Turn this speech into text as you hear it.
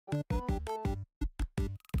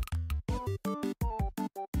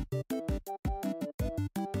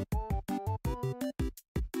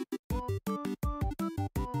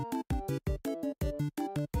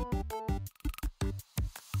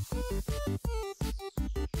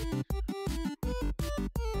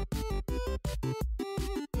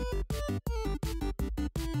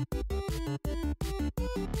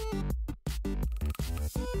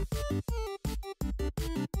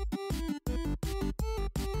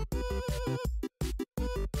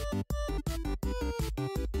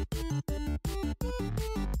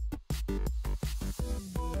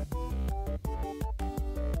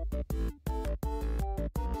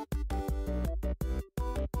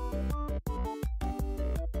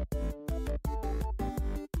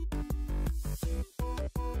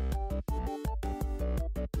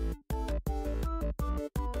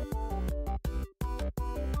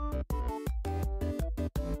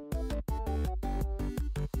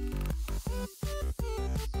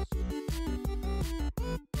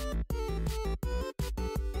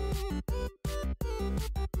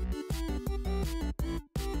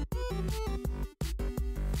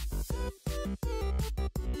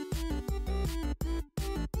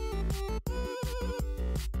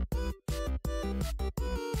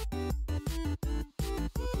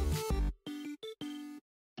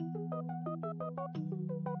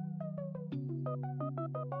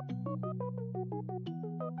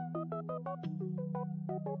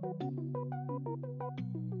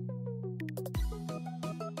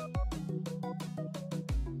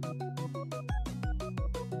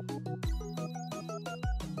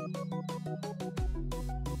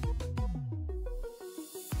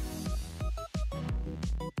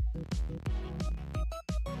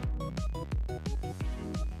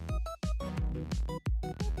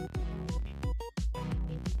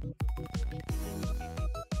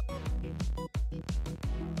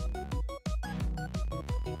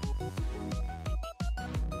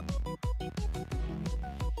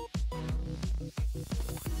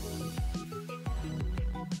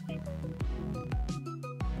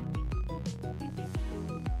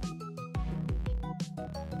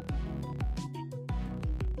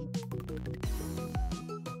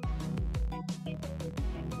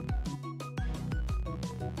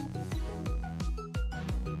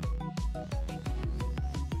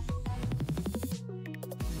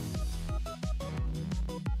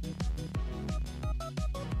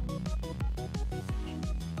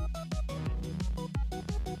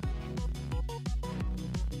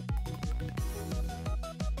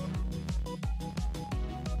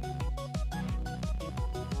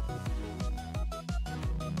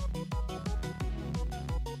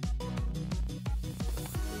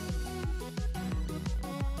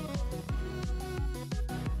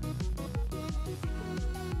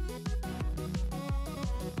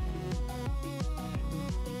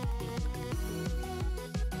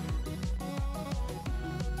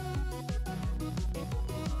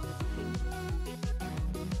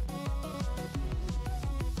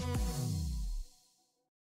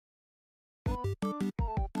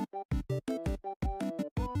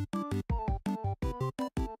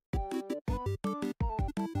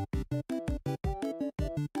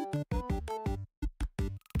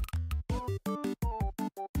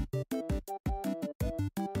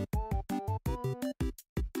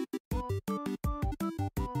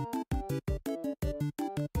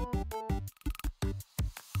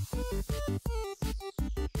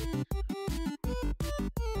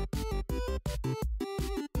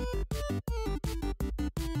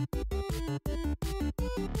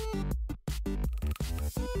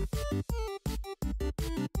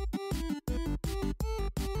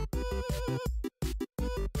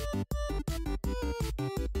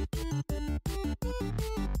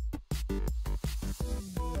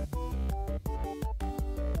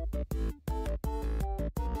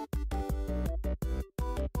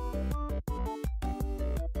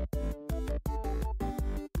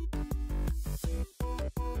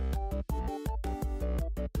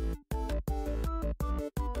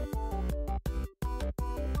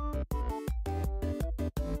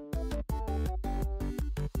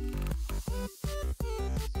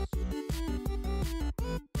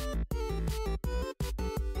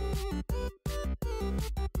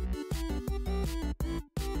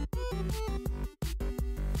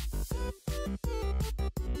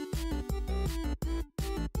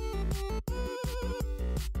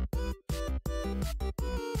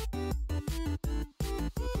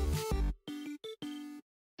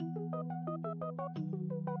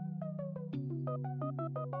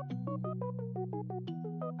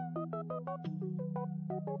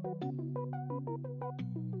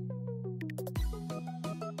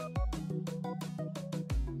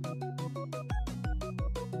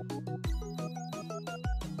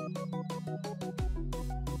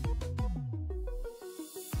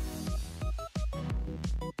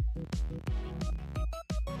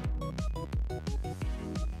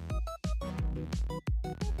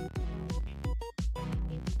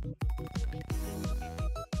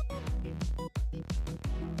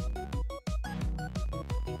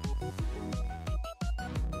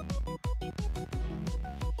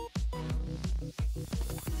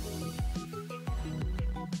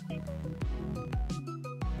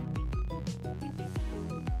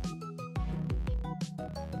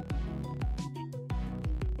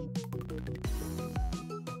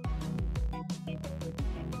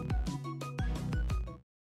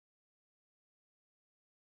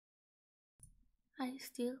I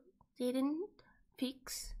still didn't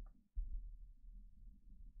fix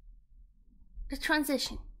the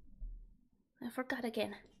transition. I forgot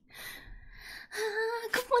again.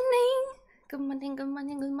 Good morning. Good morning, good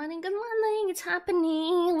morning, good morning, good morning. It's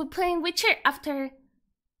happening. We're playing Witcher after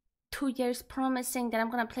 2 years promising that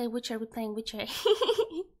I'm gonna play Witcher. We're playing Witcher.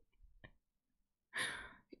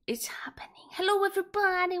 It's happening. Hello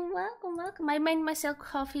everybody, welcome, welcome. I made myself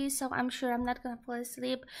coffee, so I'm sure I'm not gonna fall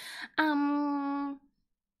asleep.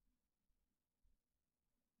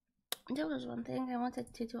 There was one thing I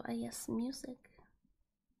wanted to do. Yes, music.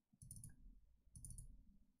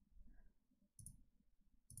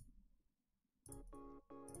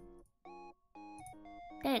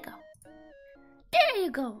 There you go. There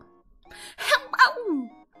you go. Hello.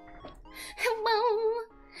 Hello.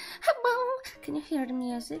 Hello. Can you hear the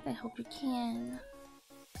music? I hope you can.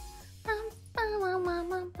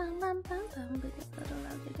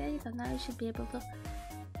 Now you should be able to.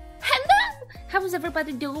 Hello. How is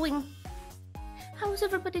everybody doing? How is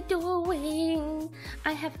everybody doing?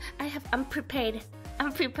 I'm prepared.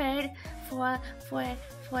 I'm prepared for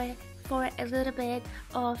a little bit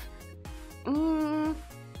of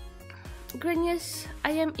good news.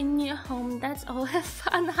 I am in your home. That's always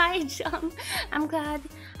fun. Hi John. I'm glad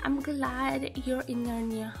you're in your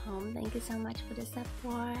new home. Thank you so much for the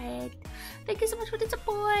support. Thank you so much for the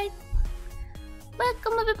support.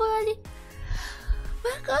 Welcome everybody.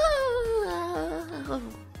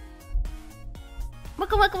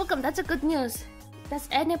 Welcome. Welcome. That's a good news. Does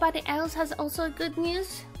anybody else has also good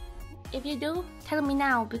news? If you do, tell me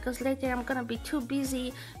now, because later I'm gonna be too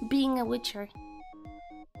busy being a witcher.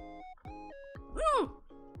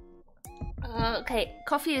 Okay,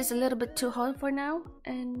 coffee is a little bit too hot for now,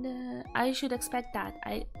 and I should expect that.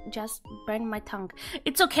 I just burned my tongue.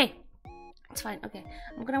 It's okay. It's fine. Okay,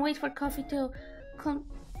 I'm gonna wait for coffee to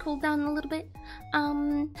cool down a little bit.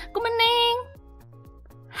 Good morning.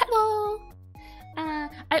 Hello.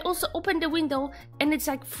 I also opened the window and it's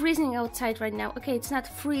like freezing outside right now. Okay, it's not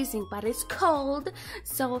freezing, but it's cold.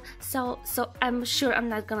 So I'm sure I'm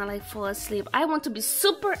not gonna like fall asleep. I want to be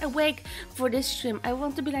super awake for this stream. I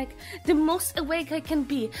want to be like the most awake I can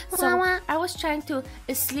be. So I was trying to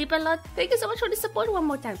sleep a lot. Thank you so much for the support one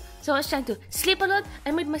more time. So I was trying to sleep a lot.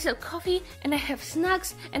 I made myself coffee and I have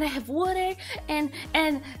snacks and I have water and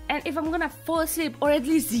if I'm gonna fall asleep or at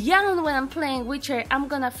least yawn when I'm playing Witcher, I'm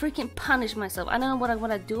gonna freaking punish myself. I don't know what I'm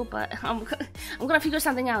gonna do, but I'm gonna figure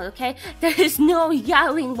something out, okay? There is no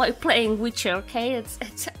yelling while playing Witcher, okay?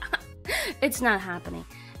 It's not happening.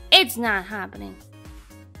 It's not happening.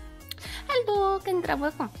 Hello, Kendra,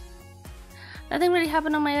 welcome. Nothing really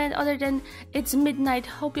happened on my end other than it's midnight.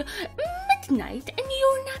 Hope you midnight and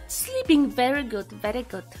you're not sleeping. Very good,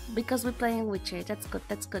 because we're playing Witcher. That's good,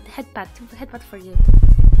 that's good. Headbutt for you.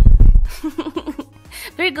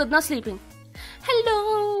 Very good, not sleeping.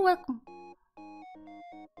 Hello, welcome.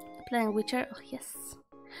 Playing Witcher. Oh yes.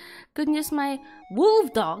 Good news, my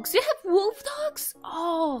wolf dogs. You have wolf dogs?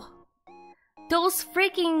 Oh, those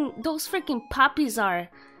freaking puppies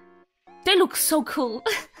they look so cool.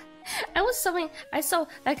 I saw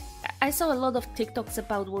a lot of TikToks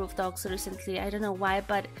about wolf dogs recently. I don't know why,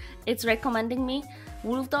 but it's recommending me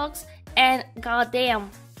wolf dogs, and goddamn,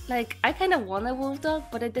 like I kind of want a wolf dog,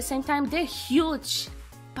 but at the same time they're huge,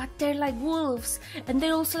 but they're like wolves, and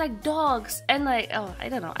they're also like dogs, and like, oh, I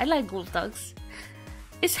don't know, I like wolf dogs.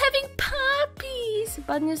 It's having puppies.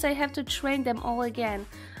 Bad news, I have to train them all again.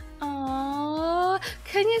 Oh,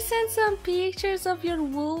 can you send some pictures of your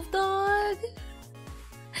wolf dog?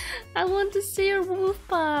 I want to see your wolf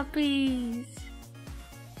puppies.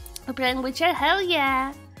 We're playing Witcher, hell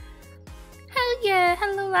yeah! Hell yeah!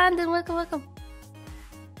 Hello Landon, welcome.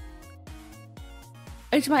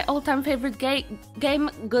 It's my all-time favorite game.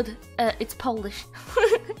 Good, it's Polish.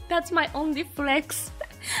 That's my only flex.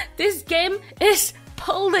 This game is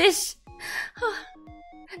Polish.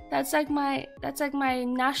 That's like my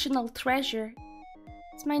national treasure.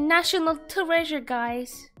 It's my national treasure,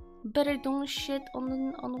 guys. Better don't shit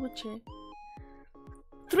on Witcher.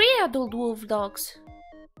 3 adult wolf dogs,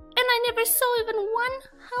 and I never saw even one.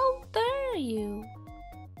 How dare you?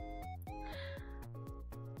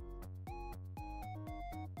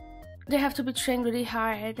 They have to be trained really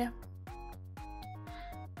hard.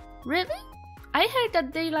 Really? I heard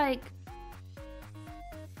that they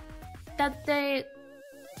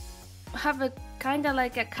have a kind of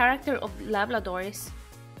like a character of Labradors.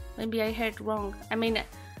 Maybe I heard wrong. I mean,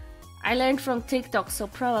 I learned from TikTok, so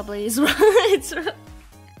probably it's wrong. It's wrong.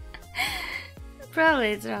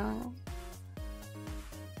 Probably it's wrong.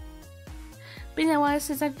 Been a while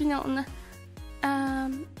since I've been on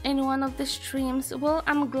in one of the streams. Well,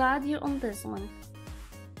 I'm glad you're on this one.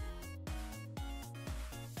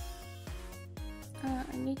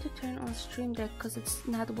 I need to turn on Stream Deck because it's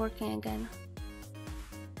not working again.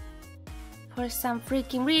 For some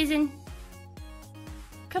freaking reason.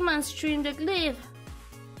 Come on, Stream Deck, live!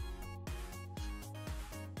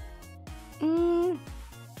 There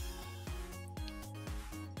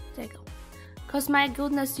you go. Cause my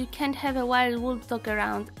goodness, you can't have a wild wolf dog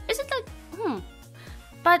around. Is it like,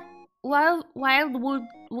 But wild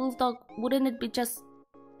wolf dog, wouldn't it be just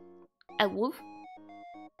a wolf?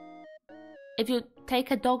 If you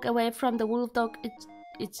take a dog away from the wolf dog,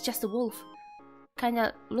 it's just a wolf.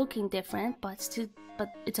 Kinda looking different, but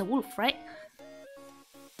it's a wolf, right?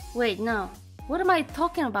 Wait, no. What am I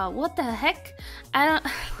talking about? What the heck? I don't...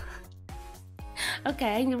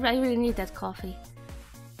 Okay, I really need that coffee.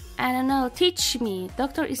 I don't know, teach me.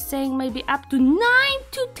 Doctor is saying maybe up to 9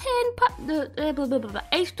 to 10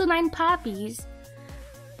 8 to 9 puppies.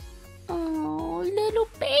 Oh, little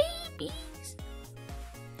babies.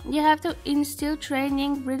 You have to instill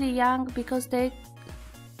training really young because they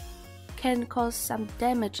can cause some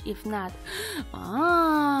damage if not.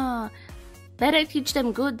 Ah, better teach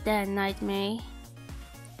them good then, Nightmare.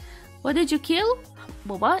 What did you kill?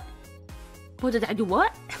 What? What did I do?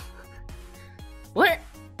 What? What?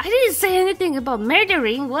 I didn't say anything about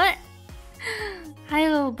murdering. What? Hi,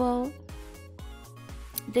 Lobo.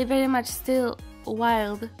 They're very much still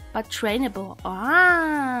wild, but trainable.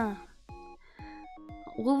 Ah.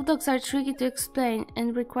 Wolf dogs are tricky to explain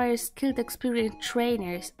and require skilled, experienced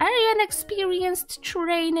trainers. Are you an experienced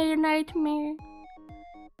trainer, Nightmare?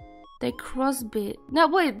 They crossbreed. No,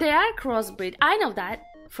 wait, they are crossbreed. I know that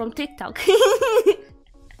from TikTok.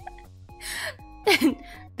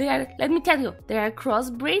 They are, let me tell you, they are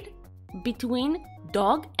crossbreed between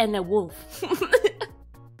dog and a wolf.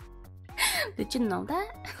 Did you know that?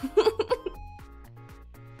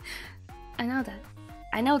 I know that.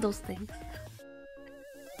 I know those things.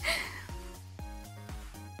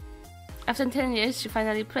 After 10 years, she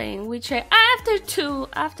finally playing Witcher. After two.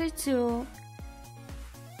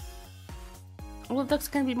 Wolf dogs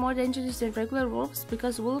can be more dangerous than regular wolves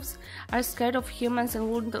because wolves are scared of humans and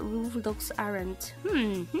wolf dogs aren't.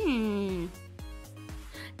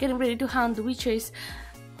 Getting ready to hunt the witchers.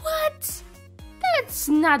 What? That's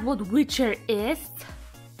not what Witcher is.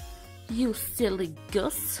 You silly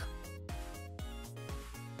goose.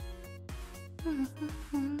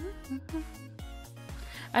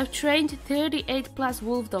 I've trained 38 plus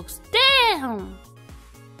wolf dogs. Damn!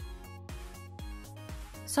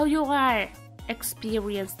 So you are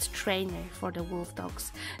experienced trainer for the wolf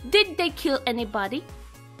dogs. Did they kill anybody?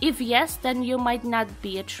 If yes, then you might not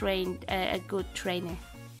be a good trainer.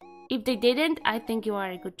 If they didn't, I think you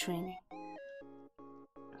are a good trainer.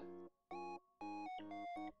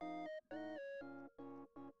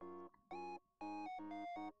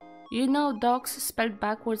 You know dogs spelled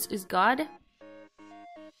backwards is God?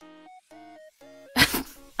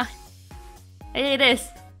 It is.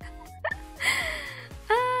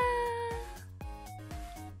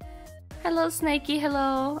 Hello, Snakey.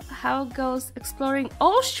 Hello. How goes exploring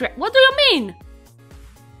Austria? What do you mean?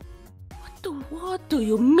 What do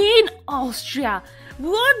you mean, Austria?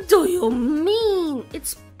 What do you mean?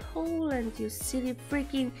 It's Poland, you silly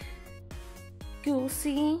freaking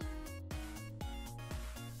goosey.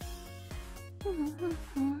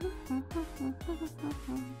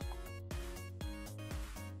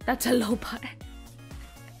 That's a low bar.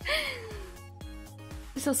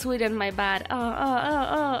 So sweet and my bad.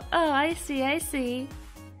 Oh, I see. I see.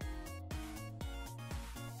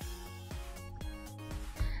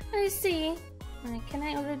 Can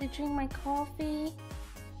I already drink my coffee?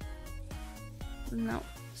 No.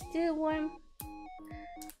 Still warm.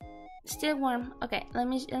 Still warm. Okay, let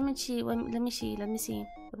me see. Let me see.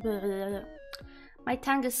 My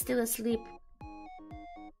tongue is still asleep.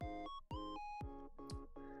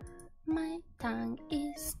 My tongue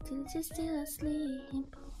is still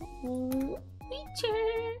asleep. Oh, Witcher.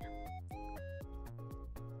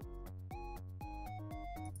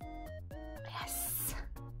 Yes.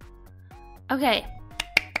 Okay.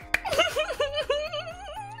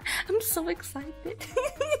 I'm so excited.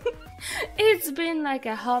 It's been like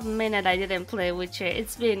a hot minute I didn't play Witcher.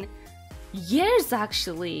 It's been years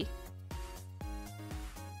actually.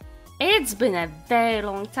 It's been a very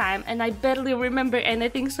long time and I barely remember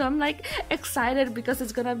anything, so I'm like excited because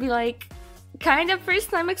it's gonna be like kind of first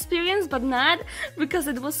time experience, but not because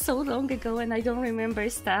it was so long ago and I don't remember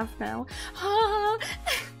stuff now. Oh,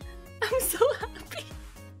 I'm so happy.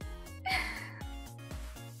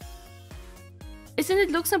 Isn't it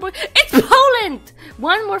Luxembourg? It's Poland!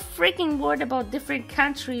 One more freaking word about different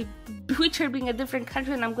country, Witcher being a different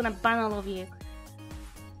country, and I'm gonna ban all of you.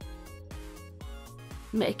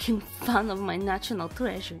 Making fun of my national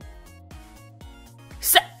treasure.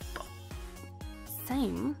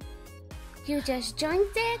 Same. You just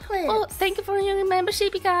joined the eclipse. Oh, thank you for your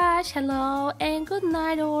membership, guys. Hello and good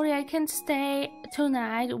night, Auri. I can't stay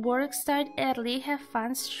tonight. Work start early. Have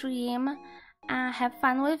fun stream. Have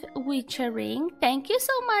fun with Witchering. Thank you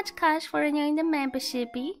so much, Cash, for renewing the membership.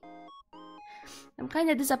 I'm kind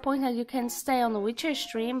of disappointed you can't stay on the Witcher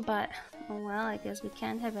stream, but oh well, I guess we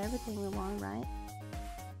can't have everything we want, right?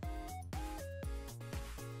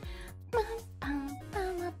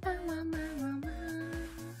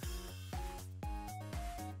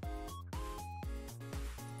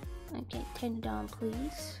 Okay, turn it on,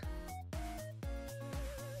 please.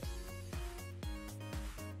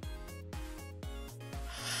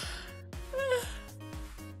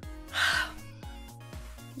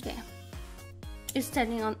 Okay. It's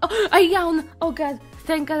turning on. Oh, I yawn! Oh god,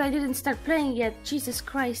 thank god I didn't start playing yet. Jesus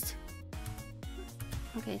Christ.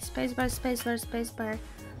 Okay, spacebar, spacebar, spacebar.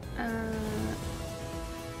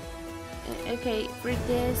 Okay, read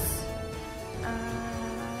this.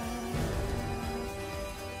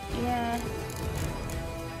 Yeah.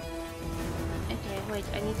 Okay, wait,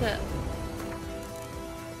 I need to...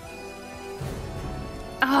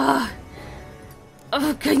 Ah!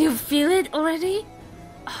 Oh, can you feel it already?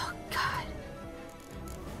 Oh god.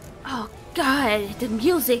 Oh god, the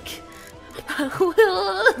music. Okay.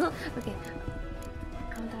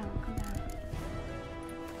 Calm down, calm down.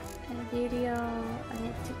 And video, I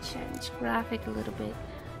need to change graphic a little bit.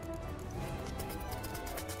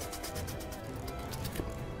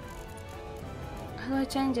 How do I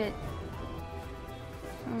change it?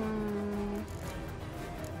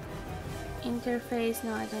 Interface,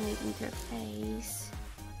 no, I don't need interface.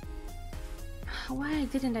 Why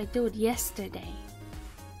didn't I do it yesterday?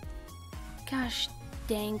 Gosh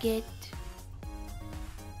dang it.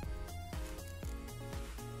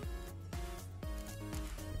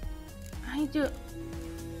 need to...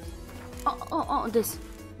 Oh, this,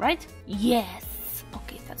 right? Yes!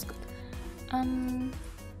 Okay, that's good.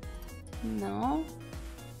 No.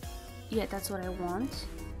 Yeah, that's what I want.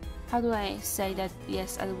 How do I say that,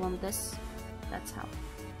 yes, I want this? That's how.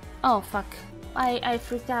 Oh, fuck. I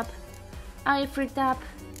freaked up. I freaked up.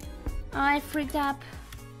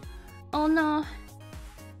 Oh no.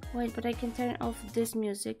 Wait, but I can turn off this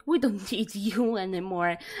music. We don't need you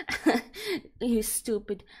anymore. You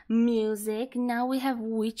stupid music. Now we have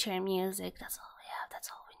Witcher music. That's all we have. That's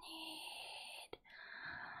all we need.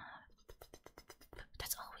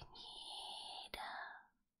 That's all we need.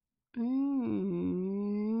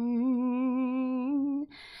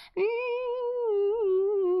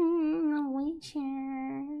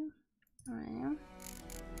 Witcher. Alright.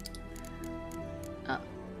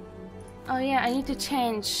 Oh yeah, I need to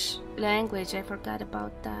change language. I forgot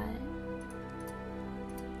about that.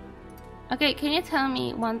 Okay, can you tell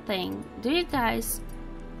me one thing? Do you guys...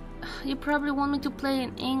 You probably want me to play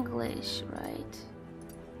in English, right?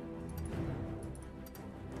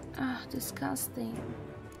 Ah, disgusting.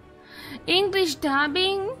 English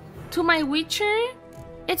dubbing to my Witcher?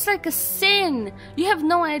 It's like a sin. You have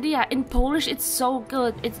no idea. In Polish, it's so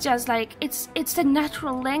good. It's just like... It's the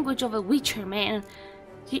natural language of a Witcher, man.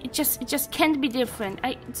 It just can't be different.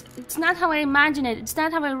 It's not how I imagine it. It's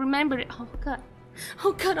not how I remember it. Oh god.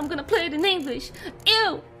 Oh god, I'm gonna play it in English.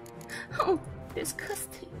 Ew. Oh,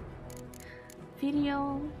 disgusting.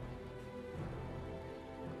 Video.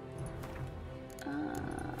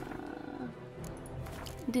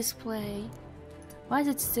 Display. Why is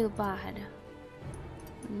it still bad?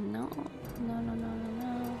 No.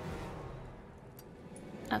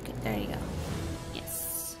 Okay, there you go.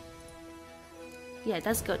 Yes. Yeah,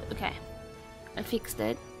 that's good. Okay. I fixed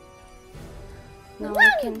it. Now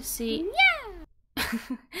I can see. Yeah!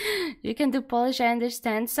 You can do Polish, I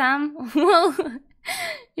understand some. Well,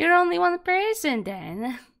 you're only one person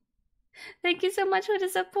then. Thank you so much for the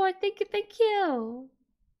support. Thank you.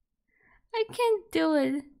 I can't do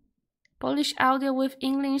it. Polish audio with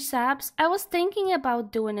English subs. I was thinking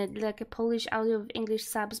about doing it, like a Polish audio with English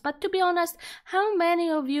subs, but to be honest, how many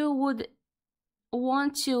of you would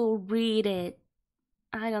want to read it?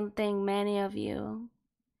 I don't think many of you.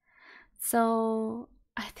 So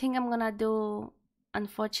I think I'm gonna do,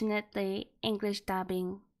 unfortunately, English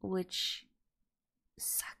dubbing, which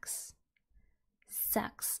sucks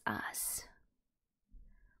ass.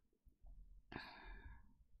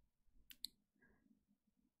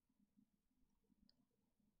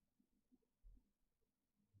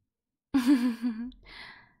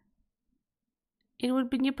 It would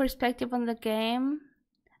be new perspective on the game.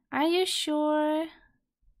 Are you sure?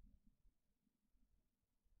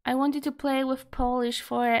 I wanted to play with Polish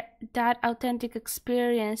for that authentic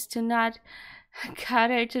experience, to not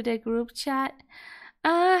cater to the group chat.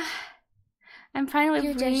 I'm fine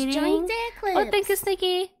with reading. Oh, thank you,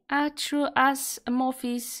 Sneaky. True, us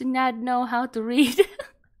Mothies not know how to read.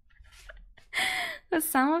 But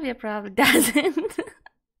some of you probably doesn't.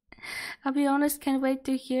 I'll be honest, can't wait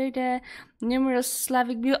to hear the numerous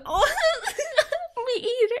Slavic music. Oh, me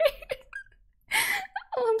either.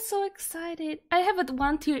 Oh, I'm so excited. I have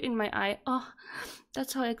one tear in my eye. Oh,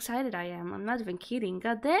 that's how excited I am. I'm not even kidding.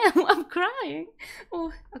 God damn, I'm crying.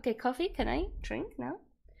 Oh, okay, coffee. Can I drink now?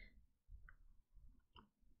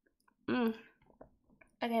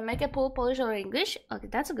 Okay, make a poll, Polish or English. Okay,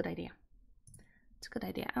 that's a good idea. It's a good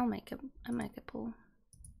idea. I'll make a poll.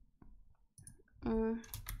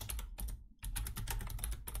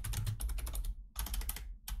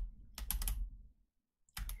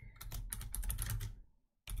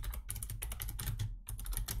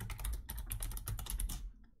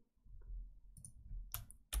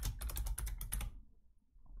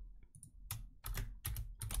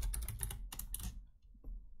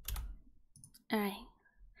 Alright.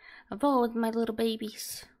 Vote, my little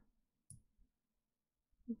babies.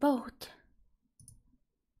 Vote.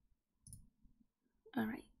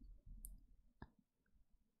 Alright.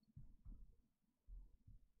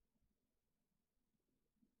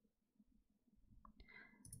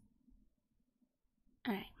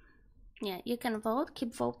 Alright. Yeah, you can vote,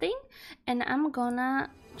 keep voting, and I'm gonna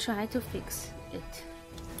try to fix it.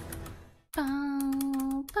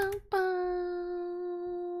 Bow, bow, bow.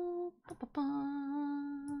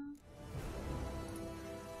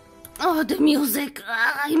 Oh, the music!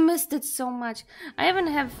 I missed it so much. I even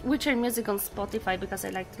have Witcher music on Spotify because I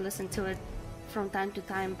like to listen to it from time to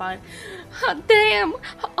time, but oh, damn!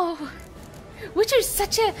 Oh, Witcher is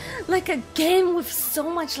such a game with so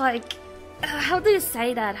much how do you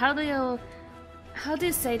say that? How do you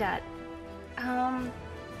say that?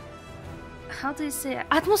 how do you say it?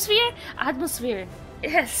 Atmosphere? Atmosphere.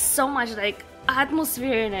 It has so much like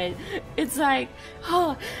atmosphere in it. It's like,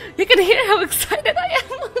 oh, you can hear how excited I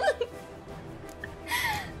am.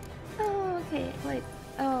 Oh, okay, wait.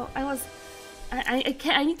 Oh, I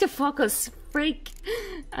can't. I need to focus. Freak.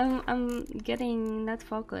 I'm getting not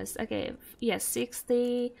focused. Okay, yes,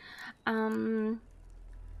 60.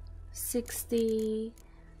 60.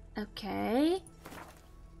 Okay.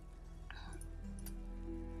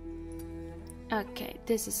 Okay,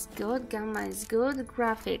 this is good. Gamma is good.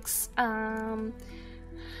 Graphics.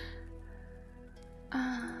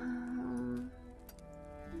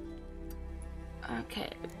 Okay,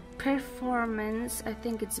 performance. I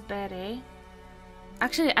think it's better.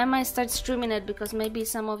 Actually, I might start streaming it because maybe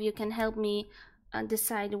some of you can help me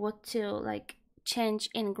decide what to like change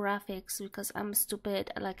in graphics because I'm stupid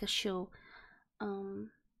like a shoe. Can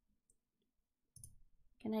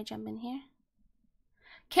I jump in here?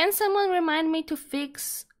 Can someone remind me to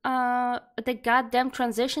fix the goddamn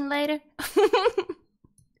transition later?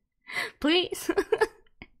 Please?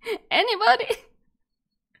 Anybody?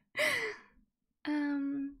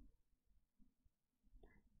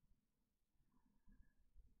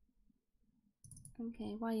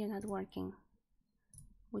 Okay, why you're not working?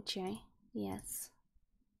 Witcher? Yes.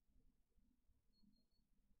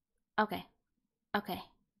 Okay. Okay.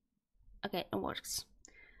 Okay, it works.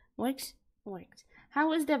 Works? Worked.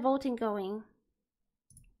 How is the voting going?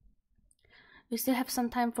 We still have some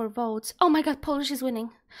time for votes. Oh my god, Polish is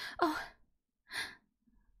winning. Oh.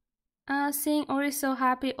 Seeing Ori so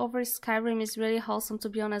happy over Skyrim is really wholesome, to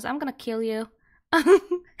be honest. I'm gonna kill you. Thank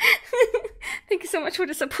you so much for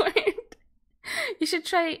the support. You should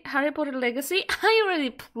try Harry Potter Legacy. I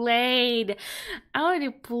already played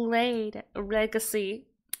Legacy.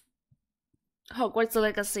 Hogwarts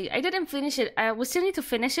Legacy. I didn't finish it. We still need to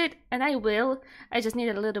finish it, and I will. I just need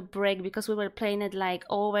a little break because we were playing it like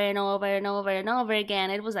over and over and over and over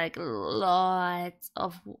again. It was like lots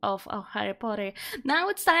of Harry Potter. Now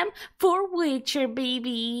it's time for Witcher,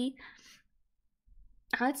 baby.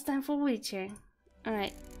 Now it's time for Witcher. All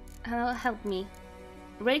right, help me.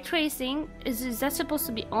 Ray tracing is that supposed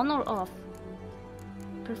to be on or off?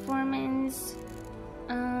 Performance.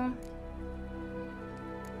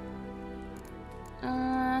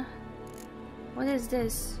 What is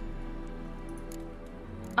this?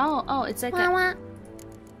 Oh, it's like a...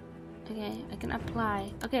 Okay, I can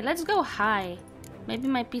apply. Okay, let's go high. Maybe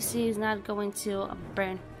my PC is not going to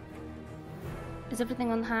burn. Is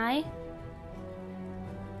everything on high?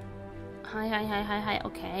 High.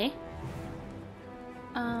 Okay.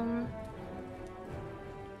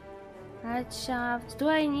 Red shafts. Do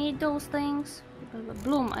I need those things?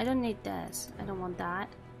 Bloom. I don't need this. I don't want that.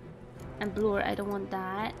 And blur. I don't want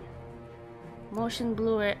that. Motion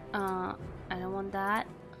blur. I don't want that.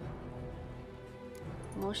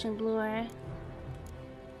 Motion blur.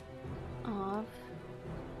 Off.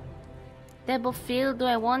 Depth of field. Do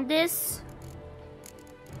I want this?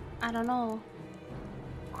 I don't know.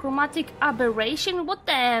 Chromatic aberration? What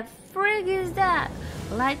the frig is that?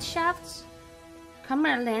 Light shafts?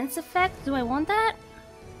 Camera lens effect? Do I want that?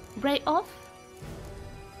 Ray off?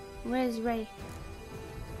 Where is Ray?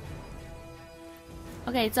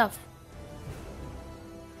 Okay, it's off.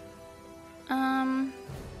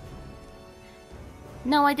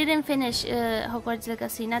 No, I didn't finish Hogwarts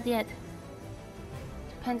Legacy, not yet.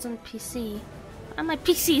 Depends on PC. And my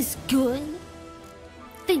PC is good.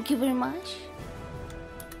 Thank you very much.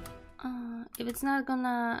 If it's not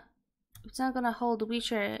gonna hold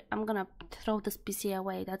Witcher, I'm gonna throw this PC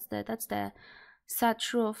away. That's the sad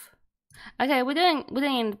truth. Okay, we're doing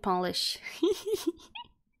in Polish.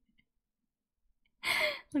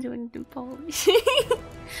 We're doing it in Polish.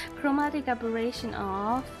 Chromatic aberration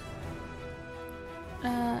off.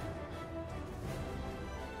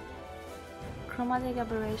 Chromatic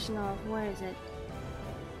aberration off. Where is it?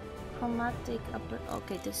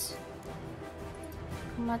 Okay, this.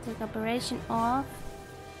 Chromatic aberration off.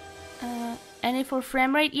 Any for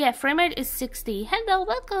frame rate? Yeah, frame rate is 60. Hello,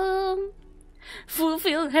 welcome.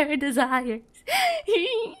 Fulfill her desires.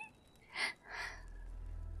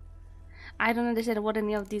 I don't understand what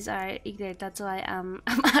any of these are either. That's why I'm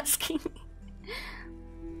asking.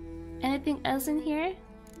 Anything else in here?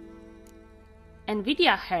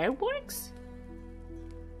 NVIDIA hair works?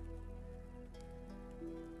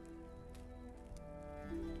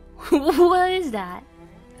 What is that?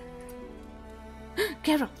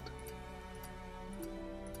 Geralt.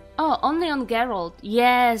 Oh, only on Geralt.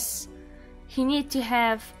 Yes. He needs to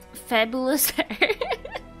have fabulous hair.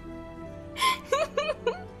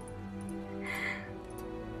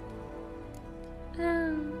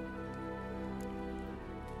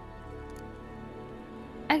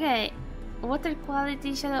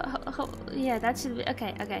 quality shadow. Yeah, that should be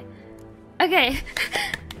okay. Okay, okay.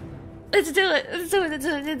 Let's do it. Let's do it. Let's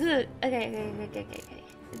do it. Let's do it. Okay.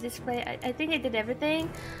 Display. I think I did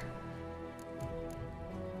everything.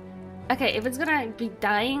 Okay, if it's gonna be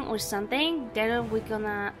dying or something, then we're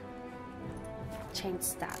gonna change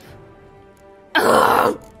stuff.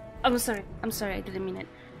 Oh! I'm sorry. I didn't mean it.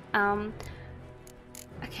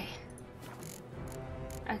 Okay.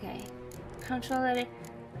 Okay.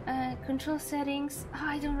 Control settings. Oh,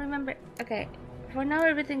 I don't remember. Okay. For now,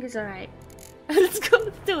 everything is alright. Let's go.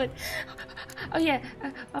 Let's do it. Oh yeah.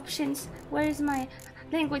 Options. Where is my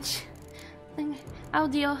language?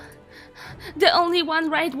 Audio. The only one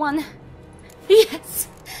right one. Yes.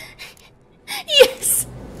 Yes.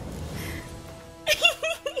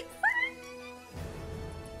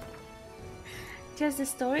 Just the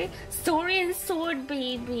story and sword,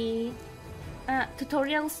 baby.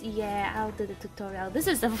 Tutorials, yeah, I'll do the tutorial. This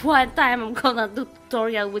is the one time I'm gonna do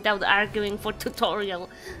tutorial without arguing for tutorial,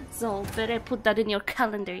 so better put that in your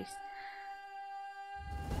calendars.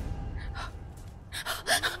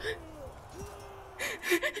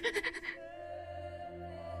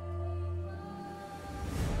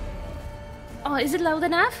 Oh, is it loud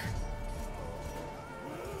enough?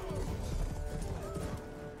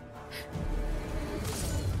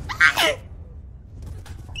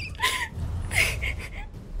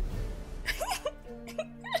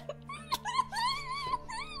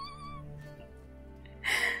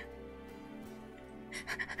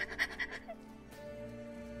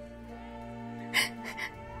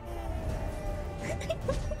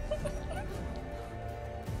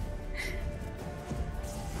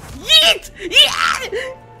 Yeet! Yeah!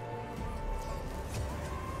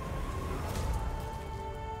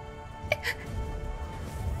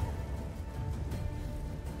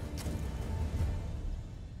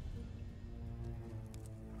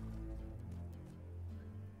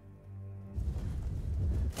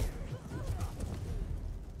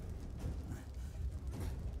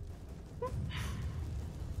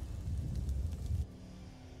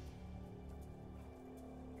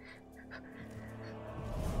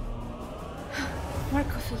 More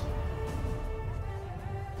coffee.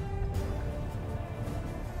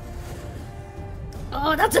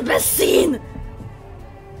 Oh, that's the best scene!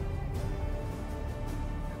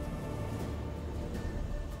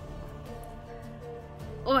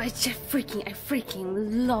 Oh, I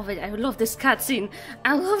freaking love it. I love this cutscene.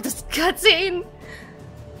 I love this cutscene.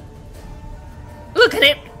 Look at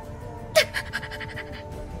it.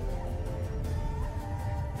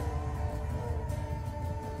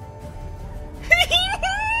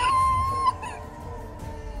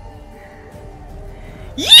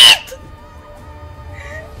 Yeet!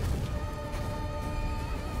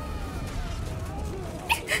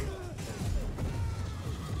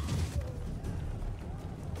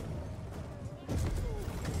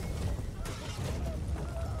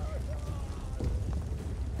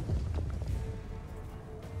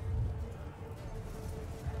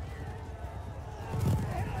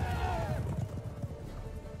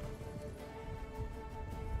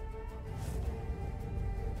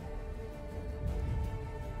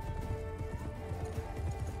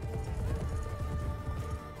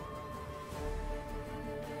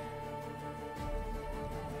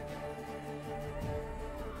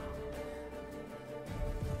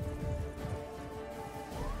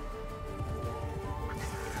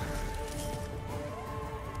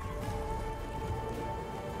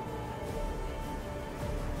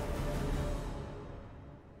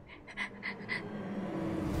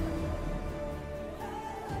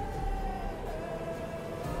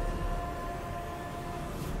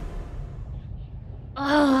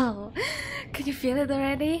 Oh, can you feel it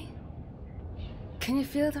already? Can you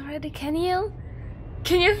feel it already? Can you?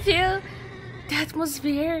 Can you feel the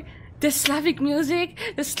atmosphere, the Slavic music,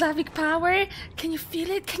 the Slavic power? Can you feel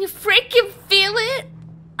it? Can you freaking feel it?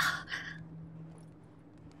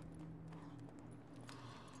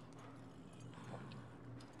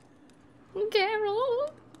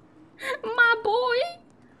 Geralt, my boy.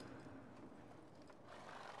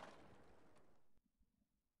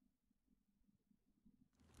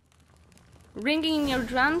 Ringing in your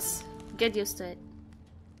drums, get used to it.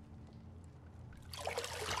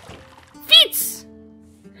 Feats!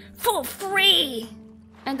 For free!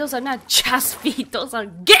 And those are not just feet, those are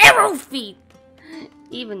Geralt feet!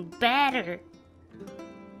 Even better.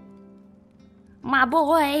 My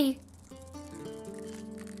boy!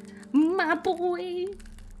 My boy!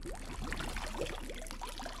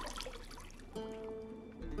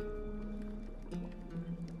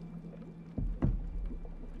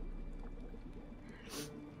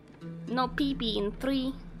 No pee-pee in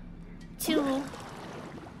 3, 2,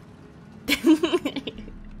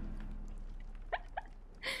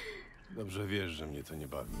 Dobrze wiesz, że mnie to nie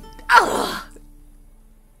bawi.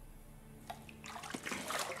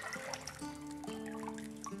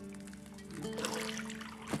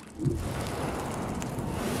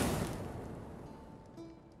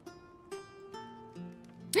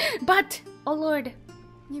 But, oh lord.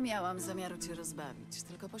 Nie miałam zamiaru cię rozbawić,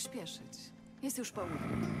 tylko pośpieszyć. Jest już południe.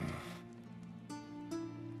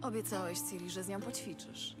 Obiecałeś Ciri, że z nią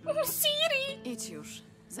poćwiczysz. Siri! Idź już,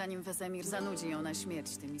 zanim Wesemir zanudzi ją na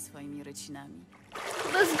śmierć tymi swoimi rycinami.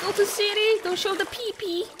 Let's go to City. Don't show the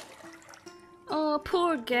pee-pee. Oh,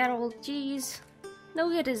 poor Geralt. Jeez.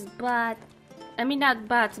 Look at his butt. I mean, not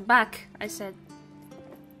butt, back, I said.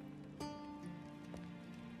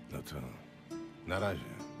 No to na razie.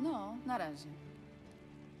 No, na razie.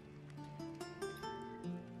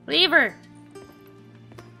 Leave her.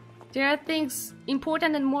 There are things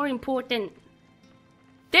important and more important.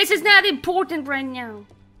 This is not important right now.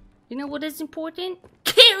 You know what is important?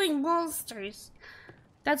 Killing monsters.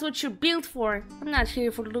 That's what you're built for. I'm not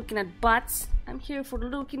here for looking at butts. I'm here for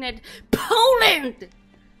looking at Poland.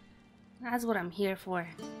 That's what I'm here for.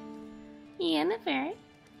 Yennefer,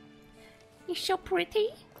 you're so pretty.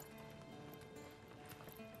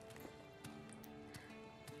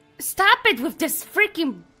 Stop it with this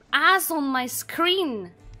freaking ass on my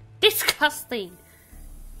screen. Disgusting.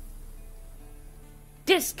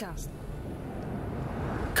 Disgusting.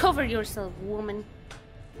 Cover yourself, woman.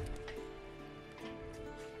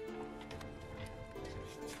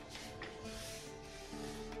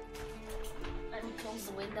 Let me close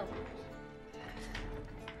the window.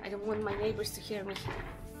 I don't want my neighbors to hear me.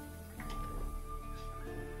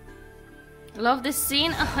 Love this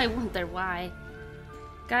scene? Oh, I wonder why.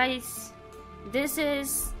 Guys, this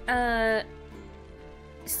is a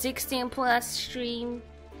 16 plus stream.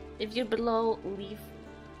 If you're below, leave.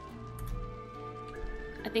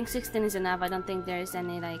 I think 16 is enough. I don't think there is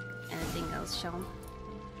anything else shown.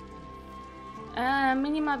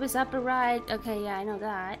 Minimap is upper right. Okay, yeah, I know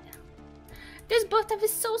that. This bottom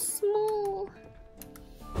is so small.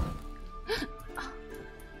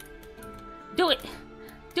 Do it.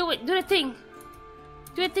 Do it. Do the thing.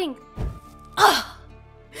 Do the thing. Oh.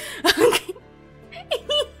 Okay.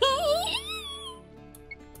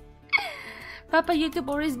 Papa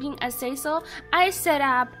YouTuber is being a say so. I set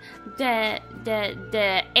up the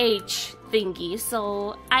H thingy,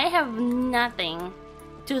 so I have nothing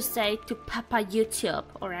to say to Papa YouTube,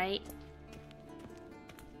 alright?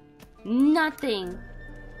 Nothing.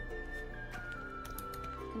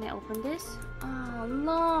 Can I open this? Oh,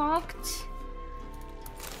 locked.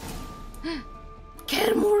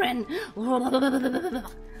 Kermuren!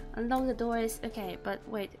 Unlock the doors. Okay, but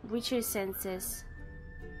wait, Witcher senses.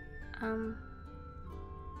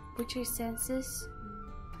 Witcher senses.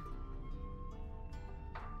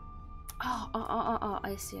 Oh,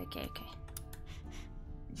 I see, okay.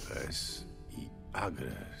 Bez I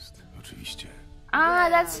agrest, oczywiście. Ah,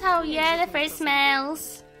 that's how Yennefer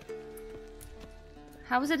smells.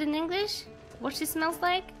 How is it in English? What she smells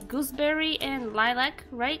like? Gooseberry and lilac,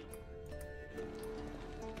 right?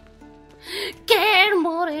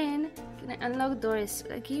 Kermoren! Can I unlock doors?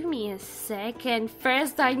 Give me a second.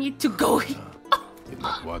 First I need to go.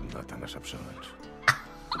 Jednak ładna ta nasza przełęcz.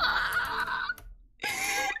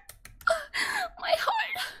 My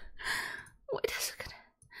heart. Wait a second.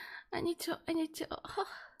 I need to.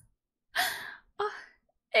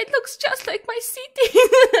 It looks just like my city.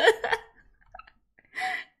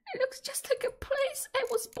 It looks just like a place I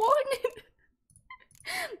was born in.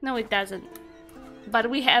 No, it doesn't. But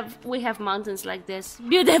we have mountains like this.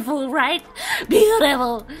 Beautiful, right?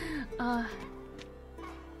 Beautiful.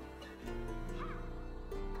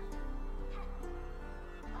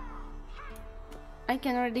 I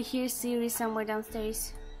can already hear Siri somewhere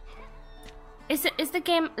downstairs. Is the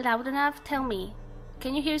game loud enough? Tell me.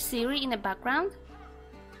 Can you hear Siri in the background?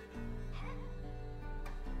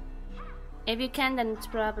 If you can, then it's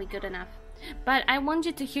probably good enough. But I want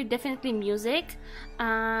you to hear definitely music.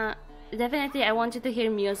 Definitely I want you to hear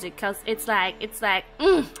music, cause it's like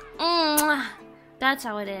that's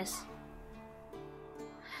how it is.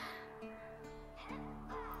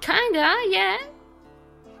 Kinda, yeah.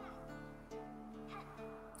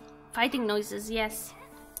 Fighting noises, yes.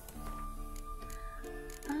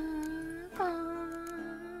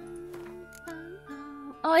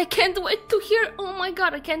 Oh, I can't wait to hear. Oh my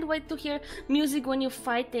god, I can't wait to hear music when you're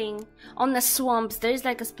fighting on the swamps. There is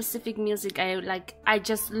like a specific music I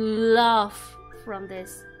just love from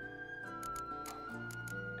this.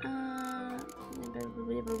 Oh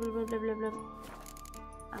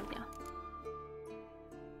yeah.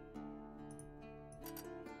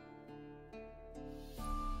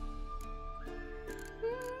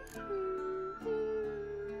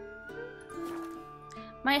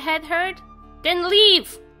 My head hurt? Then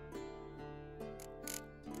leave!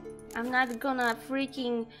 I'm not gonna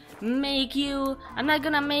freaking make you... I'm not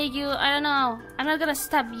gonna make you... I don't know. I'm not gonna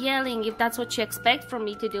stop yelling if that's what you expect from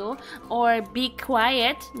me to do. Or be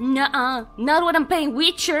quiet. Nuh-uh. Not when I'm playing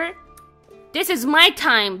Witcher. This is my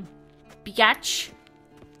time, biatch.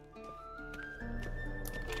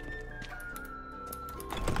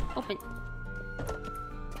 Open.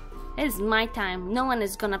 This is my time. No one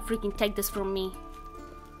is gonna freaking take this from me.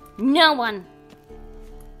 No one.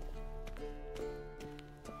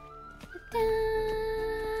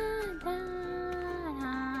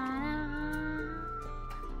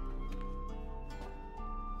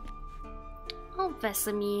 O,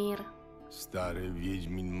 Wesemir. Stary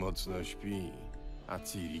Wiedźmin mocno śpi, a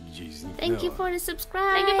Ciri gdzieś zniknęła. Thank you for the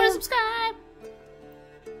subscribe. Thank you for the subscribe.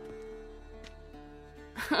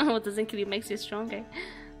 What doesn't kill you makes you stronger.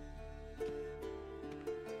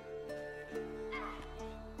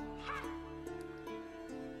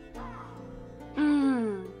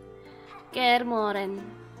 Germoren.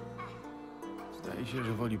 Zdaje się,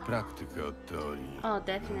 że woli praktykę od teorii. Oh,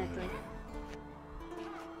 definitely.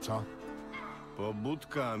 Co?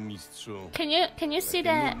 Pobudka, mistrzu. Can you see Takie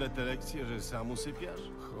the... nudne te lekcje, że sam usypiasz?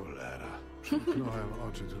 Cholera. Przymknąłem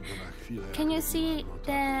oczy tylko na chwilę. Can you see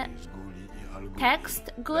the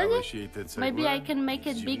text good? Dałeś jej tę cegłę? Maybe I can make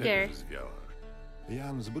it Nic bigger. dziwnego, że zwiała.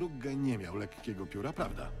 Jan z Brugge nie miał lekkiego pióra,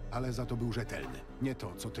 prawda? Ale za to był rzetelny. Nie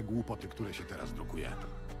to, co te głupoty, które się teraz drukuje.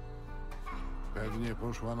 Pewnie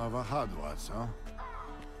poszła na wahadła, co?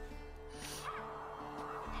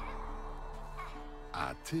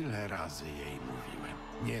 A tyle razy jej mówiłem.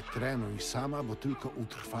 Nie trenuj sama, bo tylko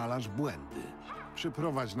utrwalasz błędy.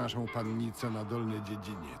 Przyprowadź naszą pannicę na dolny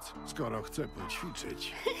dziedziniec. Skoro chce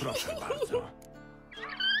poćwiczyć, proszę bardzo.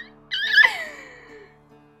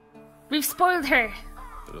 We've spoiled her.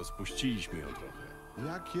 Rozpuściliśmy ją trochę.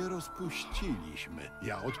 Jakie rozpuściliśmy?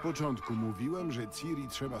 Ja od początku mówiłem, że Ciri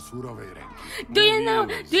trzeba surowej ręki. Do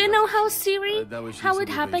you know how Ciri, Ale dałeś jej how it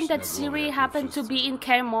sobie happened wejść that na głowę, Ciri jak happened to wszyscy. be in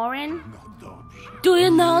Kaer Morhen? No dobrze. Do you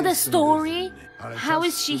know Nie the jestem story? beznadziejny, ale How czas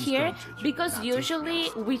is she z tym here? skończyć. Because Natychmiast.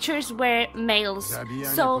 usually witchers were males.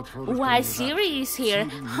 Zabijanie So potworów to why nie Ciri żart. is here?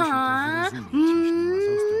 Ciri musi Huh? to zrozumieć, jeśli ma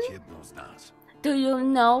zostać jedną z nas. Do you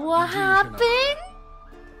know what Widzimy się na happened?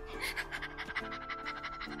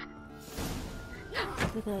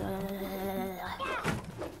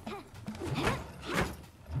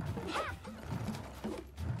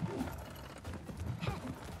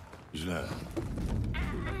 Źle.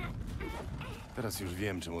 Teraz już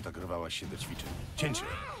wiem, czemu tak rwałaś się do ćwiczeń. Cięcie!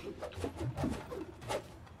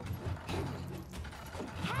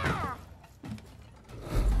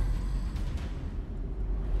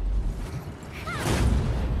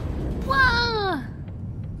 Whoa!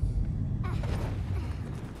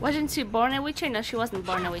 Wasn't she born a witcher? No, she wasn't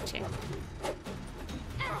born a witcher.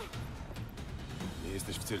 Nie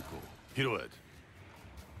jesteś w cyrku. Piruet.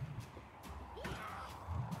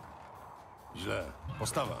 Źle.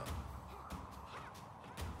 Postawa.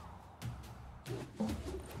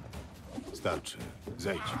 Starczy.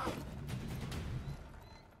 Zejdź.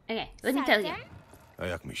 Okay, let me tell you. A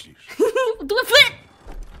jak myślisz? Do a flip!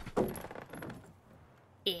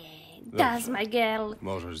 Yeah, that's my girl.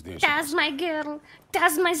 Możesz zdjąć. That's my girl.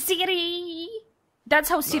 That's my city. That's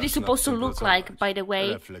how City is supposed to look like, by the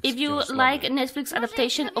way. If you like Netflix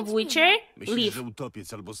adaptation of Witcher, Myślisz, leave. że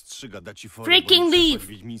utopiec albo strzyga da ci forę, Freaking bo nie przeszłaś leave.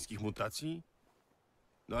 wiedźmińskich mutacji?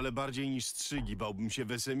 No ale bardziej niż strzygi bałbym się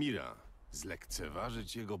Wesemira.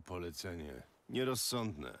 Zlekceważyć jego polecenie.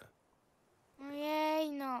 Nierozsądne.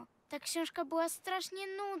 Ojej, no. Ta książka była strasznie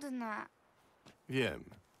nudna. Wiem,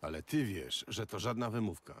 ale ty wiesz, że to żadna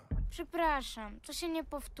wymówka. Przepraszam, to się nie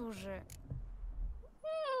powtórzy.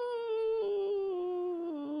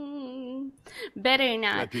 Better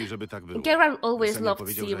not. Lepiej, żeby tak było. Geralt always Wesemir loved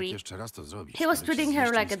powiedział, że jak Ciri. jeszcze raz to zrobisz, He was to cię treating her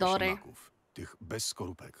zniszczy like a z daughter. koszymaków. Tych bez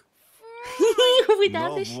skorupek. Without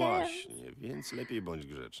No the shell. właśnie, więc lepiej bądź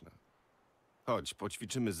grzeczna. Chodź,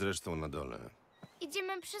 poćwiczymy zresztą na dole.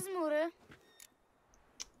 Idziemy przez mury.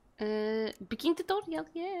 Begin tutorial,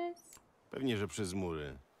 yes. Pewnie, że przez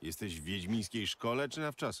mury. Jesteś w wiedźmińskiej szkole czy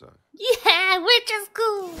na wczasach? Yeah, witch is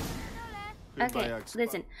cool. Chyba Okay, jak spa-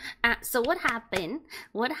 listen. So what happened?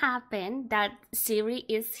 What happened that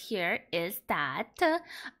Ciri is here is that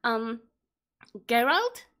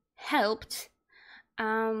Geralt helped.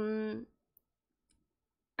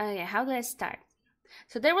 Okay, how do I start?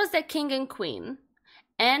 So there was the king and queen,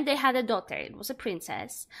 and they had a daughter. It was a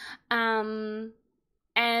princess.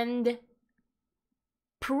 And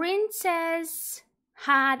princess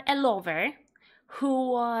had a lover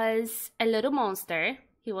who was a little monster.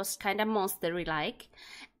 He was kind of monstery like,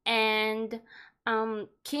 and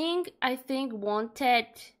King, I think, wanted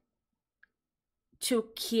to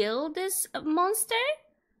kill this monster,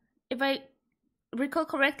 if I recall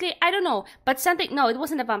correctly. I don't know, but something. No, it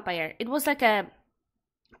wasn't a vampire. It was like a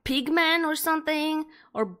pigman or something,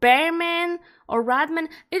 or bearman or ratman.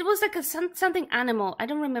 It was like a something animal. I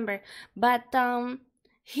don't remember, but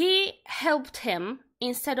he helped him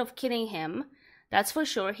instead of killing him. That's for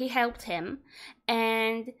sure. He helped him,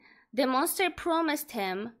 and the monster promised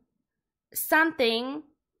him something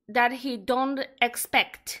that he don't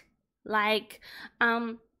expect. Like,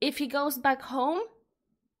 if he goes back home,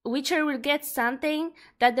 Witcher will get something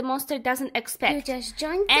that the monster doesn't expect. You just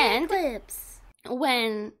joined And the clips.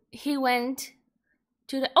 when he went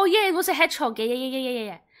to the, oh yeah, it was a hedgehog.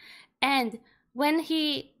 Yeah. And when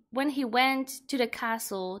he went to the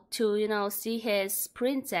castle to, you know, see his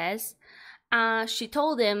princess, she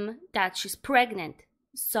told him that she's pregnant.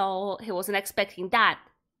 So he wasn't expecting that.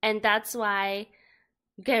 And that's why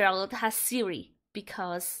Geralt has Ciri,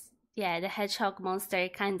 because yeah, the hedgehog monster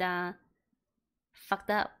kinda fucked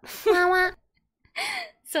up.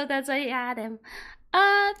 So that's why he had him.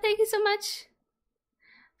 Thank you so much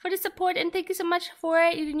for the support, and thank you so much for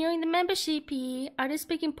renewing the membership. Are they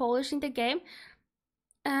speaking Polish in the game?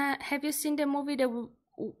 Have you seen the movie The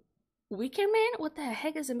Wicker Man? What the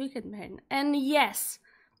heck is a Wicker Man? And yes,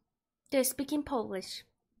 they're speaking Polish.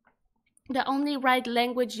 The only right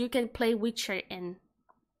language you can play Witcher in.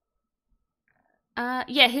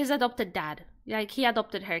 Yeah, his adopted dad. Like, he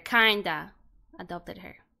adopted her, kinda adopted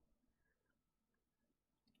her.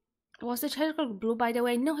 Was the hedgehog blue, by the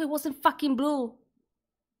way? No, he wasn't fucking blue.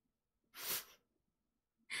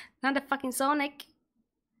 Not the fucking Sonic.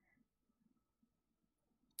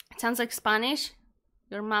 It sounds like Spanish.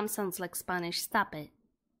 Your mom sounds like Spanish. Stop it.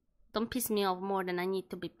 Don't piss me off more than I need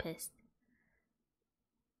to be pissed.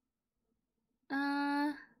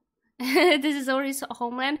 This is Auri's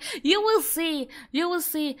Homeland. You will see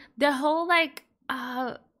the whole, like,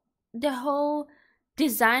 the whole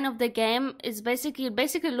design of the game is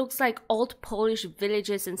basically looks like old Polish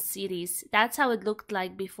villages and cities. That's how it looked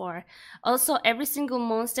like before. Also, every single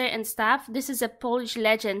monster and stuff, this is a Polish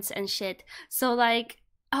legends and shit. So like,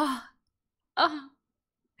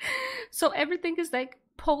 so everything is like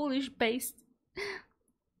Polish based.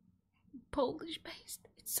 Polish based.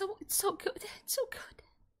 It's so good. It's so good.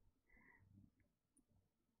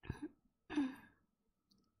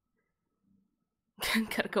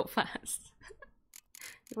 Gotta go fast.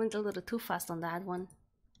 You went a little too fast on that one.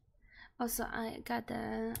 Also, I got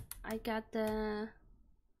the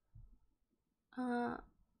oh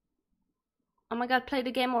my god, play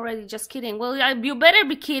the game already. Just kidding. Well, you better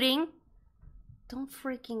be kidding. Don't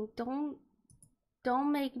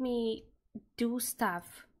make me do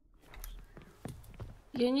stuff.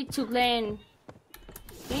 You need to learn.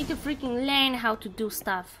 You need to freaking learn how to do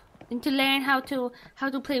stuff. You need to learn how to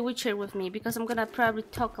play Witcher with me, because I'm gonna probably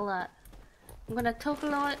talk a lot. I'm gonna talk a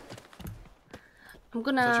lot. I'm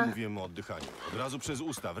gonna... Co ci mówiłem o oddychaniu? Od razu przez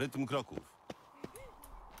usta, w rytm kroków.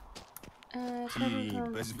 I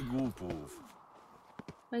bez wygłupów.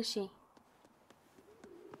 Where is she?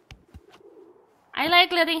 I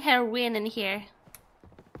like letting her win in here.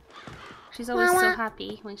 She's always so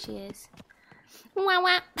happy when she is.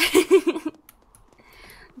 Wah.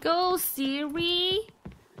 Go, Siri!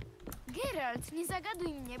 Geralt, nie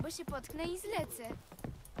zagaduj mnie, bo się potknę i zlecę.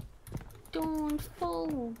 Don't fall,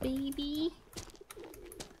 baby.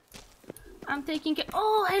 I'm taking care.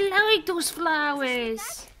 Oh, I like those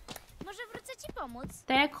flowers. Może wrócę ci pomóc?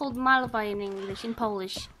 They're called malva in English, in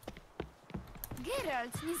Polish.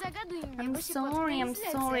 Geralt, nie zagaduj mnie, I'm bo się sorry, potknę i I'm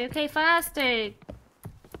zlecę. sorry. Okay, faster.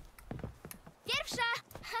 Pierwsza!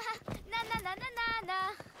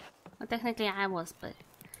 na. Well, technically I was, but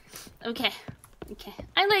okay.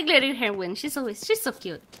 I like letting her win. She's so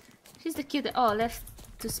cute. She's the cute. Oh, left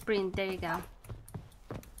to sprint. There you go.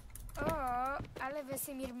 O, ale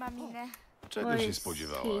Wesemir ma minę. Czego się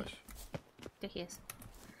spodziewałaś? There he is.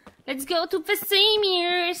 Let's go to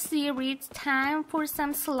Vesemir Siri. It's time for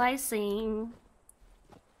some slicing.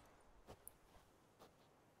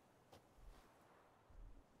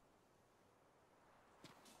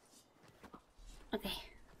 Okay.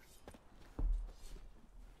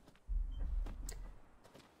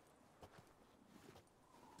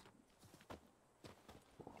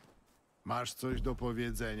 Masz coś do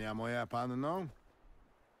powiedzenia, moja panno?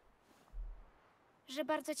 Że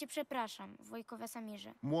bardzo cię przepraszam, wujku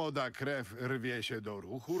Wesemirze. Młoda krew rwie się do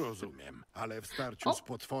ruchu, rozumiem. Ale w starciu z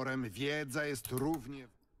potworem wiedza jest równie...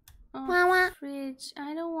 Oh, fridge.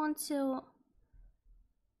 I don't want to...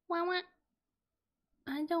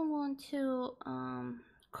 I don't want to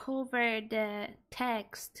cover the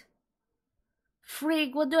text.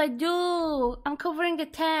 Freak, what do I do? I'm covering the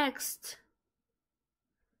text.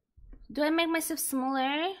 Do I make myself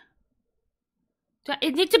smaller?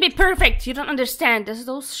 It needs to be perfect. You don't understand.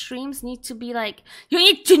 Those streams need to be like... You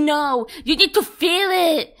need to know. You need to feel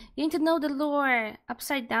it. You need to know the lore.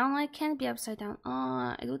 Upside down? I can't be upside down.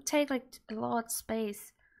 Oh, it would take like a lot of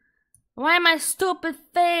space. Why my stupid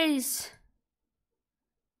face?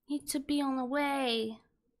 Need to be on the way.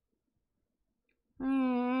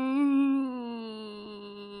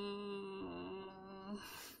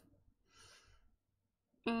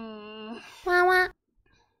 Wah.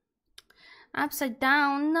 Upside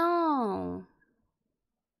down, no.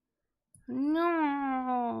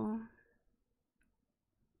 No.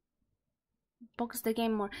 Box the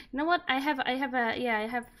game more. You know what? I have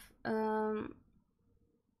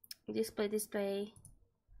display.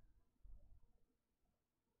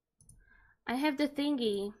 I have the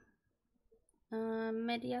thingy.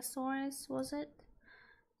 Mediasaurus, was it?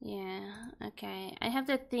 Yeah, okay. I have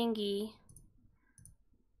the thingy.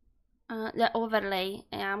 The overlay.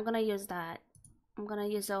 Yeah, I'm gonna use that. I'm gonna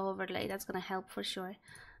use the overlay. That's gonna help for sure.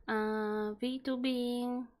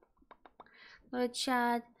 vtubering,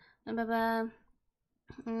 chat, the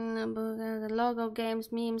logo,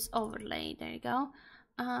 games, memes, overlay. There you go.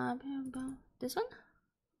 This one?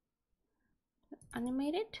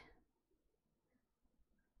 Animated?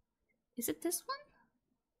 Is it this one?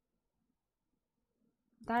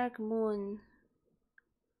 Dark moon.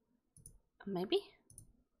 Maybe?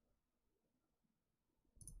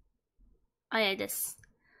 Oh yeah, this.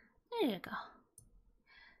 There you go.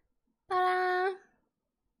 Ta-da!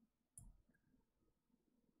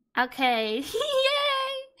 Okay, yay!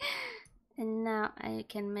 And now I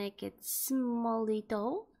can make it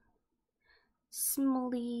smallito,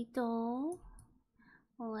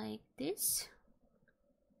 like this.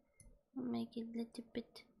 Make it a little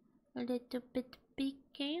bit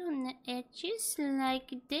bigger on the edges,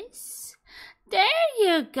 like this. There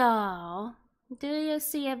you go. Do you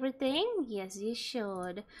see everything? Yes, you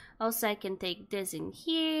should. Also, I can take this in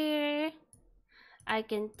here. I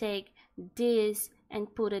can take this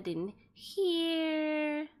and put it in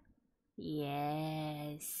here.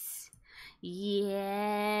 Yes.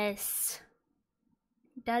 Yes.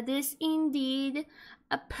 That is indeed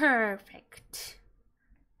a perfect.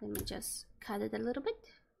 Let me just cut it a little bit.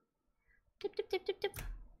 Tip, tip, tip, tip, tip.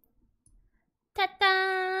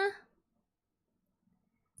 Ta-da!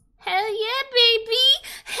 Hell yeah, baby!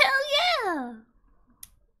 Hell yeah!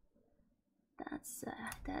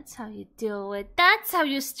 That's how you do it. That's how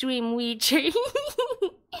you stream Witcher.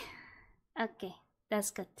 Okay,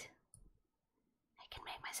 that's good. I can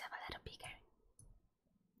make myself a little bigger.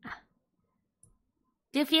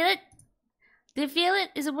 Do you feel it? Do you feel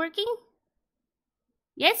it? Is it working?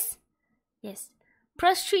 Yes? Yes.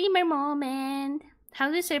 Pro streamer moment. How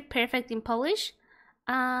do you say perfect in Polish?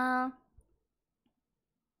 How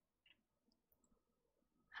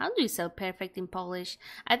do you say perfect in Polish?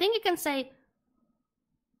 I think you can say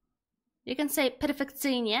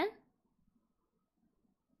perfekcyjnie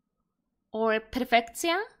or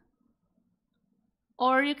perfekcja,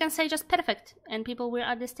 or you can say just perfect and people will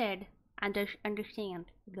understand. Blah,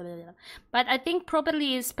 blah, blah. But I think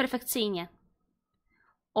properly is perfekcyjnie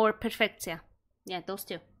or perfekcja. Yeah, those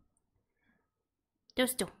two.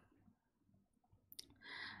 Those two.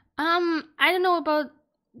 I don't know about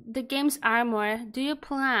the game's armor. Do you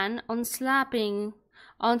plan on slapping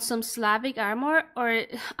on some Slavic armor, or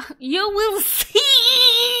you will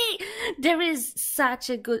see? There is such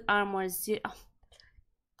a good armor.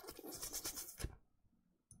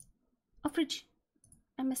 Oh, fridge!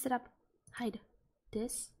 I messed it up. Hide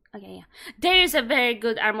this. Okay, yeah. There is a very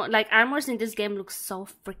good armor. Like, armors in this game look so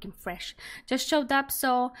freaking fresh. Just showed up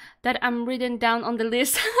so that I'm written down on the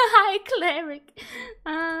list. Hi, cleric.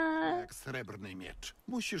 Jak srebrny miecz.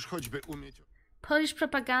 Musisz choćby umieć... Polish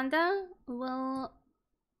propaganda? Well,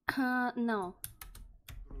 no.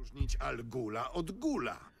 Różnić Algula od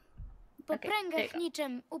Gula. Po Okay, pręgach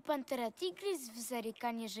niczym u Pantera Tigris w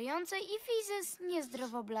Zerika nieżyjącej i Fizes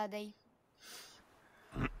niezdrowo bladej.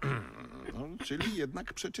 No, czyli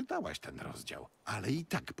jednak przeczytałaś ten rozdział. Ale i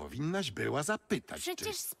tak powinnaś była zapytać, Przecież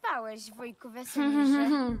czy... spałeś, wujku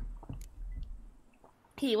Wesemirze.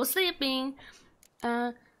 He was sleeping.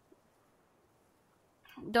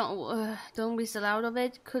 Don't be so loud of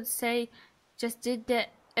it. Could say, just did the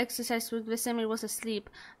exercise with Vesemir, was asleep.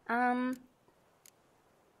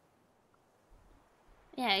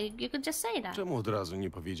 Yeah, you could just say that. Czemu od razu nie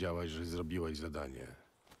powiedziałaś, że zrobiłaś zadanie?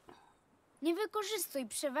 Nie wykorzystuj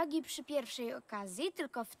przewagi przy pierwszej okazji,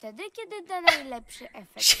 tylko wtedy, kiedy da najlepszy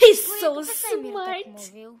efekt. She's so Wujek Wesemir tak smart.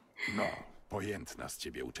 mówił. No, Pojętna z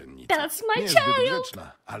ciebie uczennica. That's my Niezbyt child.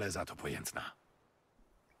 grzeczna, ale za to pojętna.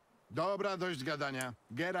 Dobra, dość gadania.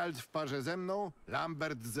 Geralt w parze ze mną,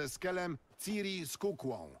 Lambert ze Skelem, Ciri z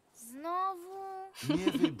kukłą. Znowu?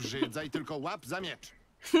 Nie wybrzydzaj, tylko łap za miecz.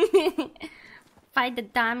 Fight the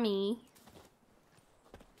dummy.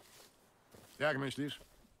 Jak myślisz?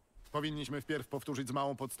 Powinniśmy wpierw powtórzyć z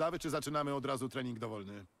małą podstawy, czy zaczynamy od razu trening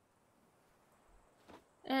dowolny?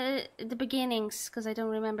 The beginnings, because I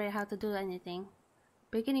don't remember how to do anything.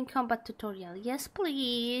 Beginning combat tutorial. Yes,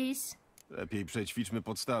 please. Lepiej przećwiczmy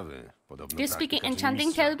podstawy. Podobno Do you speak praktyka czyni enchanting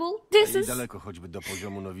mistrza. table? This A is... niedaleko choćby do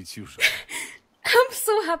poziomu nowicjusza. I'm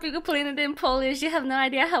so happy you're playing it in Polish. You have no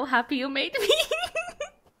idea how happy you made me.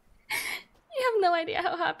 You have no idea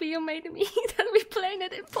how happy you made me that we're playing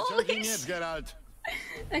it in Ciągnij miecz, Polish. Geralt.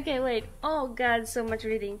 Okay, wait. Oh god, so much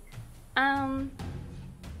reading.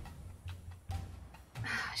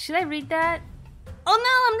 Should I read that? Oh no,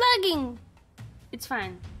 I'm lagging. It's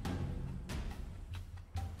fine.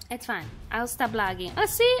 It's fine. I'll stop lagging. Oh,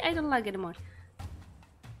 see? I don't lag anymore.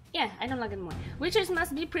 Yeah, I don't lag anymore. Witchers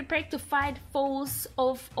must be prepared to fight foes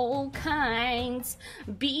of all kinds,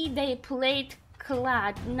 be they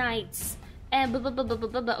plate-clad knights.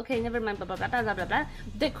 Okay, never mind. Blah, blah, blah, blah, blah, blah.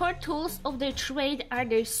 The core tools of their trade are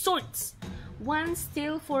their swords. One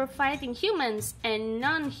steel for fighting humans and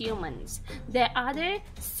non-humans. The other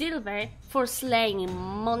silver for slaying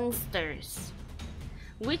monsters.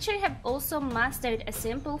 Witchers have also mastered a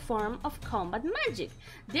simple form of combat magic.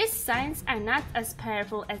 These signs are not as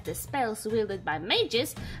powerful as the spells wielded by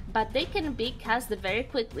mages, but they can be cast very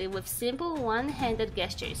quickly with simple one-handed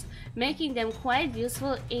gestures, making them quite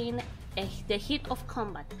useful in the heat of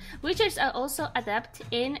combat. Witchers are also adept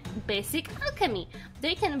in basic alchemy.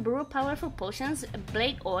 They can brew powerful potions,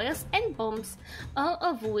 blade oils, and bombs, all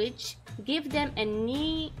of which give them a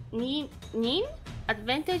neat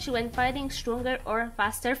advantage when fighting stronger or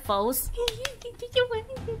faster foes.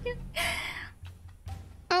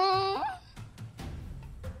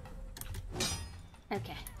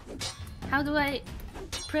 Okay. How do I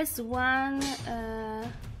press one?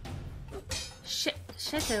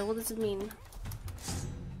 Shatter, what does it mean?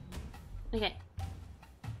 Okay.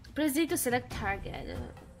 Press Z to select target.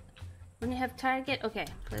 When you have target, okay.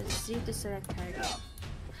 Press Z to select target.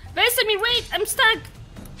 Vesemir, wait! I'm stuck!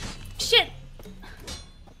 Shit!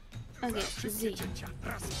 Okay, Z.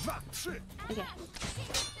 Raz, dwa, trzy. Okay.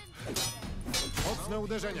 Mocne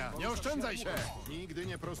uderzenia, nie oszczędzaj się. Nigdy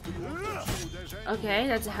nie prostuj przy uderzeniu. Okay,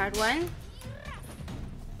 that's a hard one.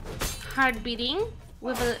 Hard beating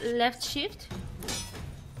with a left shift.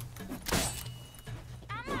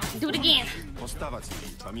 Do it again! Postawa,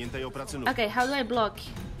 Ciri. Pamiętaj o pracy nóg. Okay, how do I block?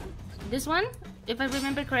 This one? If I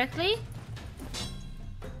remember correctly?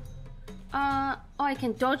 Oh, I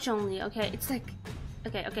can dodge only. Okay, it's like...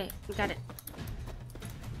 Okay, got it.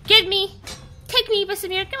 Get me! Take me,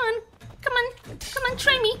 Vesemir, come on! Come on,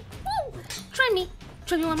 try me! Woo! Try me!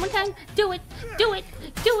 Try me one more time! Do it!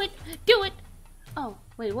 Oh,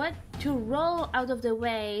 wait, what? To roll out of the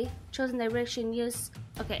way, chosen direction, use...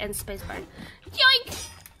 Okay, and spacebar. Yoink!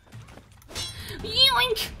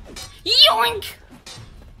 Yoink!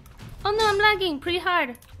 Oh no, I'm lagging pretty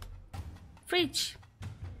hard. Fridge.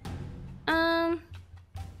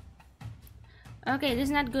 Okay, this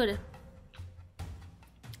is not good.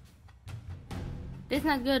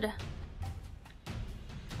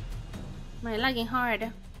 My lagging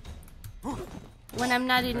hard. When I'm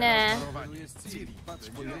not in a... Ciri, patrz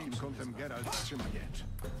pod jakim kątem Geralt trzyma miecz.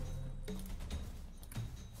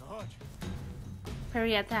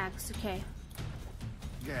 Parry attacks, okay.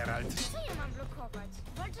 Geralt, Co ja mam blokować?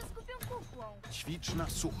 Walczę z głupią kukłą. ćwicz na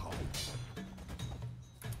sucho.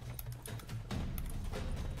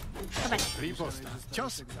 Dawaj. Riposta.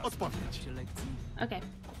 Cios, odpowiedź. Okay.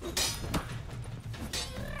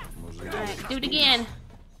 Alright, do it again.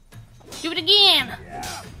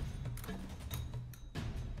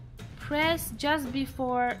 Press just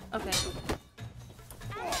before... Okay.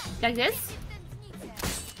 Like this?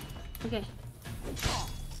 Okay.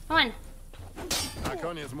 Come on. Na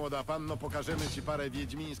koniec, młoda panno, pokażemy ci parę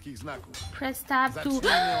wiedźmińskich znaków. Press tab to...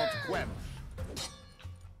 Zacznijmy od kłęb.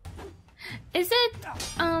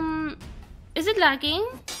 Is it lagging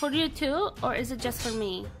for you too, or is it just for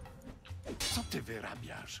me? Co ty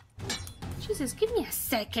wyrabiasz? Jesus, give me a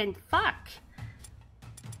second. Fuck.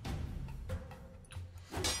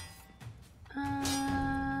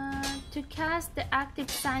 To cast the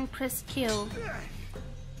active sign, press Q.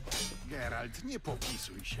 Geralt, nie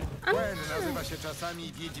popisuj się. Gwen nazywa się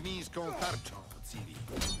czasami wiedźmińską tarczą, Ciri.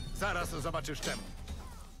 Zaraz zobaczysz czemu.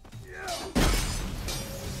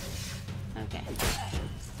 Okay.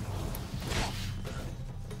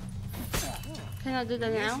 Can I do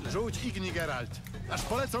that now? Rzuć igni, Geralt. Aż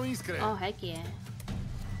polecą iskry. Oh, heck yeah.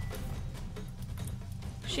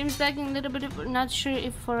 Seems lagging a little bit, not sure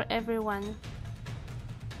if for everyone.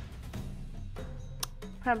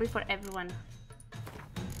 Probably for everyone.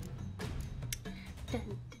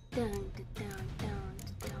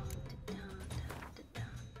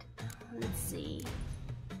 Let's see.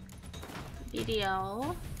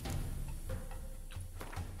 Video.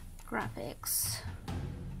 Graphics.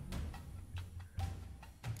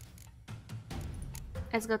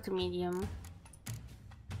 Let's go to medium.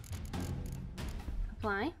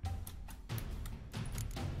 Apply.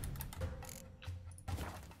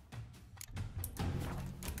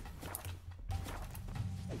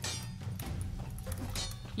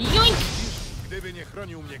 Yoink! Gdyby nie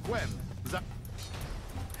chronił mnie Gwen,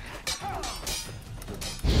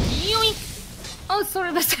 Yoink! Oh,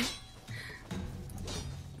 sorry, that's...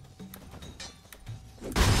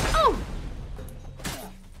 Oh!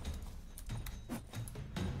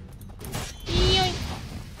 Yoink!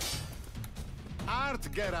 Art,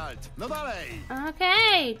 Geralt! No dalej!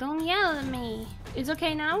 Okay, don't yell at me. It's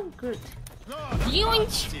okay now? Good. No, Yoink!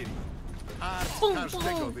 Ciri. Art Bum,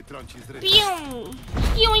 każdego bum. wytrąci z rytmu. Pium!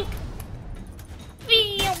 Yoink!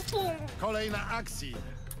 Pium! Pum! Kolej na akcji.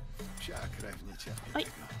 Psia krew nie cierpi Oj.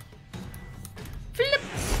 tego. Flip!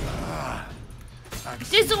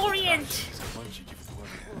 Akcji. Disorient! Zabłądzi ci w głowie.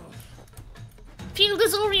 Feel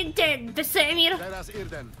disoriented, Vesemir! Teraz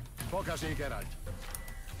Irden. Pokaż jej, Geralt.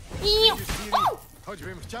 Yoink! Widzisz, Ciri? Oh!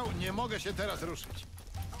 Choćbym chciał, nie mogę się teraz ruszyć.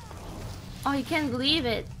 Oh, you can't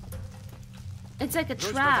believe it. It's like a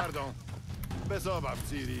Rzuć trap. petardą. Bez obaw,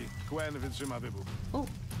 Ciri. Gwen wytrzyma wybuch. Oh.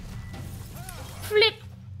 Flip!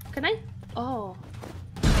 Can I? Oh.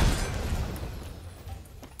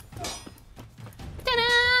 Ta-da!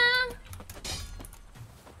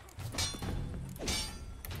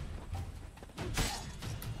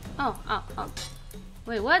 Oh.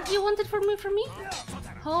 Wait, what you wanted from me?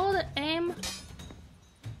 Hold aim.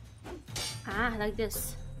 Ah, like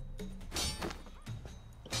this.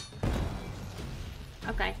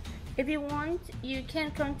 Okay. If you want, you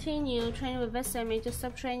can continue training with Vesemir. To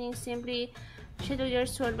stop training, simply shadow your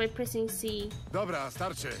sword by pressing C. Dobra,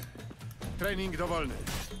 starczy. Trening dowolny.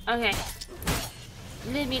 Okay.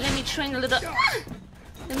 Let me train a little.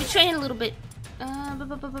 Let me train a little bit.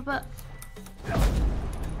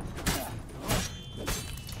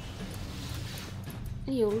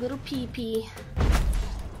 You little pee-pee.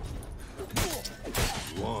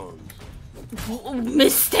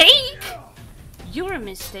 Mistake? You're a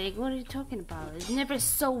mistake. What are you talking about? You never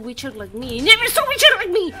saw a Witcher like me. You never saw a Witcher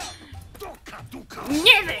like me.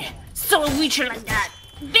 Never saw a Witcher like that.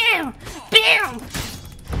 Bam! Bam!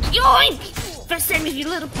 Yoink! Vesemir, you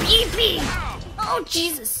little pee-pee! Oh,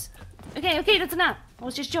 Jesus. Okay, that's enough. I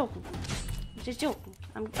was just joking.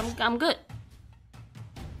 I'm good.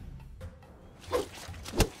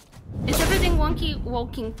 Is everything wonking?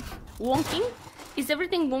 Is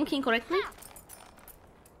everything wonking correctly?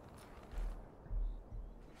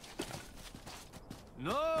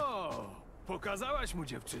 No, pokazałaś mu,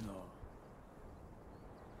 dziewczyno.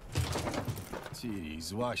 Ciri,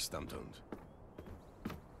 złaź stamtąd.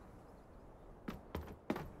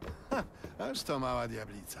 Aż to mała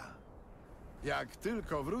diablica. Jak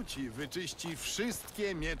tylko wróci, wyczyści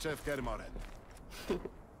wszystkie miecze w Kermoren.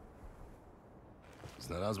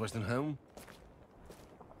 Znalazłaś ten hełm?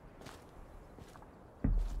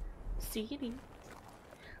 Ciri.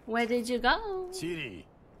 Where did you go? Ciri!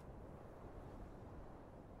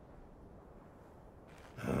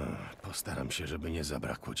 Postaram się, żeby nie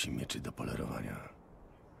zabrakło ci mieczy do polerowania.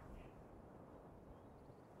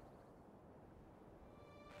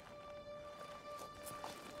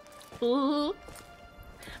 Ooh.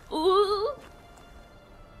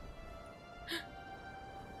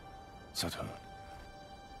 Co to?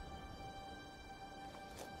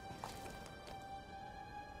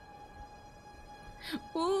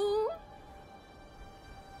 Ooh.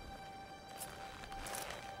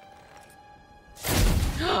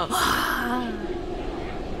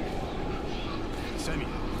 Semi.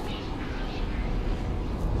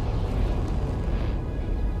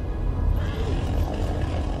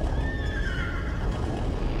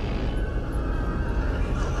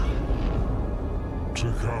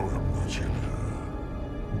 Czekałem na ciebie,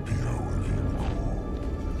 biały wilku.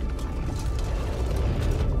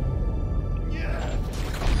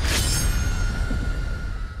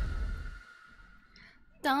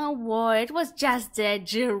 Don't worry, it was just a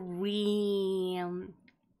dream.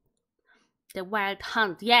 The wild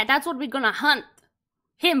hunt. Yeah, that's what we're gonna hunt.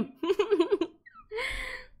 Him.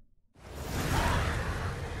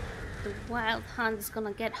 The wild hunt is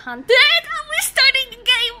gonna get hunted. I missed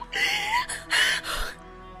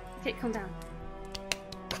Okay, calm down.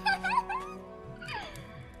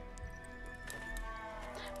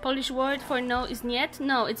 Polish word for no is niet?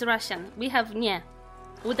 No, it's Russian. We have nie.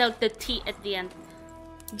 Without the T at the end.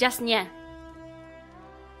 Just nie.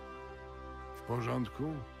 W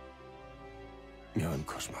porządku? Miałem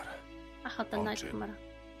koszmar. Aha, to O night czym? tomorrow.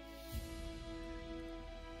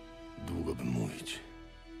 Długo bym mówić.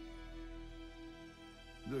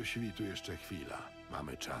 Do świtu jeszcze chwila.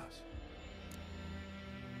 Mamy czas.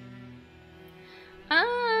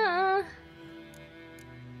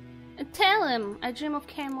 Tell him. I dream of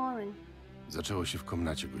Cameron. Zaczęło się w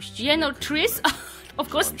komnacie gościnnej. You know Tris?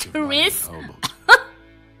 Of course, Tris.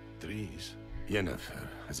 Tris? Yennefer.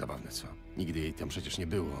 Zabawne co? Nigdy jej tam przecież nie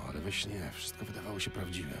było, ale we śnie wszystko wydawało się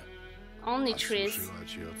prawdziwe. Only A Tris. suszyła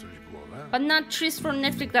ci o coś głowę? But not Tris from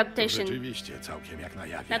Netflix adaptation. Rzeczywiście, całkiem jak na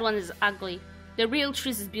jawie. That one is ugly. The real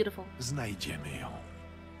Tris is beautiful. Znajdziemy ją.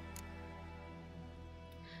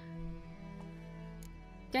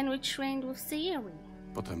 Then we trained with Siri.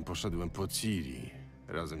 Potem poszedłem po Ciri.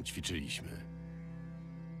 Razem ćwiczyliśmy.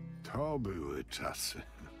 To były czasy.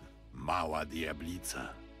 Mała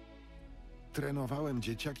diablica. Trenowałem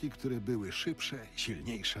dzieciaki, które były szybsze,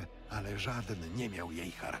 silniejsze, ale żaden nie miał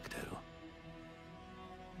jej charakteru.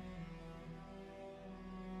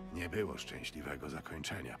 Nie było szczęśliwego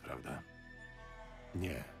zakończenia, prawda?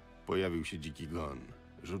 Nie. Pojawił się dziki gon.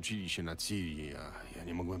 Rzucili się na Ciri, a ja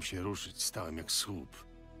nie mogłem się ruszyć. Stałem jak słup.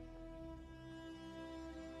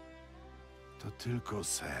 To tylko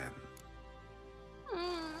sen.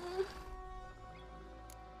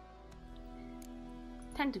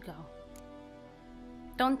 Time to go.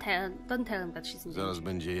 Don't tell him that she's in Zaraz danger.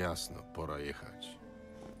 będzie jasno. Pora jechać.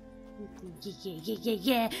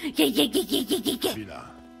 Chwila.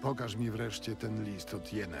 Pokaż mi wreszcie ten list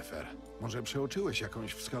od Yennefer. Może przeoczyłeś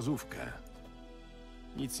jakąś wskazówkę?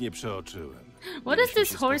 Nic nie przeoczyłem. What is Mieliśmy this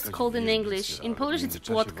się horse spotkać called w in wieżbicy, English? In ale w Polish it's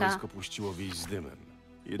międzyczasie płotka. wojsko puściło wieś z dymem.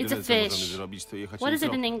 It's Jedyne, a co możemy fish. zrobić, to jechać What jej is it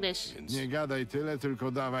in tropem, English? Więc Nie gadaj tyle,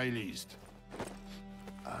 tylko dawaj list.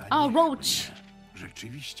 A Oh, nie, roach. nie.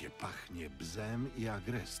 Rzeczywiście pachnie bzem i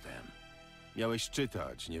agrestem. miałeś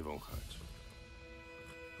czytać, nie wąchać.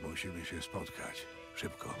 Musimy się spotkać.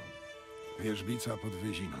 Szybko. Wierzbica pod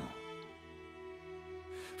Wyziną.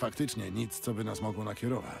 Faktycznie nic, co by nas mogło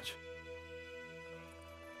nakierować.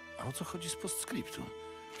 A o co chodzi z postscriptum?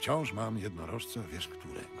 Wciąż mam jednorożca, wiesz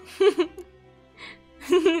którego.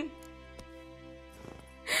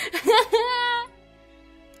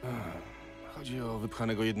 Chodzi o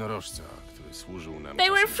wypchanego jednorożca, który służył nam... They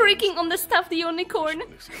were czasem freaking on the stuff the unicorn.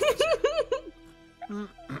 w sytuacjach.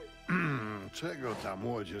 Czego ta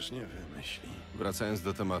młodzież nie wymyśli? Wracając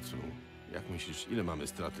do tematu, jak myślisz, ile mamy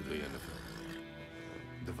straty do Yennefer?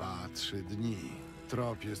 2-3 dni.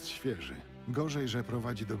 Trop jest świeży. Gorzej, że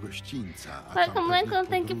prowadzi do gościńca, a Welcome, tam pewnych welcome,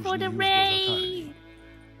 thank you for the podróżni już go zatarli. raid.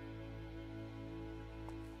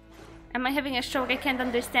 Am I having a stroke? I can't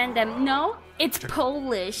understand them. No, it's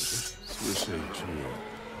Polish. Słyszę i czuję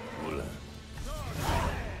bólę.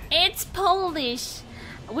 It's Polish.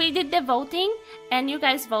 We did the voting, and you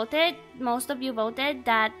guys voted. Most of you voted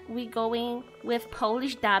that we going with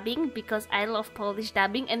Polish dubbing because I love Polish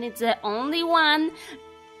dubbing, and it's the only one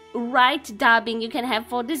right dubbing you can have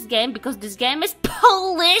for this game because this game is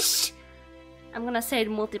Polish. I'm gonna say it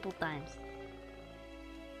multiple times.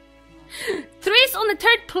 Tris on the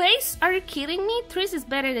 3rd place? Are you kidding me? Tris is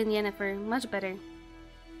better than Yennefer, much better.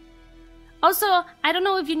 Also, I don't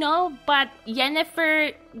know if you know, but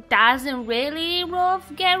Yennefer doesn't really love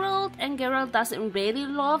Geralt, and Geralt doesn't really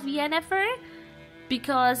love Yennefer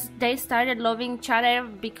because they started loving each other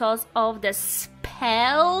because of the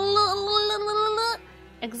spell.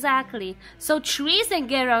 Exactly. So Tris and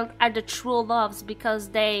Geralt are the true loves because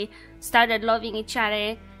they started loving each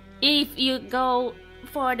other. If you go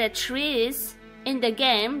for the Tris in the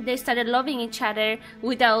game, they started loving each other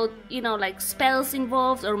without, you know, like spells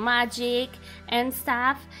involved or magic and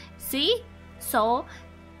stuff. See? So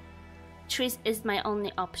Tris is my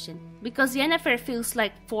only option because Yennefer feels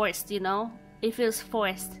like forced, you know? It feels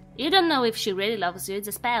forced. You don't know if she really loves you, it's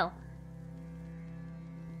a spell.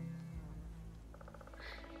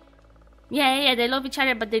 Yeah, they love each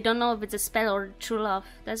other, but they don't know if it's a spell or true love.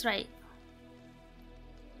 That's right.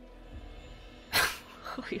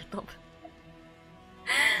 Oh, you're dumb.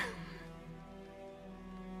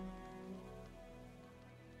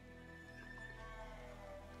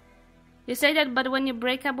 You say that, but when you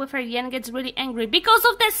break up with her, Yen gets really angry because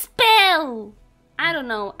of the spell! I don't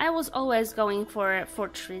know. I was always going for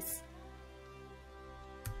Tris.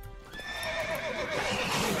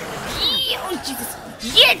 Oh, Jesus.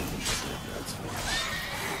 Yen!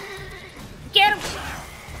 Get him!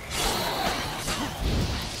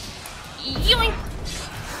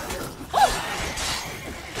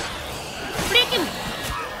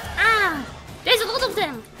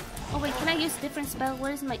 Oh wait, can I use different spell?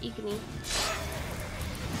 Where is my Igni?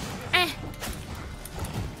 Eh!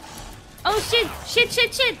 Oh shit! Shit,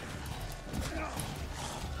 shit, shit!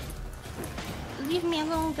 Leave me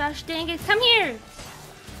alone, gosh dang it. Come here!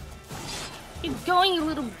 Keep going, you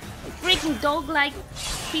little freaking dog-like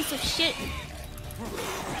piece of shit.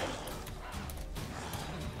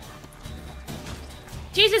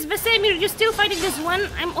 Jesus, Vesemir, you're still fighting this one?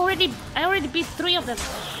 I already beat 3 of them.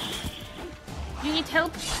 You need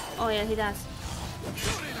help? Oh yeah, he does.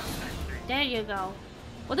 There you go.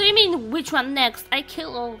 What do you mean, which one next? I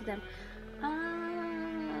kill all of them.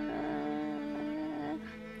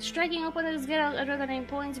 Striking opponents get out other than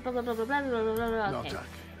points, blah blah blah blah blah blah blah. No Okay. tak.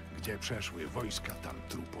 Gdzie przeszły wojska, tam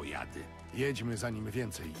trupojady. Jedźmy, zanim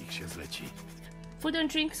więcej ich się zleci. Food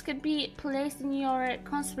and drinks can be placed in your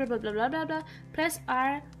console, blah blah blah blah blah. Press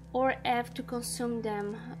R or F to consume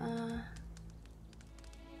them.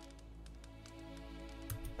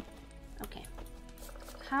 Okay.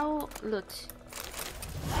 How loot?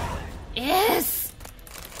 Yes!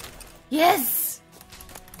 Yes!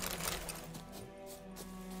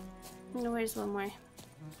 Where's one more?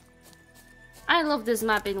 I love this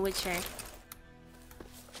map in Witcher.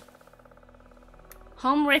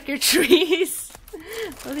 Homewrecker trees.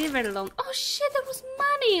 Leave it alone. Oh shit, there was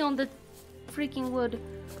money on the freaking wood.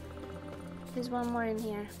 There's one more in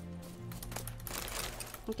here.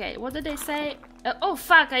 Okay, what did they say? Oh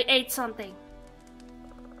fuck, I ate something.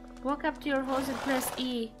 Walk up to your horse and press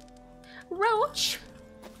E. Roach?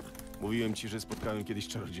 Mówiłem ci, że spotkałem kiedyś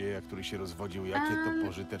czarodzieja, który się rozwodził. Jakie to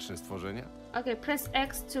pożyteczne stworzenia? Okay, press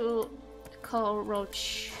X to call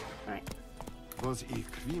Roach. Alright. Bo z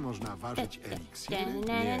ich krwi można ważyć eliksiry.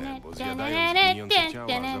 Nie, bo zjadają zgnijące ciała,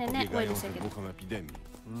 zapobiegają wybuchom epidemii.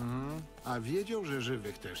 A wiedział, że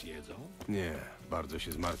żywych też jedzą? Nie, bardzo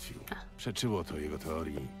się zmartwił. Przeczyło to jego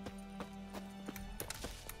teorii.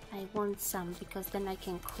 I want some because then I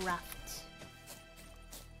can craft.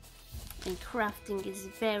 And crafting is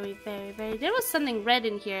very, very, very... There was something red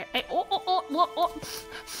in here. Oh.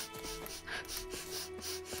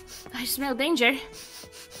 I smell danger.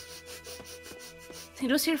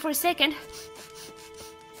 It was here for a second.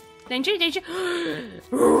 Danger, danger.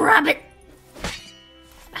 Rabbit!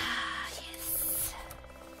 Ah, yes.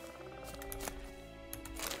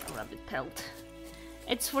 Rabbit pelt.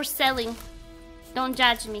 It's for selling. Don't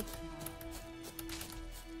judge me.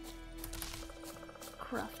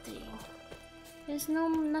 Crafting. There's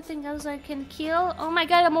nothing else I can kill. Oh my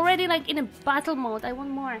god, I'm already like in a battle mode. I want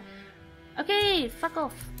more. Okay, fuck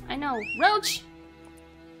off. I know. Roach!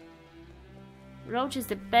 Roach is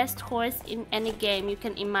the best horse in any game you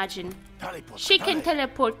can imagine. She can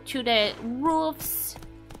teleport to the roofs.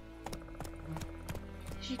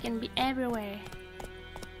 She can be everywhere.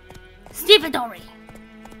 Stevedore!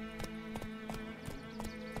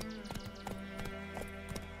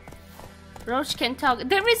 Roach can talk.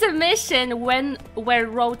 There is a mission where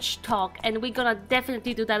Roach talk, and we're gonna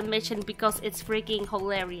definitely do that mission because it's freaking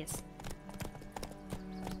hilarious.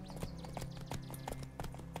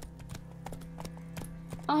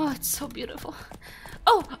 Oh, it's so beautiful.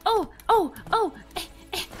 Oh!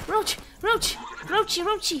 Roach!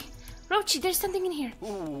 Roachy, there's something in here.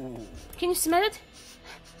 Ooh. Can you smell it?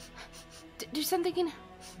 There's something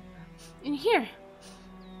in here.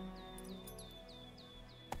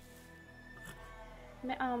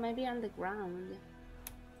 Oh, maybe on the ground.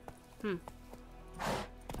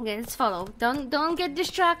 Okay, let's follow. Don't get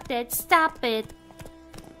distracted. Stop it.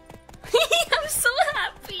 I'm so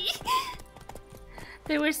happy.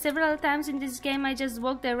 There were several times in this game I just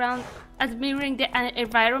walked around admiring the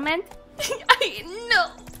environment. I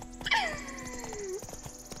know.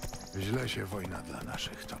 Źle się wojna dla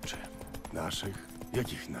naszych toczy. Naszych?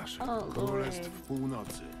 Jakich naszych? Oh, Królestw Lord.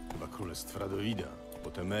 północy. Chyba królestw Radowida.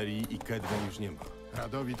 Bo Temerii i Kedwen już nie ma.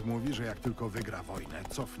 Radowid mówi, że jak tylko wygra wojnę,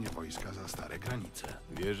 cofnie wojska za stare granice.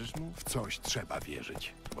 Wierzysz mu? W coś trzeba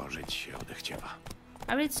wierzyć, bo żyć się odechciewa.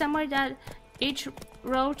 I read somewhere that each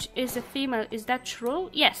roach is a female. Is that true?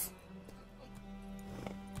 Yes.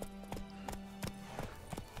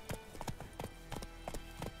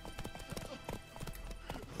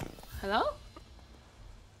 Hello?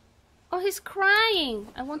 Oh, he's crying.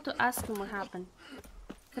 I want to ask him what happened.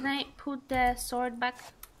 Can I put the sword back?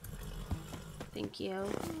 Thank you.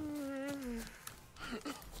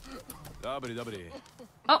 Dobry.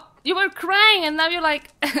 Oh, you were crying and now you're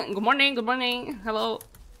like, good morning, hello.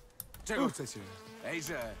 Czego chcecie?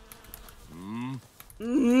 Ejże!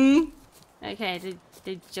 Okay,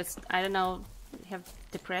 they just, I don't know, have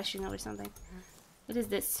depression or something. What is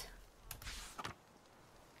this?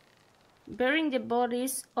 Burying the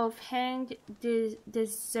bodies of hanged,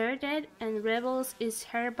 deserted, and rebels is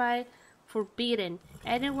hereby forbidden.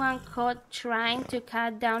 Anyone caught trying to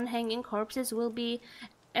cut down hanging corpses will be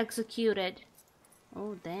executed.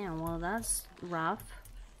 Oh damn, well that's rough.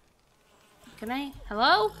 Can I?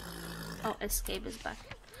 Hello? Oh, escape is back.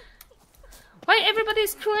 Why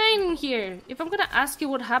everybody's crying here? If I'm gonna ask you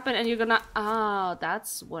what happened and you're gonna... Oh,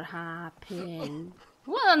 that's what happened.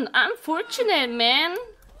 Well, unfortunate, man.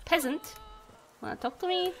 Peasant. Wanna talk to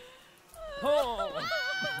me?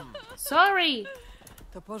 Sorry.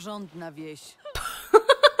 To porządna wieś.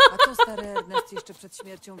 A co stary Ernest jeszcze przed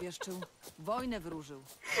śmiercią wieszczył? Wojnę wróżył.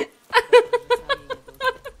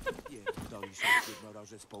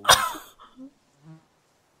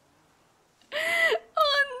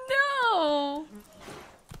 Oh no!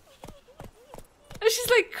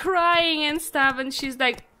 She's like crying and stuff, and she's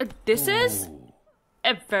like, "This is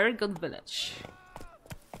a very good village."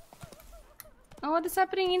 Oh, what is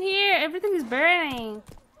happening in here? Everything is burning.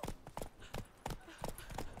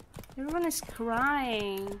 Everyone is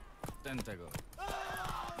crying.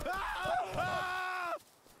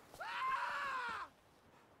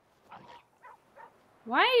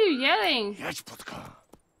 Why are you yelling? Jedź, Płotka.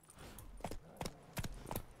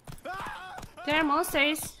 There are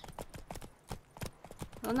monsters.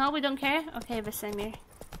 Oh no, we don't care? Okay, Vesemir.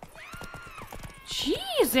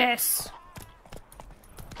 Jesus!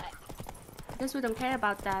 Guess we don't care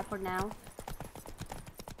about that for now.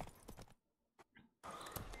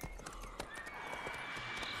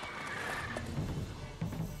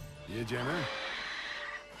 Jedziemy?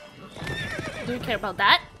 Do we care about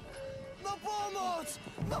that? Na pomoc!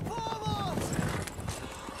 Na pomoc!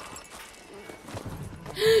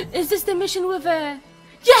 Is this the mission with a...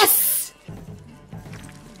 Yes!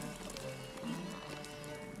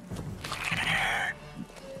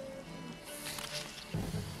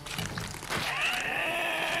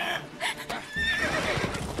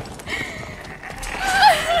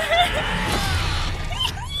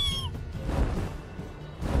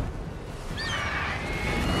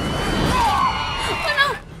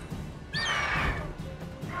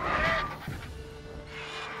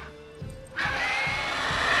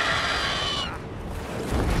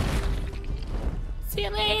 See you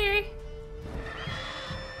later.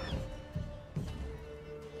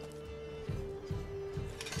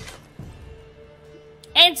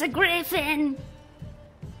 It's a griffin.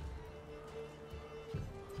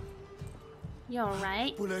 You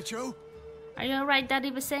alright? Poleciał? Are you alright,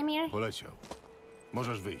 Daddy Vesemir? Poleciał.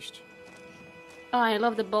 Możesz wyjść. Oh, I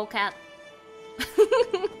love the bowcat.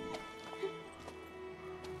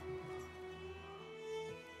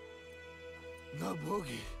 Na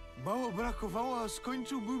bogi. Mało brakowało, a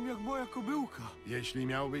skończyłbym jak moja kobyłka. Jeśli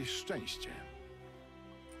miałbyś szczęście.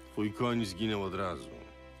 Twój koń zginął od razu.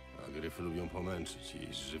 A gryfy lubią pomęczyć i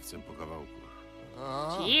jeść żywcem po kawałku.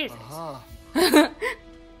 Jesus. Aha.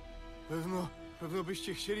 Pewno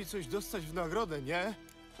byście chcieli coś dostać w nagrodę, nie?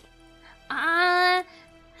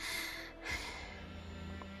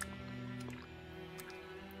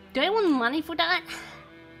 Do I want money for that?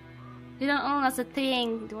 You don't own us a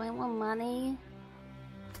thing. Do I want money?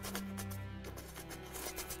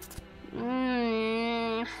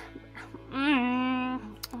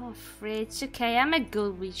 Oh, Fritz. Okay, I'm a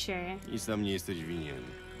good witcher. Nic nam nie jesteś winien.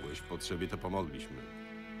 Byłeś w potrzebie, to pomogliśmy.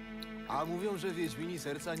 A mówią, że wiedźmini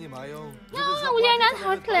serca nie mają. No, we are not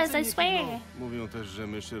heartless, I swear. Mówią też, że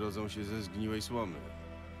myszy rodzą się ze zgniłej słomy.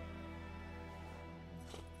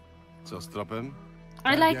 Co z tropem?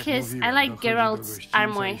 I like his, I like Geralt's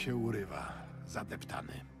armor. się urywa.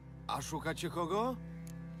 Zadeptany. A szukacie kogo?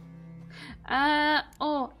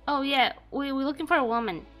 Oh yeah, we're looking for a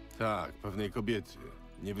woman. Tak, pewnej kobiety.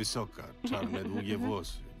 Niewysoka, czarne, długie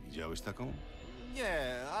włosy. Widziałeś taką?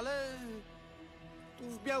 Nie, ale... Tu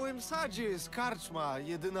w Białym Sadzie jest karczma,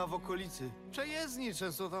 jedyna w okolicy. Przejezdni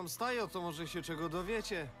często tam stają, to może się czego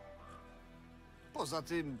dowiecie. Poza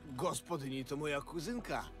tym, gospodyni to moja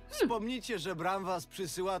kuzynka. Wspomnijcie, że Bram was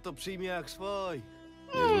przysyła, to przyjmie jak swój.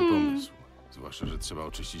 Niezły pomysł. Zwłaszcza, że trzeba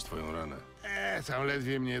oczyścić twoją ranę. Tam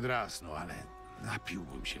ledwie mnie drasnął, ale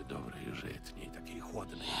napiłbym się dobrej żytniej, takiej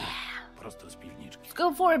chłodnej, prosto z piwniczki. Let's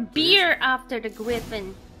go for a beer after the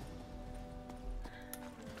griffin.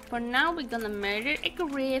 For now, we're gonna murder a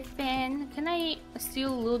griffin. Can I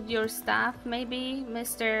still loot your stuff, maybe,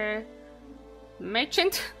 Mr.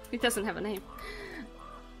 Merchant? He doesn't have a name.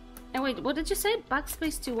 And wait, what did you say?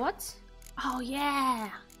 Backspace to what? Oh, yeah.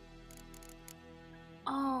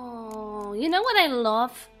 Oh, you know what I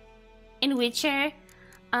love in Witcher?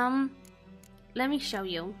 Let me show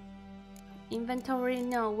you. Inventory,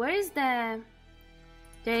 no, where is the...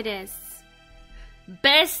 There it is.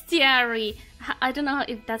 Bestiary. I don't know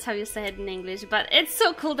if that's how you say it in English, but it's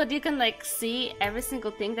so cool that you can like see every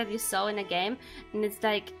single thing that you saw in a game, and it's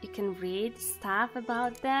like you can read stuff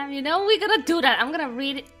about them. You know, we're gonna do that. I'm gonna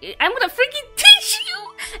read. I'm gonna freaking teach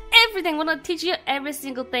you everything. I'm gonna teach you every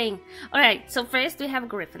single thing. All right. So first we have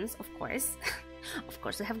griffins, of course. Of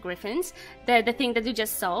course we have griffins. The thing that you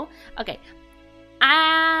just saw. Okay.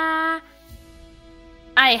 I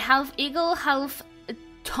half eagle, half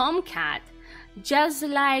tomcat. Just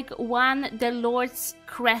like one the Lord's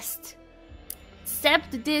crest,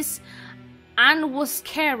 except this Anne was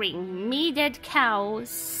carrying me dead cow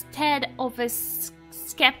instead of a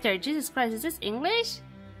scepter. Jesus Christ, is this English?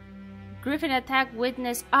 Griffin attack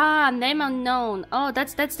witness. Name unknown. Oh,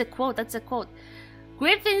 that's the quote. That's a quote.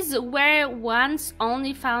 Griffins were once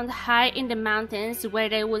only found high in the mountains where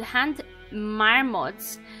they would hunt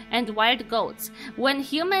marmots and wild goats. When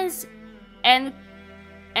humans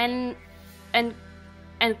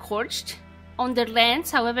encroached on their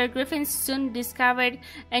lands, however, griffins soon discovered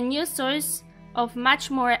a new source of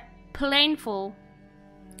much more plentiful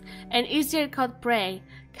and easier caught prey: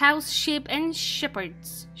 cows, sheep, and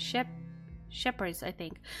shepherds. Shepherds, I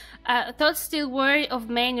think. Thought still wary of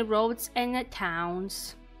main roads and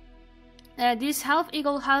towns. These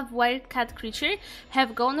half-eagle, half-wildcat creatures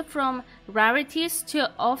have gone from rarities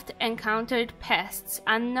to oft-encountered pests.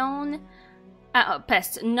 Known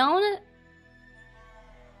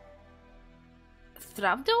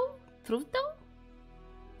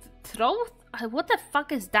what the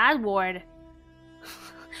fuck is that word?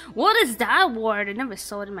 What is that word? I never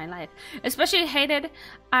saw it in my life. Especially hated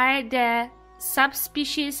are the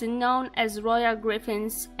subspecies known as royal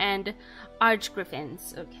griffins and arch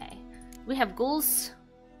griffins. Okay, we have ghouls.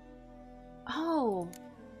 Oh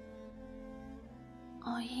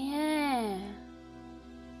yeah,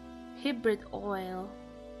 hybrid oil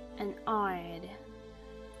and ard.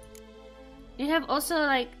 You have also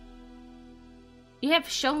like, you have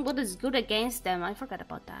shown what is good against them. I forgot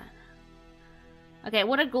about that. Okay,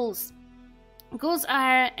 what are ghouls? Ghouls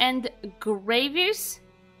are, and graviers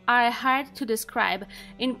are hard to describe.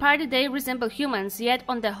 In part they resemble humans, yet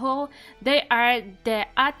on the whole they are the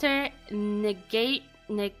utter negation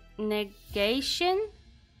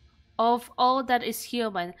of all that is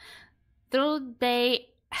human. Though they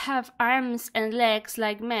have arms and legs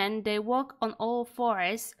like men, they walk on all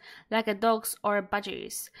fours like dogs or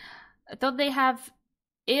badgers. Though they have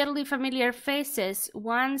eerily familiar faces,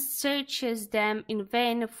 one searches them in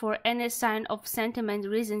vain for any sign of sentiment,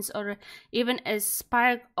 reasons, or even a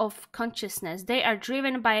spark of consciousness. They are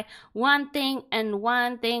driven by one thing and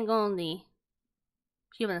one thing only: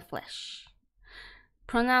 human flesh.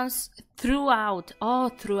 Pronounced throughout. Oh,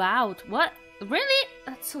 throughout. What? Really?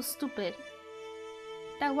 That's so stupid.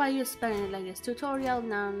 That's why you're spelling it like this. Tutorial,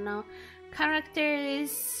 no.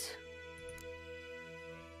 Characters.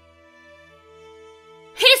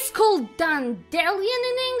 He's called Dandelion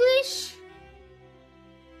in English?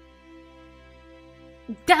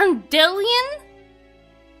 Dandelion?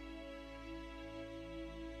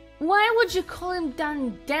 Why would you call him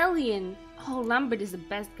Dandelion? Oh, Lambert is the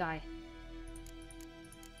best guy.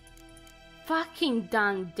 Fucking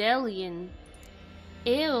Dandelion.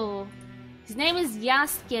 Ew. His name is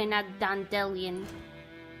Yaskia, not Dandelion.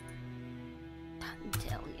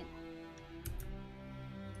 Dandelion.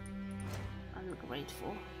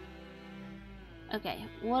 Ungrateful. Okay,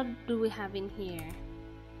 what do we have in here?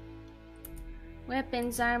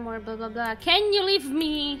 Weapons, armor, blah blah blah. Can you leave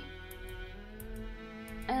me?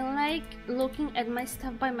 I like looking at my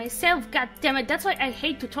stuff by myself. God damn it, that's why I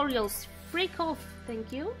hate tutorials. Freak off,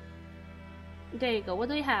 thank you. There you go. What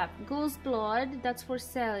do we have? Ghoul's blood, that's for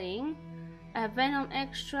selling. Venom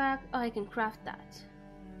extract. Oh, I can craft that.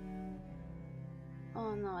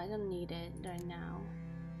 Oh no, I don't need it right now.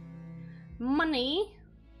 Money.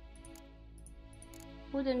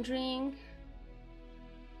 Wooden drink.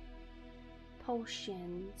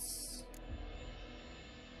 Potions.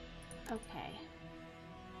 Okay.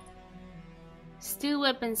 Steel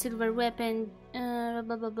weapon, silver weapon. Blah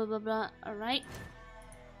blah blah blah blah. All right.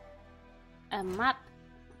 A map.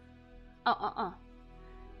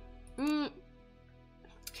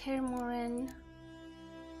 Kermoran.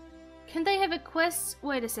 Can they have a quest?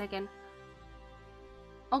 Wait a second.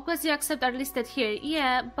 All quests you accept are listed here.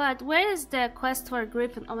 Yeah, but where is the quest for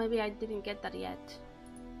Griffin? Oh, maybe I didn't get that yet.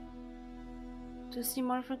 To see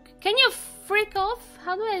more for... Can you freak off?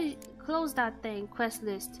 How do I close that thing? Quest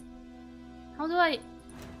list. How do I...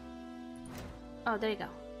 Oh, there you go.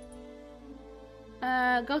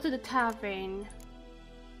 Go to the tavern.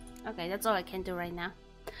 Okay, that's all I can do right now.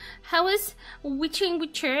 How is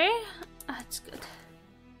Witcher? That's good.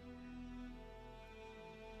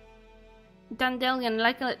 Dandelion,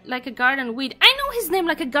 like a garden weed. I know his name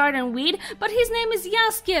like a garden weed, but his name is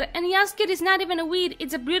Yaskir, and Yaskir is not even a weed,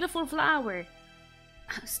 it's a beautiful flower.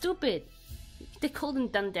 Stupid. They called him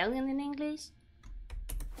Dandelion in English?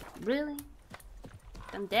 Really?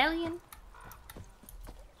 Dandelion?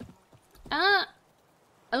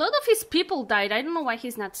 A lot of his people died. I don't know why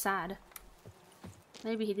he's not sad.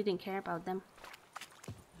 Maybe he didn't care about them.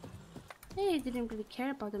 Hey, he didn't really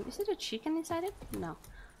care about them. Is there a chicken inside it? No.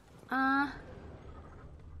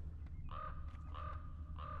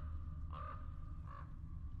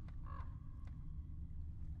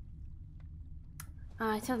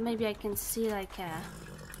 I thought maybe I can see like a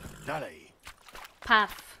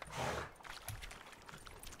path.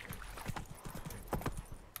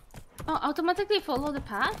 Oh, automatically follow the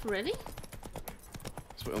path? Really?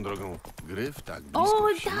 Swoją drogą, gryf tak blisko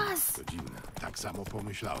Oh, it wsi, does! to dziwne. Tak samo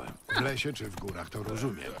pomyślałem. W lesie czy w górach to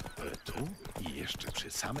rozumiem. Ale tu? I jeszcze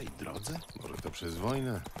przy samej drodze? Może to przez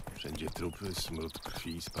wojnę? Wszędzie trupy, smród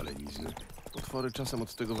krwi i spalenizny. Potwory czasem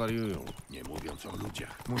od tego wariują. Nie mówiąc o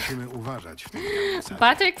ludziach. Musimy uważać w tym sadzie.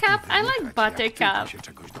 Buttercup? I I like wynikać, jak tylko Buttercup. się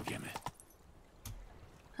czegoś dowiemy.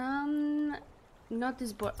 Not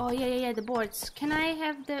this board. Oh yeah, the boards. Can I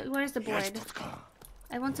have the? Where's the board?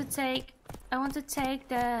 I want to take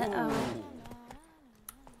the.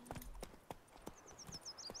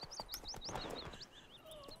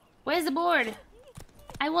 Where's the board?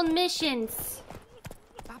 I want missions.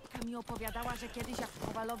 Babka mi opowiadała, że kiedyś jak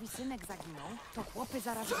Kowalowi synek zaginął, to chłopy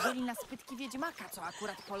zaraz wzięli na spytki wiedźmaka, co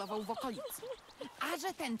akurat polował w okolicy. A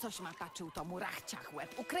że ten coś mataczył, to mu rachciach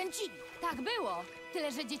łeb ukręcili. Tak było.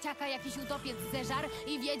 Tyle, że dzieciaka jakiś utopiec zeżar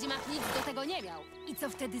i wiedźmak nic do tego nie miał. I co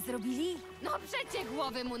wtedy zrobili? No przecie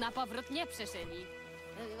głowy mu na powrót nie przyszyli.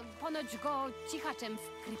 Ponoć go cichaczem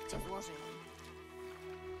w krypcie złożyli.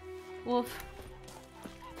 Wolf.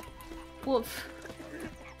 Wolf.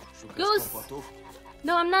 Goose.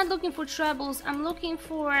 No, I'm not looking for troubles. I'm looking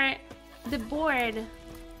for the board.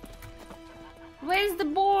 Where's the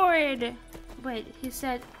board? Wait, he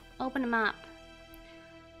said open the map.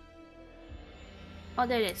 Oh,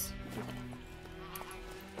 there it is.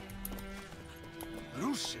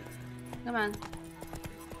 Ruszy. Come on.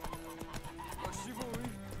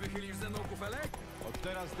 Wychylisz ze mną kufelek? Od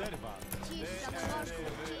teraz derwa. Cisza, bożku,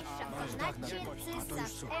 cisza. Poznacie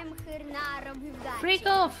cysarz Emchyr narobił dacie. Freak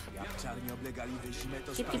off! Jak czarni oblegali wyśmę,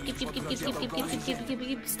 to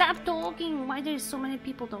Keep. Stop talking! Why there's so many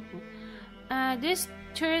people talking? This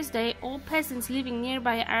Thursday, all peasants living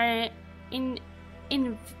nearby are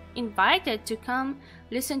invited to come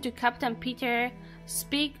listen to Captain Peter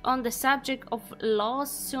speak on the subject of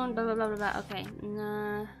laws soon. Blah blah blah blah. Okay,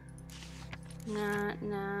 nah.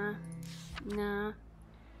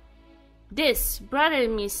 This brother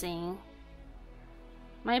missing.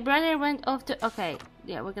 My brother went off to. Okay,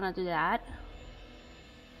 yeah, we're gonna do that.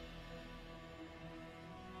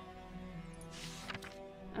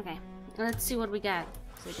 Okay, let's see what we got.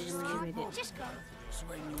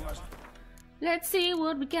 Let's see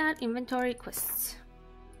what we got. Inventory quests.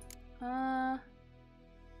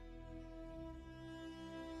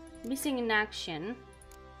 Missing in action.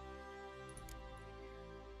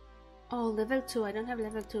 Oh, level 2. I don't have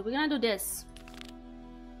level 2. We're gonna do this.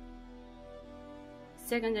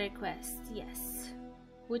 Secondary quest. Yes.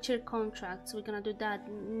 Witcher contracts. We're gonna do that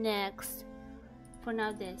next. For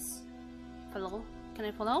now, this. Follow. Can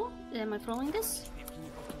I follow? Am I following this?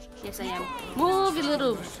 Yes, I am. Move, you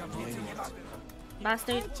little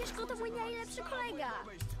bastard. Ciężko to mój najlepszy kolega.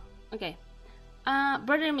 Okay.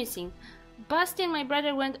 Brother missing. Bastian, my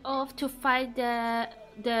brother, went off to fight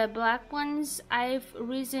the black ones. I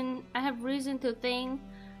have reason to think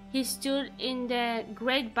he stood in the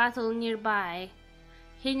great battle nearby.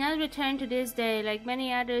 He not returned to this day. Like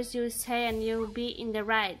many others, you say and you'll be in the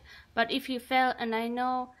right. But if he fell, and I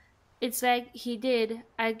know it's like he did,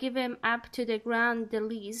 I give him up to the ground the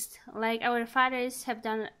least, like our fathers have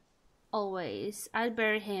done always. I'll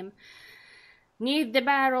bury him near the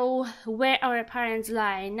barrow where our parents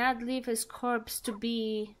lie, not leave his corpse to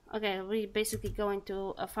be. Okay, we're basically going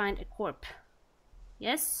to find a corpse.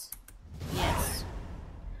 Yes? Yes.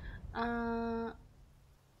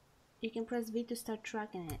 You can press V to start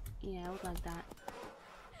tracking it. Yeah, I would like that.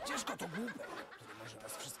 Ciężko to głupek, który może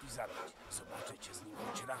nas wszystkich zabić. Zobaczę cię z nim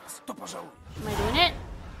choć raz, to pożałuję. Am I doing it?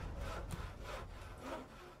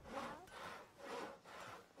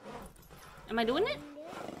 Am I doing it?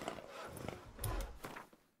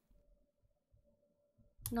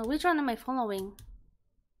 No, which one am I following?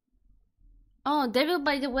 Oh, Devil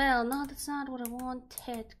by the Well. No, that's not what I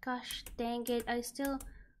wanted. Gosh dang it. I still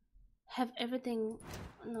Have everything.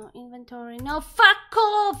 No inventory. No, fuck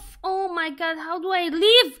off! Oh my god, how do I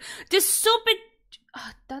leave this stupid?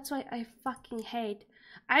 Oh, that's why I fucking hate.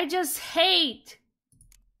 I just hate.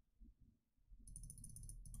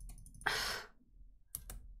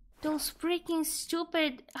 Those freaking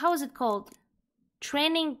stupid. How is it called?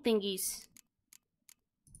 Training thingies.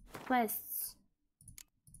 Quests.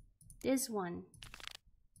 This one.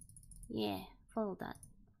 Yeah, follow that.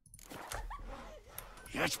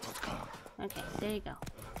 Okay, there you go.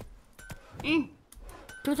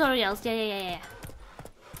 Tutorials, yeah.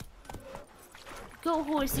 Go,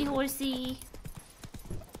 horsey, horsey.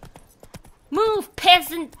 Move,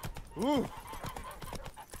 peasant!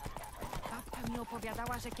 Babka mi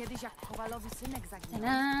opowiadała, że kiedyś jak Kowalowi synek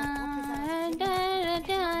zaginął,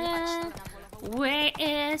 Where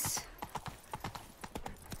is...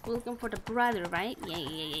 Looking for the brother, right?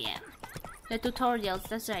 Yeah. The tutorials,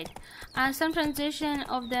 that's right. Some transition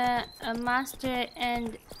of the master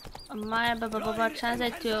and my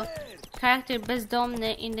translate to character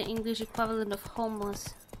бездомный in the English equivalent of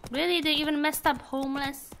homeless. Really? They even messed up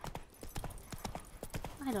homeless?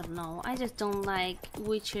 I don't know. I just don't like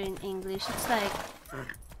Witcher in English. It's like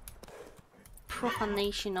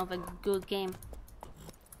profanation of a good game.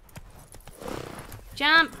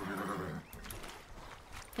 Jump!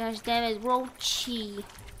 Gosh damn it, Roachy.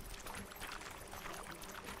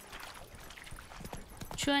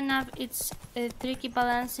 True enough, it's tricky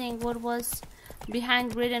balancing what was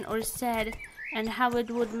behind written or said and how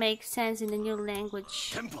it would make sense in the new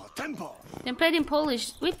language. Tempo! Then played in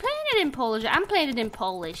Polish. We played it in Polish. I'm playing it in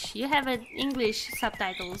Polish. You have it English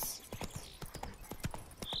subtitles.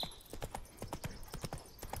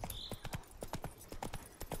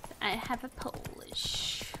 I have a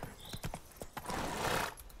Polish.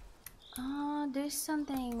 Oh, there's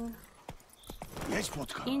something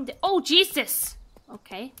in the... Oh, Jesus!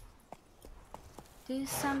 Okay. There's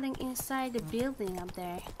something inside the building up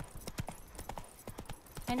there.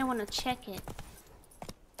 I don't want to check it.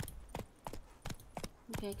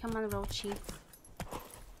 Okay, come on, Roachy.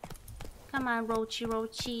 Come on,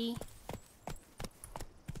 Roachy.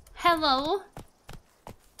 Hello?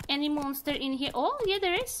 Any monster in here? Oh, yeah,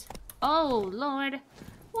 there is. Oh, Lord.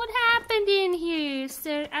 What happened in here,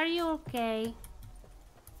 sir? Are you okay?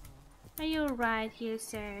 Are you alright here,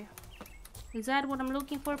 sir? Is that what I'm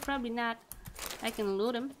looking for? Probably not. I can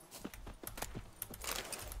loot him.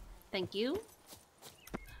 Thank you.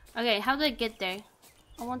 Okay, how do I get there?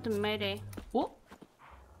 I want to murder. Whoa.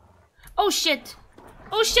 Oh shit!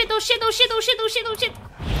 Oh shit! Oh shit! Oh shit! Oh shit! Oh shit! Oh shit!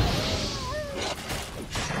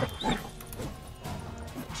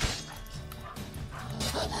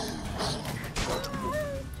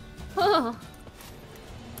 Oh.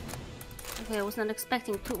 Okay, I was not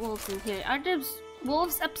expecting 2 wolves in here. Are there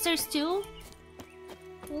wolves upstairs too?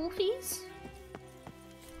 Wolfies?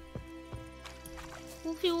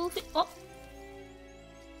 Wolfie. Oh!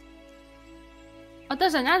 Oh,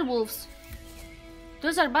 those are not wolves.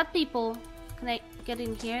 Those are bad people. Can I get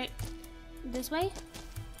in here? This way?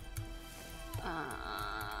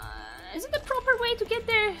 Is it the proper way to get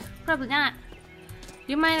there? Probably not.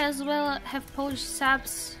 You might as well have Polish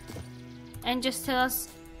subs and just tell us,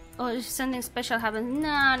 oh, if something special happens.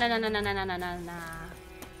 No.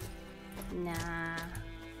 Nah.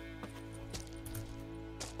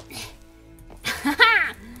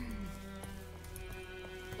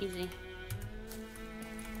 Easy.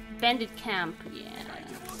 Bandit camp, yeah.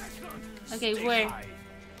 Okay, where?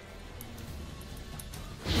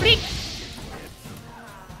 Freak!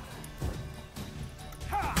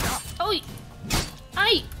 Oh!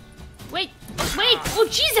 Ay! Wait! Oh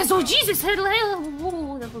Jesus! Oh Jesus!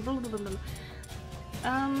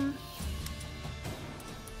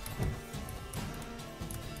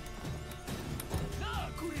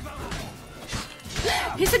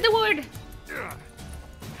 He said the word!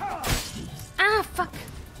 Ah, fuck!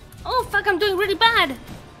 Oh, fuck, I'm doing really bad!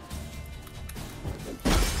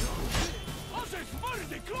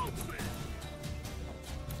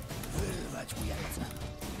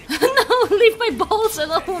 No, leave my balls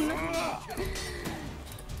alone!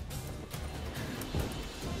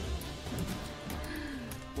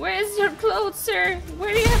 Where's your clothes, sir?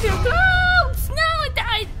 Where do you have your clothes? No, I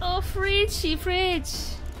died! Oh, fridge.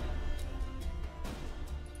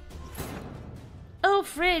 Oh,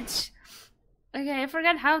 fridge. Okay, I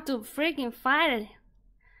forgot how to freaking fight it.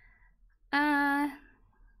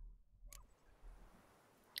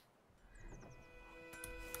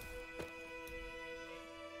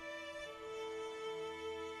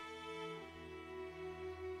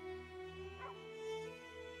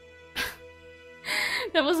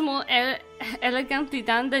 That was more elegantly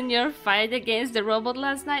done than your fight against the robot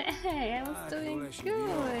last night. Hey, I was doing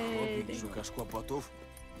good. Szukasz kłopotów?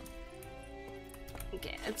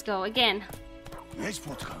 Okay, let's go again. Jedź,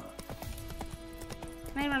 Płotka.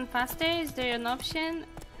 Can I run faster? Is there an option?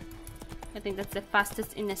 I think that's the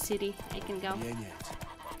fastest in the city I can go.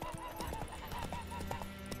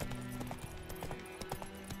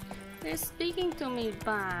 They're speaking to me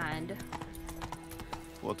bad.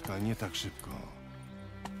 Płotka, nie tak szybko.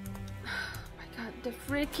 Oh my god, the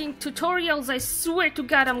freaking tutorials! I swear to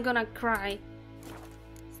god I'm gonna cry.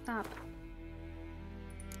 Stop.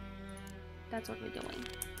 That's what we're doing.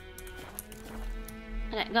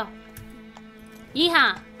 Okay, go.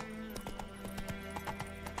 Yeehaw!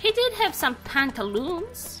 He did have some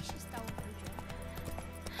pantaloons.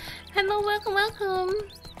 Hello, welcome, welcome.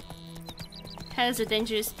 Hell's a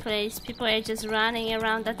dangerous place. People are just running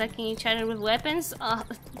around attacking each other with weapons. Oh,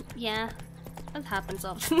 yeah. That happens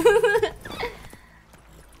often.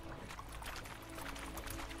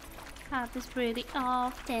 Happens pretty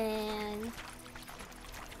often.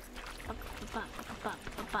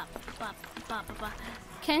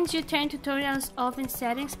 Can't you turn tutorials off in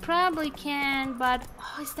settings? Probably can, but...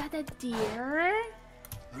 Oh, is that a deer?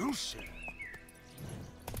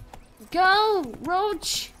 Go,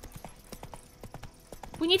 Roach!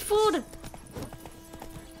 We need food!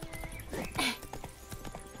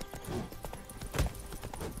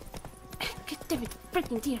 God damn it,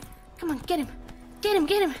 freaking deer! Come on, get him! Get him,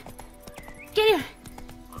 get him! Get him!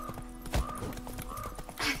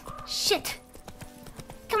 Shit!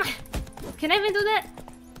 Come on! Can I even do that?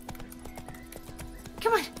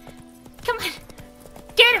 Come on! Come on!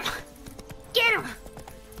 Get him! Get him!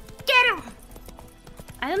 Get him!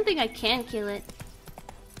 I don't think I can kill it.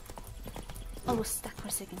 Almost stuck for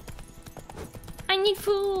a second. I need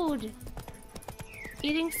food!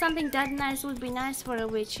 Eating something that nice would be nice for a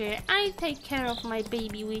witcher. I take care of my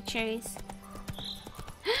baby witchers.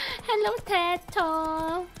 Hello,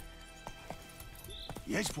 Teto!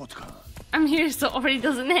 Jedź, Płotka. I'm here so Auri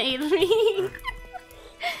doesn't hate me.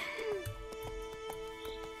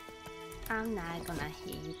 I'm not gonna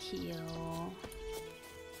hate you.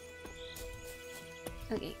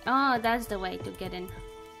 Okay, oh, that's the way to get in.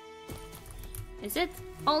 Is it?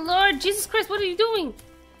 Oh Lord, Jesus Christ, what are you doing?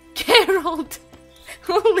 Geralt!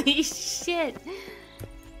 Holy shit!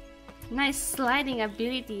 Nice sliding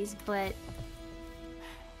abilities, but...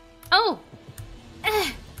 Oh!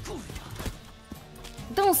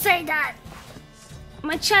 Don't say that!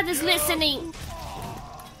 My chat is listening!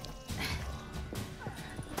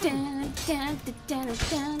 Dun, dun, dun, dun,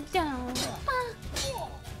 dun, dun.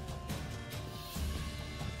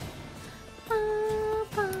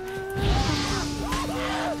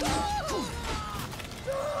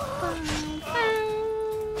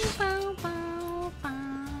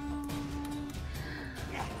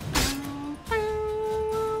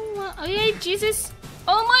 Oh yeah, Jesus!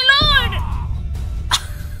 Oh my Lord!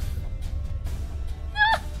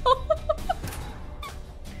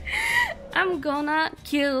 I'm gonna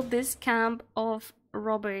kill this camp of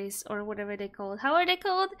robbers or whatever they called. How are they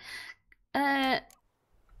called? I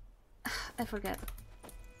forget.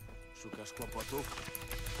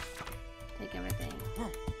 Take everything.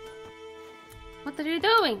 What are you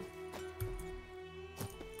doing?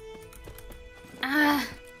 Ah!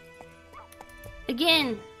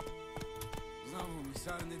 Again!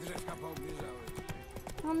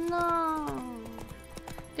 Oh no!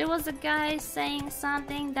 There was a guy saying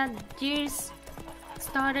something that deers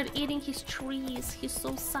started eating his trees. He's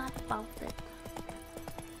so sad about it.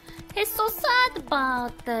 He's so sad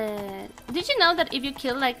about it. Did you know that if you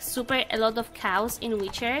kill like a lot of cows in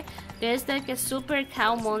Witcher, there's like a super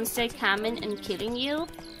cow monster coming and killing you,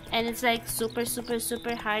 and it's like super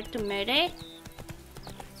hard to murder?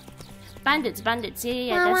 Bandits,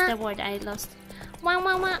 yeah, that's the word I lost.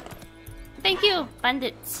 Wah. Thank you,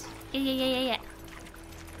 bandits. Yeah.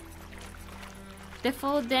 The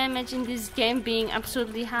fall damage in this game being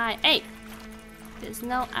absurdly high. Hey! There's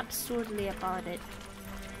no absurdly about it.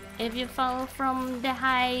 If you fall from the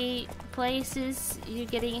high places, you're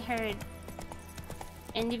getting hurt.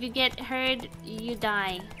 And if you get hurt, you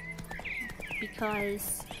die.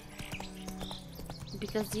 Because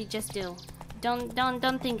you just do.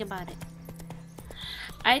 Don't think about it.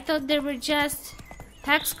 I thought they were just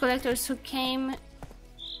tax collectors who came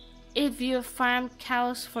if you farmed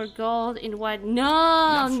cows for gold in what?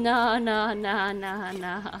 No,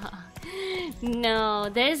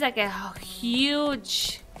 there's like a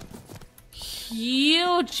huge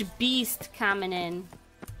beast coming in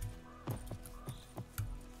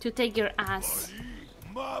to take your ass.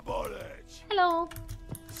 Hello.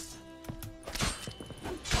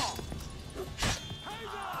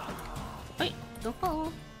 Don't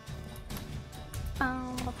fall.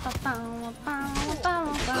 Bow, bow, bow, bow, bow,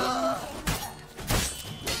 bow.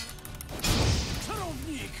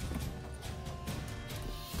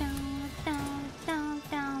 Down, down, down,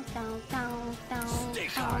 down, down, down, down.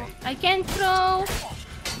 Oh, I can't throw.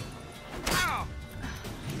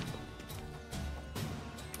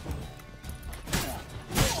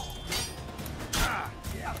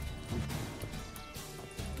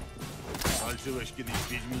 Walczyłeś kiedyś z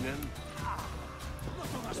Wiedźminem? No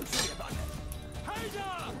to masz przejebane. Hejda!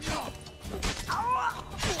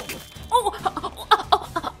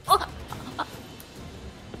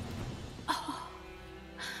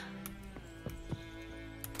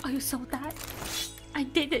 Oh, you saw that? I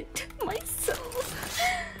did it myself.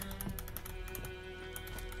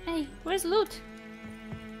 Hey, where's loot?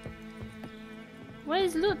 Where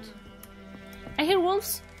is loot? I hear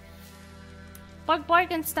wolves. Bark,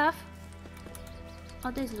 bark and stuff. Oh,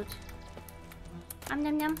 there's loot.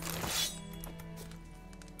 Nom nom.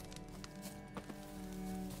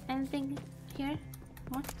 Anything here?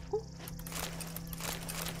 What?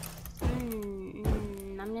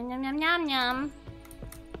 Nom nom nom nom nom nom.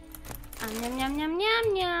 Nom nom nom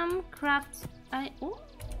nom nom. Craft.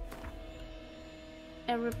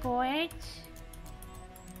 A report.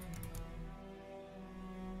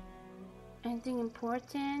 Anything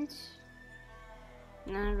important?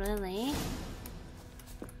 Not really.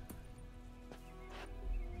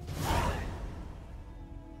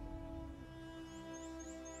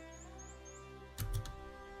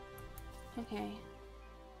 Okay.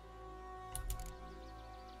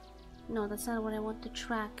 No, that's not what I want to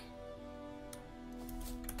track.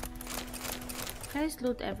 Let's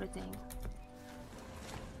loot everything.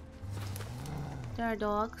 There are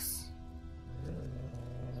dogs.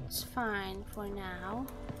 It's fine for now.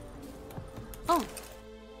 Oh!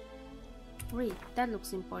 Read. That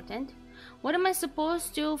looks important. What am I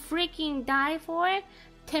supposed to freaking die for?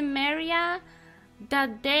 Temeria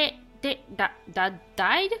that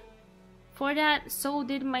died? For that, so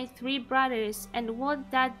did my 3 brothers. And what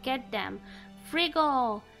that get them?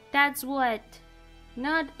 Friggle! That's what.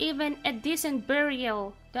 Not even a decent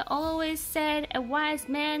burial. They always said a wise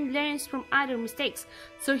man learns from other mistakes.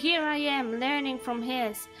 So here I am learning from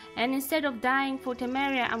his. And instead of dying for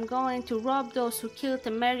Temeria, I'm going to rob those who killed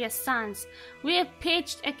Temeria's sons. We have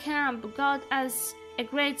pitched a camp, got us a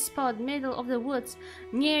great spot middle of the woods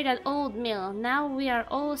near that old mill. Now we are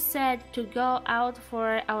all set to go out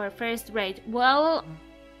for our first raid. Well,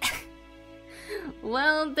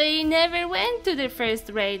 well, they never went to their first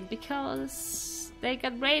raid because they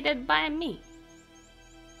got raided by me.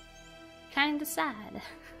 Kinda sad,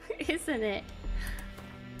 isn't it?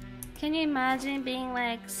 Can you imagine being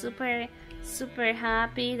like super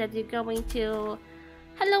happy that you're going to,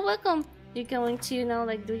 hello, welcome, you're going to, you know,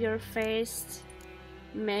 like do your first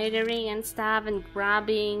murdering and stuff and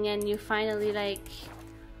grabbing, and you finally like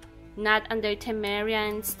not under Temeria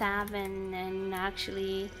and stuff, and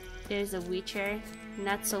actually there's a Witcher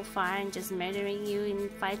not so far and just murdering you in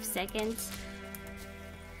 5 seconds.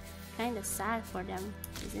 Kinda sad for them,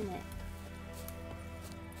 isn't it?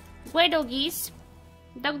 Where doggies?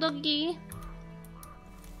 Doggy.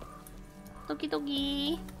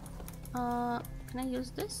 Doggy. Can I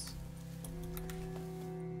use this?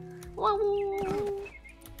 Wow.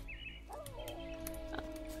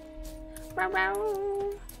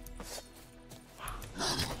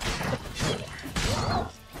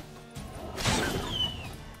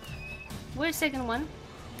 Where's the second one?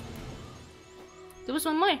 There was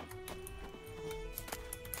one more.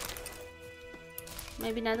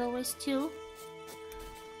 Maybe not always 2.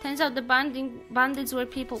 Turns out the bandits were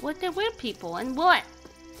people. What? They were people, and what?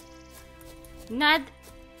 Not.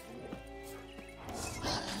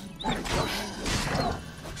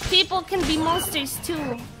 People can be monsters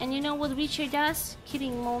too. And you know what Witcher does?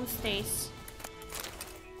 Killing monsters.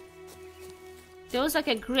 There was like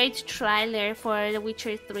a great trailer for The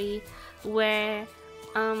Witcher 3 where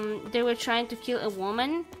they were trying to kill a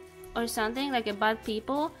woman or something, like a bad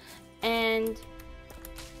people, and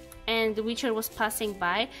the Witcher was passing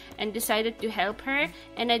by and decided to help her.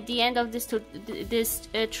 And at the end of this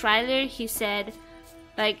trailer, he said,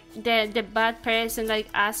 like, the bad person like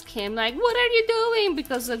asked him like, "What are you doing?"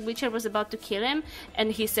 Because the Witcher was about to kill him,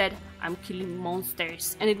 and he said, "I'm killing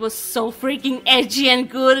monsters." And it was so freaking edgy and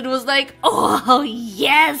good. It was like, oh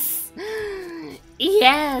yes,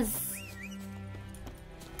 yes.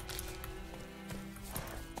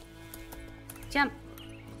 Jump.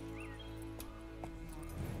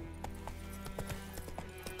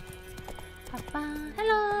 Papa,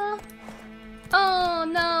 hello. Oh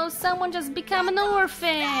no, someone just became an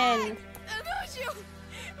orphan.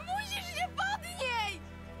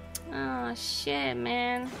 Oh shit,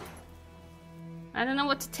 man. I don't know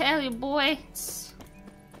what to tell you, boy. It's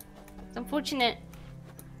unfortunate.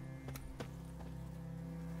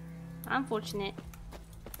 Unfortunate.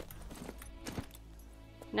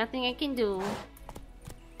 Nothing I can do.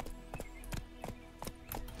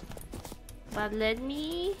 But let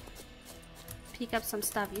me pick up some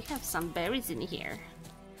stuff. You have some berries in here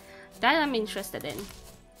that I'm interested in.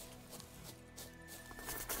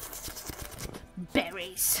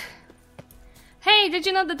 Berries. Hey, did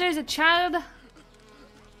you know that there's a child?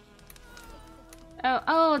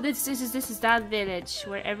 Oh, this is that village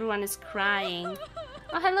where everyone is crying.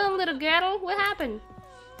 Oh, hello, little girl. What happened?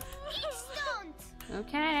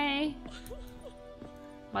 Okay.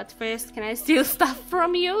 But first, can I steal stuff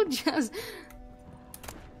from you? Just...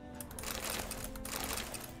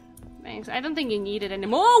 Thanks. I don't think you need it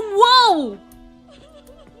anymore. Oh, whoa!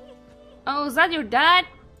 Oh, is that your dad?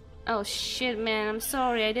 Oh, shit, man. I'm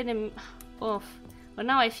sorry. I didn't... Oof. But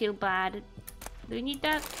now I feel bad. Do you need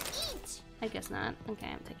that? I guess not. Okay,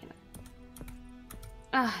 I'm taking it.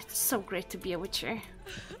 Ah, it's so great to be a witcher.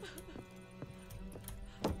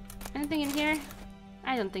 Anything in here?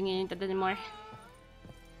 I don't think you need that anymore.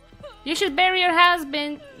 You should bury your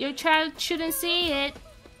husband. Your child shouldn't see it.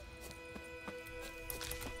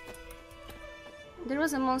 There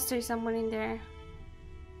was a monster somewhere in there.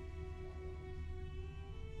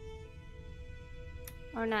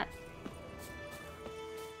 Or not.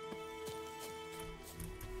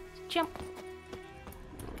 Jump.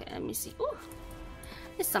 Okay, let me see. Ooh.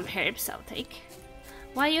 There's some herbs I'll take.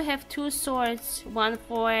 Why you have two swords? One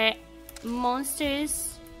for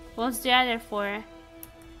monsters. What's the other for?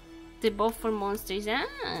 They're both for monsters.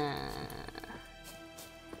 Ah.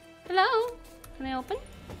 Hello? Can I open?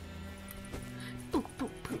 Ooh,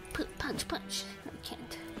 punch, punch. I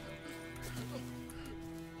can't.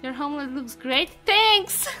 Your homeland looks great.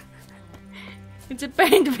 Thanks! It's a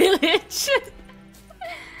burned village.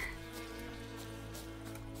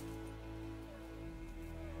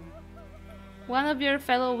 One of your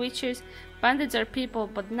fellow witchers, bandits are people,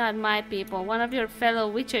 but not my people. One of your fellow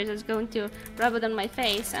witchers is going to rub it on my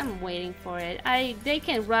face. I'm waiting for it. They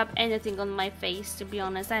can rub anything on my face, to be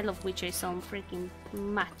honest. I love witchers so freaking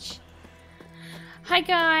much. Hi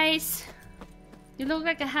guys! You look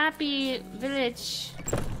like a happy village.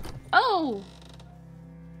 Oh!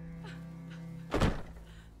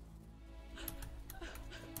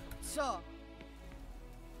 So.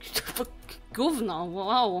 Gówno,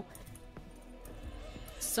 wow.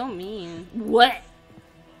 So mean. What?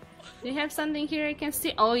 Do you have something here I can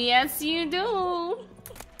see? Oh yes you do!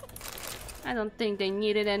 I don't think they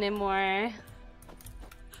need it anymore.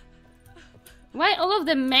 Why all of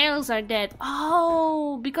the males are dead?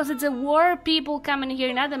 Oh, because it's a war people coming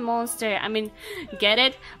here, not a monster. I mean, get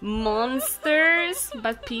it? Monsters,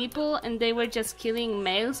 but people, and they were just killing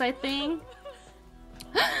males, I think.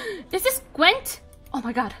 Is this Gwent? Oh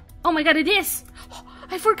my god. Oh my god, it is!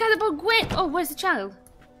 I forgot about Gwent! Oh, where's the child?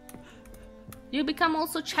 You become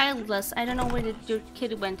also childless. I don't know where your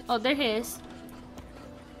kid went. Oh, there he is.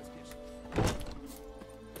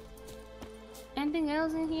 Anything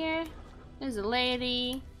else in here? There's a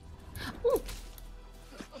lady. Ooh.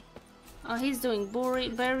 Oh, he's doing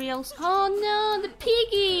burials. Oh no, the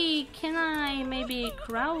piggy! Can I maybe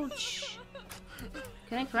crouch?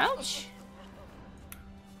 Can I crouch?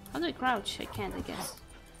 How do I crouch? I can't, I guess.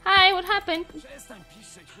 Hi, what happened?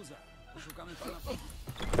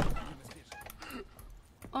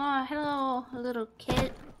 Oh, hello, little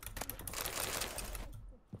kid.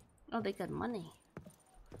 Oh, they got money.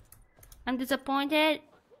 I'm disappointed.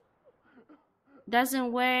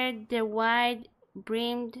 Doesn't wear the wide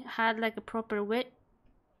brimmed hat like a proper wit.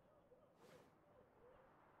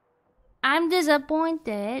 I'm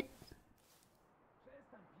disappointed.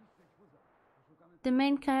 The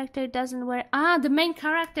main character doesn't wear... Ah, the main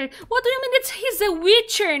character. What do you mean? He's a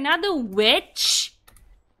witcher, not a witch?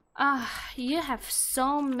 Ah, you have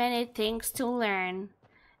so many things to learn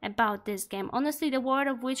about this game. Honestly, the world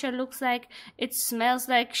of Witcher looks like it smells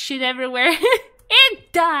like shit everywhere.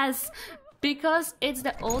 It does! Because it's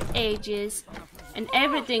the old ages. And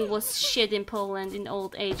everything was shit in Poland in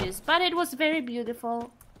old ages. But it was very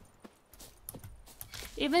beautiful.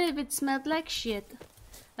 Even if it smelled like shit.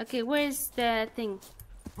 Okay, where's the thing?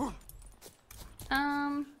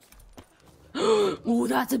 Oh,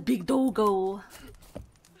 that's a big doggo.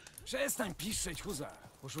 Przestań piszczeć, huzar.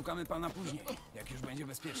 Poszukamy pana później, jak już będzie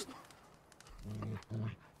bezpiecznie.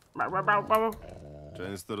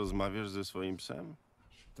 Często rozmawiasz ze swoim psem?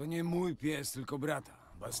 To nie mój pies, tylko brata,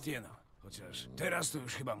 Bastiena. Chociaż teraz to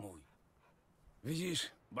już chyba mój.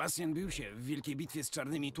 Widzisz, Bastian bił się w wielkiej bitwie z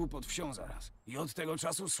czarnymi tu pod wsią zaraz. I od tego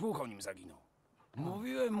czasu słuch o nim zaginął.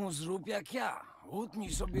 Mówiłem mu, zrób jak ja.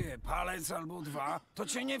 Utnij sobie palec albo dwa, to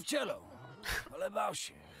cię nie wcielą. Ale bał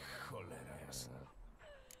się. Cholera jasna.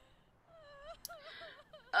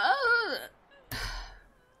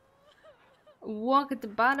 Walk at the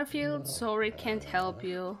battlefield. Sorry, can't help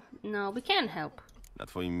you. No, we can't help. Na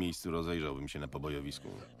twoim miejscu rozejrzałbym się na pobojowisku.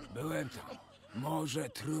 Byłem tam. Morze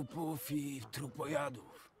trupów i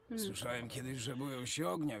trupojadów. Słyszałem kiedyś, że boją się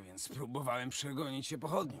ognia, więc próbowałem przegonić się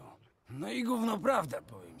pochodnią. No i gówno prawda,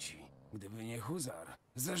 powiem ci. Gdyby nie huzar,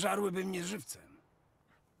 zeżarłyby mnie żywcem.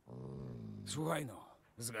 Słuchaj no,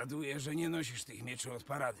 zgaduję, że nie nosisz tych mieczy od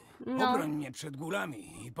parady. No. Obroń mnie przed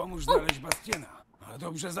gulami i pomóż znaleźć Bastiana. A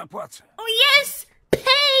dobrze zapłacę. Oh yes! Pay!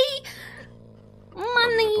 Dobrze,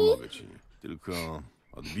 Money! pomogę ci. Tylko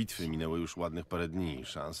od bitwy minęło już ładnych parę dni.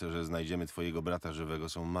 Szanse, że znajdziemy twojego brata żywego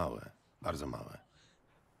są małe. Bardzo małe.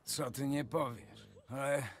 Co ty nie powiesz,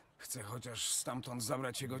 ale chcę chociaż stamtąd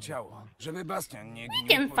zabrać jego ciało, żeby Bastian nie can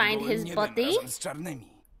ginął pod find gołym his niebem body. razem z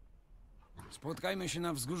czarnymi. Spotkajmy się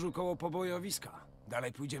na wzgórzu koło pobojowiska.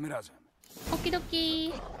 Dalej pójdziemy razem.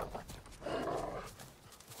 Okidoki.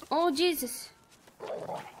 Oh Jesus.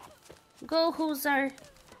 Go Huzar.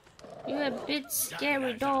 You're a bit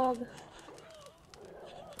scary dog.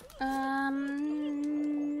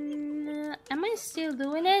 Am I still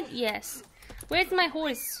doing it? Yes. Where's my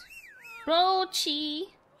horse? Rochi.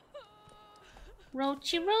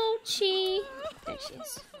 Rochi, Rochi. There she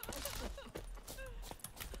is.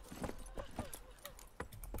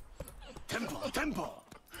 Tempo, tempo!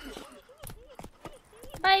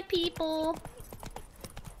 Bye, people.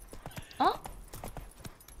 Oh.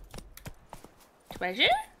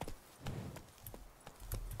 Treasure?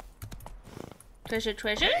 Treasure,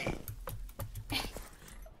 treasure?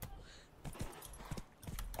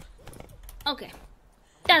 Okay.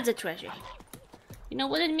 That's a treasure. You know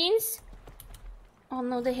what it means? Oh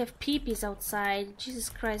no, they have peepees outside. Jesus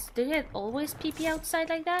Christ, do they have always peepee outside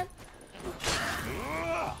like that?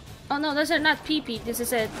 Oh no, those are not peepee. This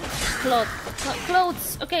is a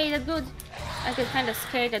clothes. Okay, that's good. I get kind of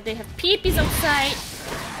scared that they have peepees outside.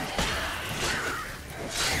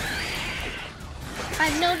 I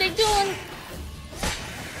know they don't.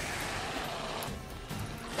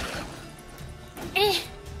 Eh.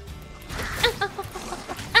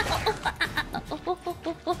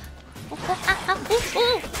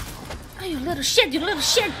 Oh, you little shit, you little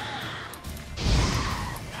shit.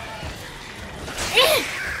 Eh.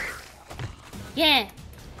 Yeah,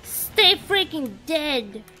 stay freaking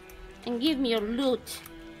dead and give me your loot.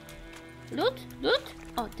 Loot? Loot?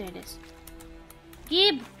 Oh, there it is.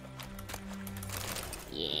 Give.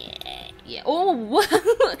 Yeah, yeah. Oh,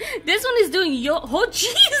 this one is doing yoga. Oh,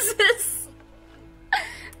 Jesus!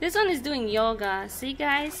 This one is doing yoga. See,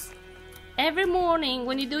 guys? Every morning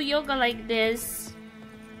when you do yoga like this,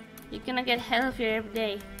 you're gonna get healthier every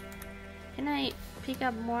day. Can I pick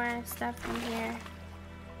up more stuff from here?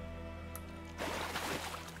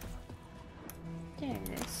 There it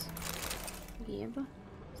is. Give.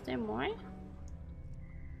 Is there more?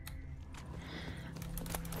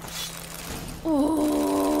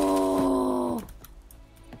 Oh!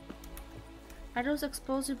 Are those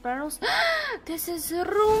explosive barrels? This is a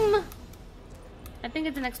room! I think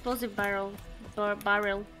it's an explosive barrel. Or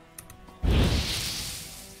barrel.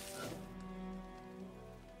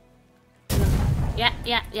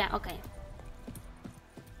 Yeah, okay.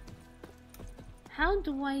 How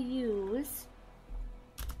do I use...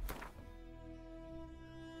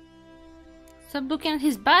 Stop looking at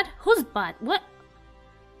his butt? Whose butt? What?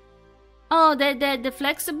 Oh, the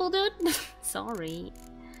flexible dude? Sorry.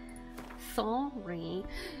 Sorry.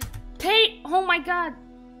 Pay! Oh my god!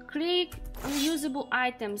 Click unusable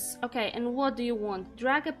items. Okay, and what do you want?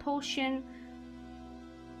 Drag a potion.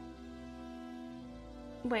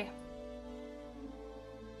 Wait.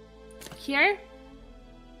 Here?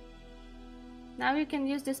 Now you can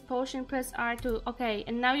use this potion, press R2. Okay,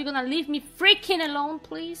 and now you're gonna leave me freaking alone,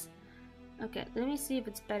 please? Okay, let me see if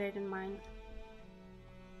it's better than mine.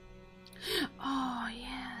 Oh,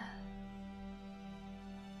 yeah.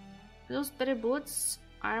 Those better boots.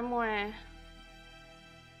 Armor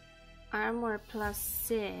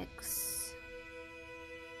 +6.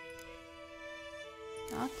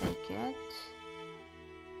 I'll take it.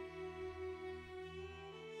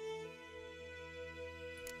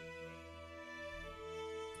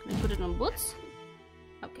 Can I put it on boots?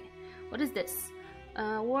 Okay. What is this?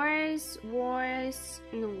 Wars,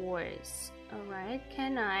 and wars. Alright,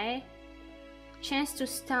 can I... Chance to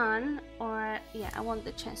stun, or... Yeah, I want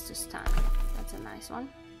the chance to stun. That's a nice one.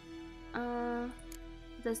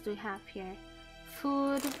 What else do we have here?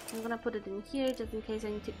 Food. I'm gonna put it in here just in case I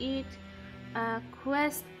need to eat.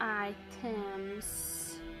 Quest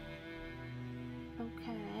items.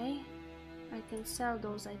 Okay. I can sell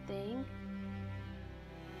those, I think.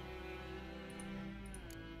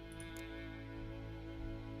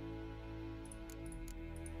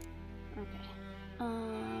 Okay.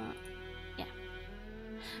 Yeah.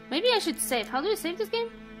 Maybe I should save. How do you save this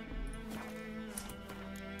game?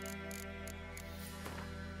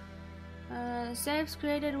 Saves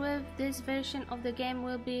created with this version of the game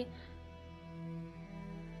will be...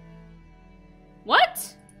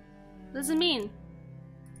 What? Does it mean?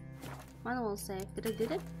 Manual save. Did I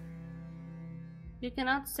did it? You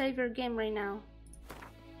cannot save your game right now.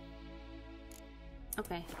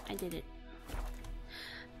 Okay, I did it.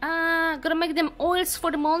 Gotta make them oils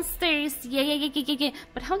for the monsters. Yeah.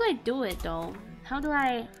 But how do I do it though? How do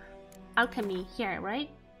I... Alchemy here, right?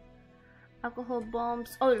 Alcohol,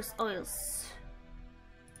 bombs, oils.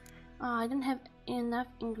 Oh, I don't have enough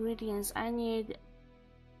ingredients. I need...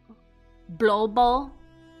 Blowball?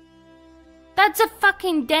 That's a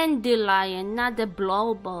fucking dandelion, not a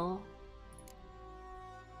blowball.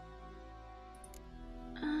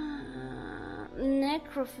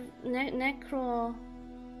 Necrophage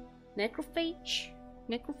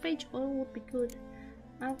oil would be good.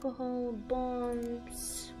 Alcohol,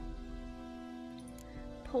 bombs,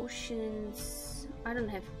 potions. I don't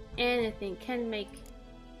have anything. Can make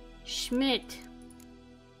Schmidt.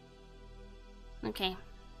 Okay.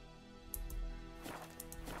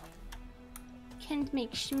 Can't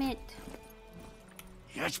make Schmidt.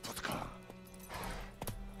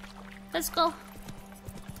 Let's go.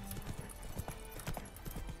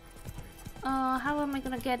 How am I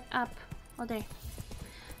gonna get up? Oh, there.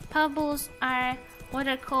 Pebbles are what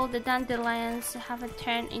are called the dandelions. Have a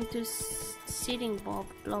turn into seeding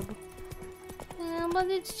blob. But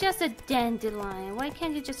it's just a dandelion. Why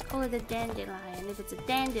can't you just call it a dandelion if it's a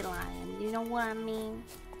dandelion? You know what I mean?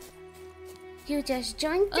 You just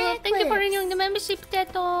joined the thank you for renewing the membership,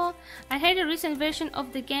 Teto. I heard a recent version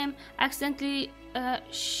of the game accidentally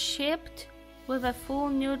shipped with a full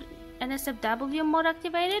nude NSFW mode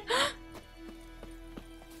activated.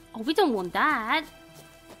 Oh, we don't want that.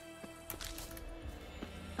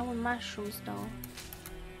 I want mushrooms though.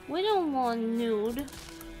 We don't want nude.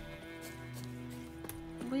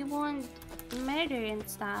 We want murder and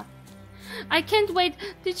stuff. I can't wait.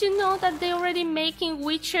 Did you know that they're already making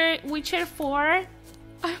Witcher 4?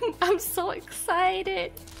 I'm so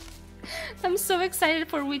excited. I'm so excited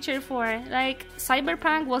for Witcher 4. Like,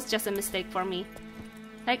 Cyberpunk was just a mistake for me.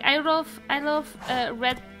 Like, I love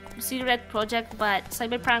Red Project, but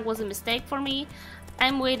Cyberpunk was a mistake for me.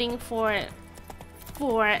 I'm waiting for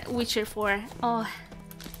Witcher 4. Oh.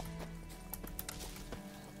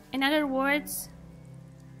 In other words,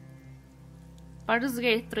 Baldur's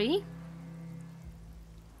Gate 3?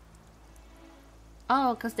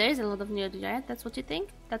 Oh, because there is a lot of nudity, right? That's what you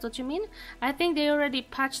think? That's what you mean? I think they already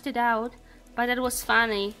patched it out, but that was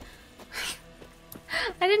funny.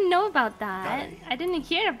 I didn't know about that. I didn't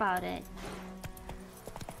hear about it.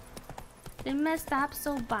 They messed up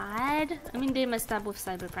so bad. I mean, they messed up with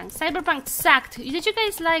Cyberpunk. Cyberpunk sucked. Did you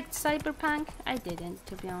guys like Cyberpunk? I didn't,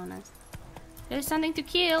 to be honest. There's something to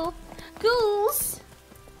kill. Ghouls!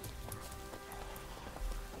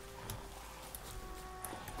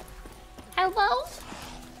 Hello?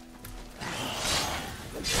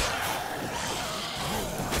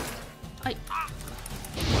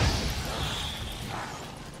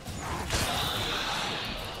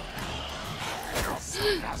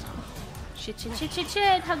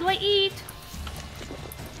 Shit. How do I eat?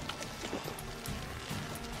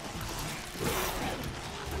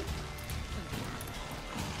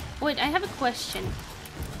 Wait, I have a question.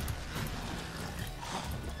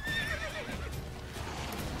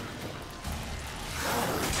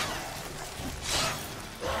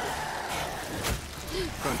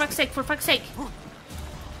 For fuck's sake.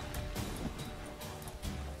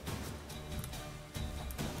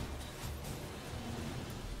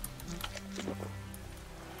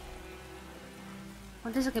 Oh,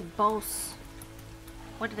 there's like a boss.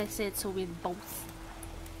 Why did I say it so weird? Boss.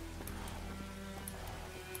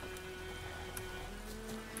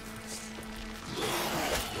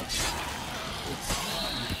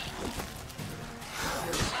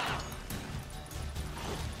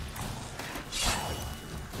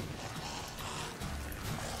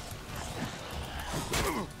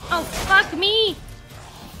 Oh, fuck me!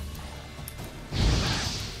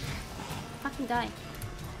 Fucking die.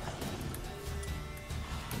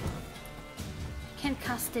 Can't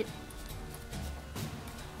cast it.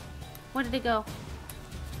 Where did it go?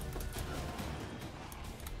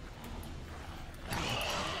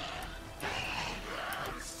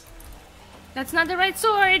 That's not the right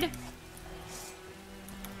sword!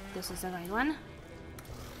 This is the right one.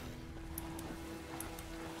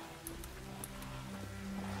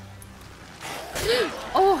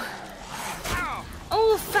 Oh!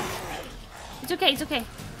 Oh, fuck! It's okay, it's okay.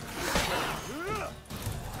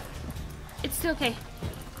 It's still okay.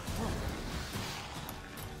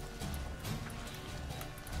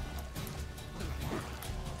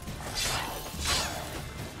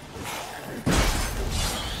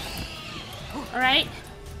 Alright.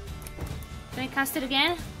 Can I cast it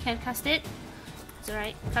again? Can't cast it. It's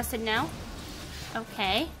alright. Cast it now.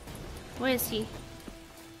 Okay. Where is he?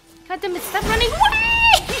 God damn it, stop running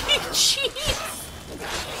away! Jeez!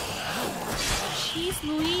 Jeez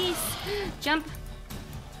Louise. Jump.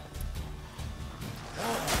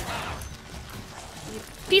 You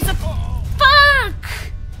piece of fuck!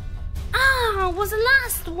 Ah, was the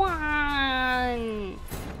last one.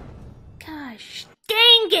 Gosh,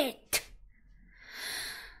 dang it!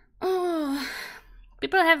 Oh,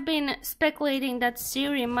 people have been speculating that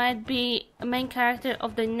Ciri might be a main character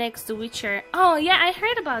of the next Witcher. Oh yeah, I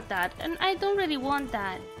heard about that, and I don't really want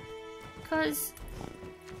that, cause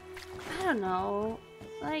I don't know,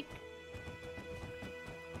 like,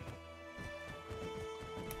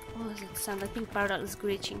 what does it sound? I think Bardock is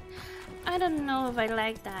glitching. I don't know if I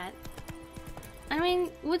like that. I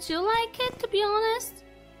mean, would you like it, to be honest?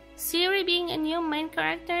 Ciri being a new main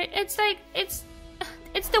character? It's like, it's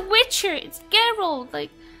the Witcher, it's Geralt.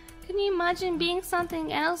 Like, can you imagine being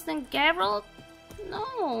something else than Geralt?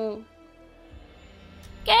 No.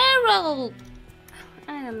 Geralt!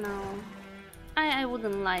 I don't know. I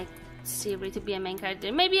wouldn't like Ciri to be a main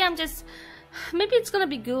character. Maybe maybe it's gonna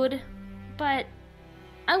be good, but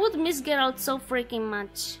I would miss Geralt so freaking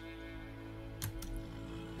much.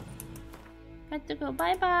 Got to go.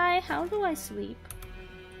 Bye bye. How do I sleep?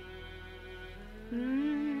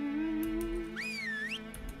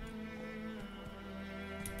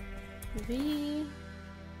 B.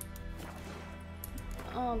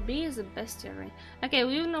 Oh, B is the bestiary. Okay,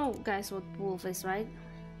 we know, guys, what wolf is, right?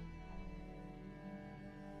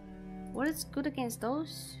 What is good against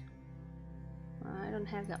those? I don't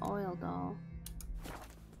have the oil though.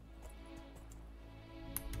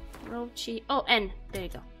 Rochi. Oh, N. There you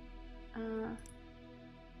go.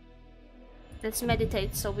 Let's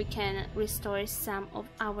meditate so we can restore some of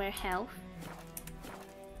our health.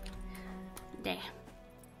 There.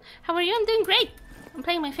 How are you? I'm doing great. I'm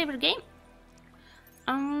playing my favorite game.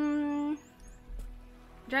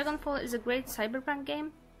 Dragonfall is a great cyberpunk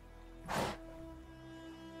game.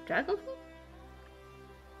 Dragonfall?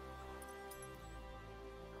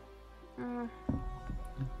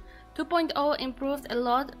 2.0 improved a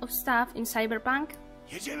lot of stuff in cyberpunk.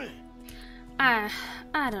 I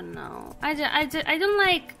don't know. I don't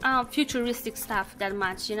like futuristic stuff that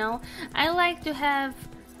much, you know. I like to have.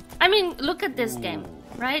 I mean, look at this game,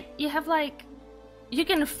 right? You have like, you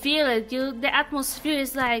can feel it. The atmosphere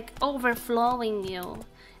is like overflowing you,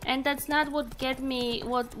 and that's not what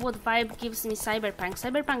what vibe gives me cyberpunk.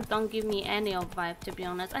 Cyberpunk don't give me any of vibe, to be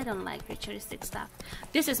honest. I don't like futuristic stuff.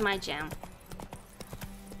 This is my jam.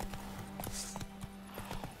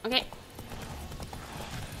 Okay.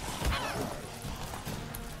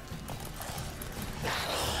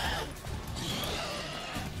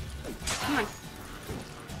 Come on.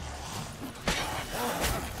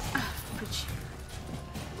 Ah, preach.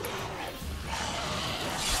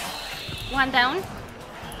 One down.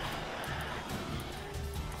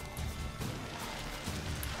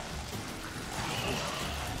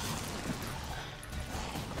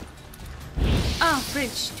 Oh,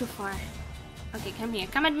 bridge, too far. Okay, come here.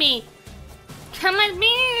 Come at me. Come at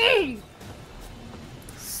me!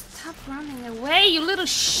 Stop running away, you little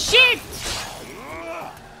shit!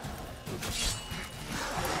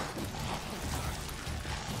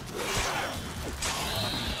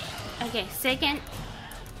 Okay, second.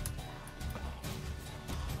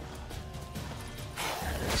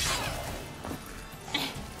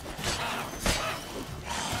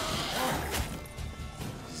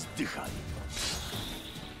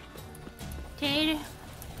 Okay.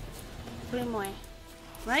 3 more.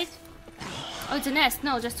 Right? Oh, it's a nest.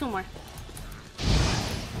 No, just 2 more.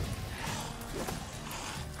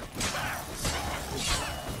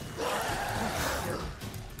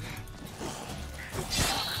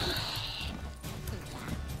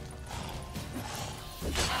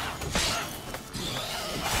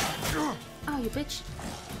 Oh, you bitch.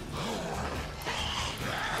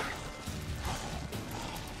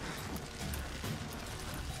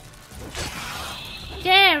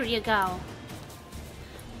 There you go.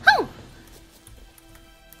 Hoo!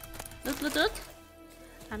 Lut, lut, lut.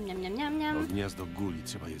 Niam, niam, niam, niam. Gniazdo guli,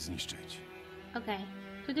 trzeba je zniszczyć. Okay.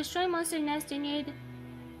 To destroy monster nest, you need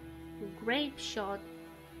grape shot,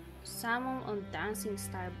 summon on dancing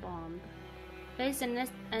star bomb. Place the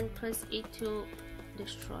nest and press E to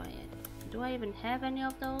destroy it. Do I even have any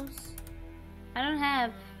of those? I don't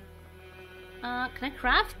have. Can I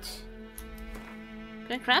craft?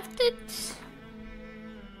 Can I craft it?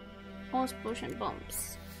 Most potion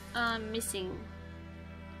bombs. I'm missing.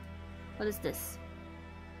 What is this?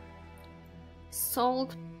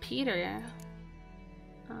 Saltpeter.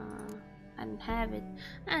 I don't have it.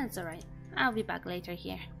 It's alright. I'll be back later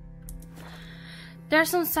here. There are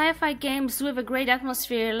some sci-fi games with a great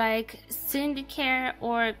atmosphere like Syndicate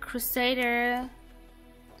or Crusader.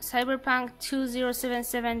 Cyberpunk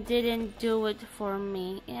 2077 didn't do it for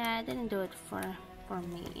me. Yeah, it didn't do it for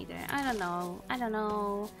me either. I don't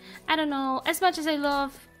know. As much as I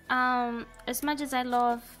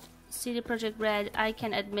love CD Projekt Red, I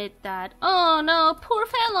can admit that. Oh no, poor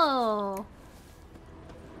fellow.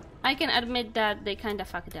 I can admit that they kinda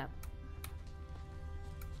fucked it up.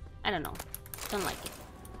 I don't know. Don't like it.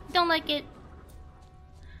 Don't like it.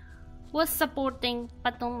 Was supporting,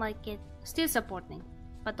 but don't like it. Still supporting,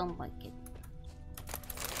 but don't like it.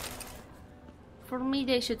 For me,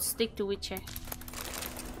 they should stick to Witcher.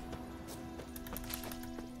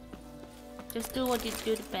 Just do what you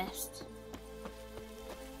do the best.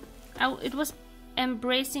 It was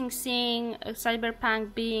embracing seeing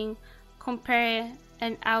Cyberpunk being compared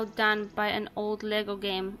and outdone by an old Lego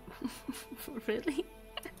game. Really?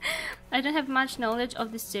 I don't have much knowledge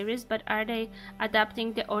of the series, but are they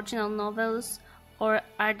adapting the original novels or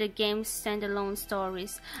are the games standalone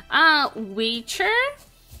stories? Witcher?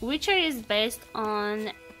 Witcher is based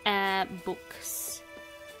on books.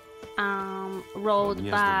 Wrote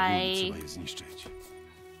by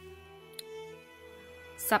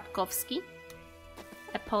Sapkowski,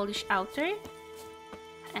 a Polish author.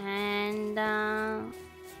 And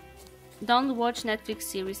don't watch Netflix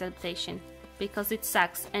series adaptation because it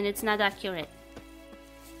sucks and it's not accurate.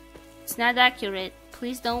 It's not accurate.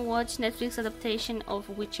 Please don't watch Netflix adaptation of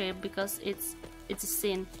Witcher because it's a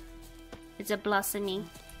sin. It's a blasphemy.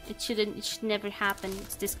 It should never happen.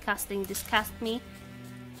 It's disgusting. Disgust me.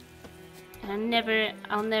 And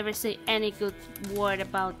I'll never say any good word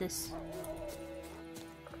about this.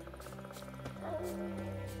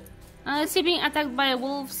 Is he being attacked by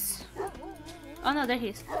wolves? Oh no, there he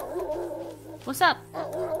is. What's up?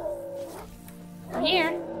 I'm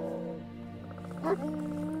here.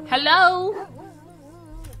 Hello?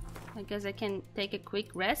 I guess I can take a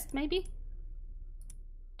quick rest, maybe?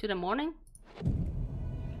 To the morning?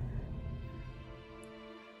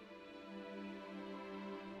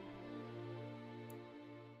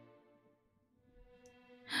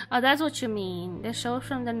 Oh, that's what you mean. The shows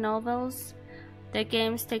from the novels. The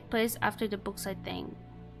games take place after the books, I think.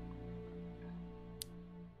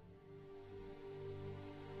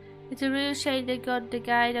 It's a real shame they got the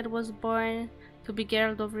guy that was born to be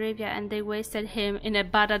Geralt of Rivia and they wasted him in a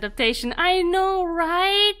bad adaptation. I know,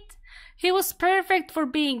 right? He was perfect for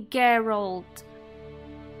being Geralt.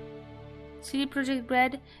 CD Projekt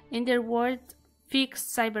Red, in their words,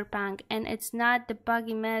 fixed Cyberpunk, and it's not the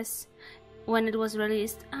buggy mess when it was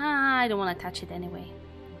released. I don't want to touch it anyway.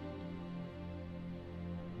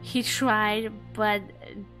 He tried, but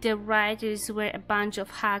the writers were a bunch of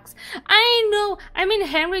hacks. I know. I mean,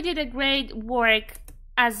 Henry did a great work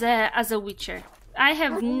as a Witcher. I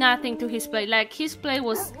have nothing to his play. Like, his play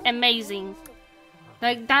was amazing.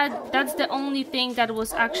 Like, that's the only thing that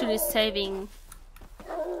was actually saving.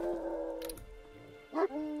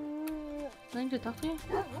 Going to talk to you?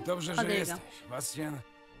 Dobrze, że jesteś. Bastian,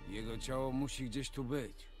 jego ciało musi gdzieś tu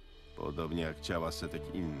być. Podobnie jak ciała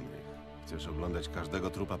setek innych. Chcesz oglądać każdego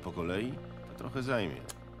trupa po kolei? To trochę zajmie.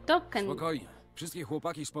 Spokojnie. Wszystkie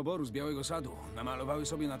chłopaki z poboru z Białego Sadu namalowały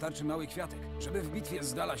sobie na tarczy mały kwiatek, żeby w bitwie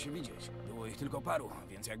z dala się widzieć. Było ich tylko paru,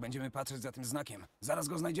 więc jak będziemy patrzeć za tym znakiem, zaraz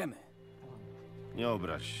go znajdziemy. Nie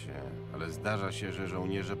obraź się, ale zdarza się, że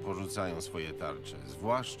żołnierze porzucają swoje tarcze,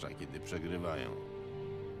 zwłaszcza kiedy przegrywają.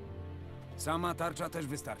 Sama tarcza też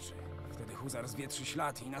wystarczy. Wtedy huzar zwietrzy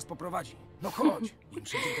ślad i nas poprowadzi. No chodź, im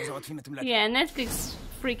szybciej to załatwimy, tym lepiej. Yeah, Netflix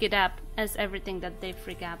freak it up as everything that they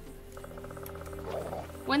freak up.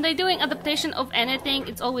 When they're doing adaptation of anything,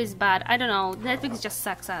 it's always bad. I don't know, Netflix just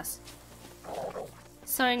sucks ass.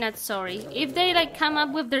 Sorry, not sorry. If they like come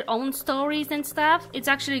up with their own stories and stuff, it's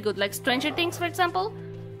actually good. Like Stranger Things, for example.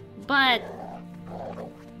 But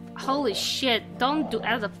holy shit, don't do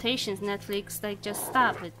adaptations, Netflix. Like, just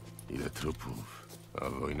stop it. Ile trupów, a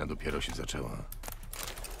wojna dopiero się zaczęła.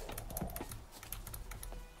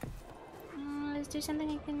 Is there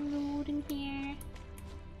something I can loot in here?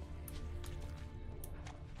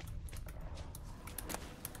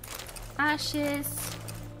 Ashes.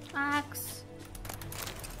 Axe.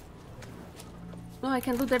 Oh, I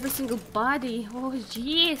can loot every single body. Oh,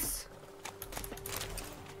 jeez.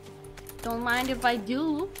 Don't mind if I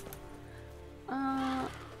do.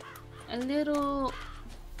 A little...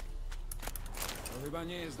 To chyba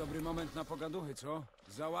nie jest dobry moment na pogaduchy, co?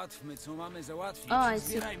 Załatwmy, co mamy załatwić. O, I see.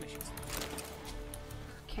 Zbierajmy się.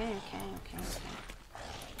 Okay.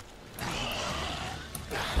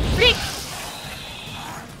 Freak!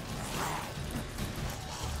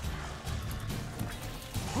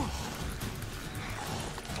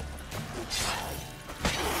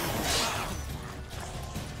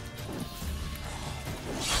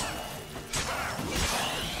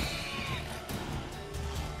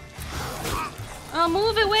 Oh,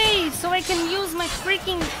 move away so I can use my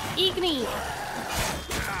freaking Igni.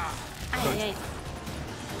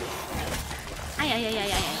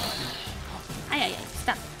 Ay.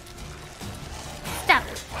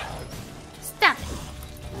 Stop.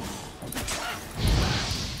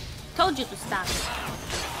 Told you to stop.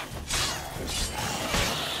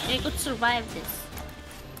 You could survive this.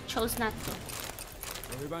 Chose not to.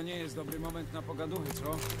 To chyba nie jest dobry moment na pogaduchy,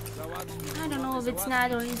 co? Załatwmy. I don't know if it's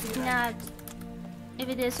not or is it not.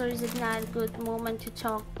 If it is or is it not a good moment to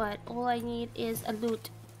talk, but all I need is a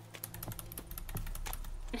loot.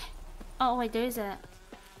 Oh wait, there is a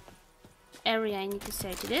area I need to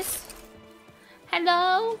say to this.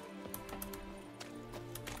 Hello?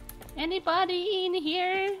 Anybody in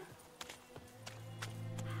here?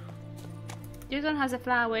 This one has the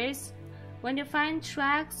flowers. When you find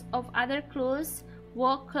tracks of other clues,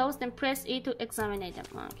 walk close and press E to examine them.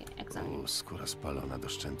 Okay, examine. O, skóra spalona do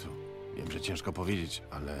szczętu. Wiem, że ciężko powiedzieć,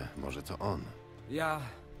 ale może to on.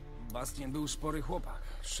 Bastien był spory chłopak.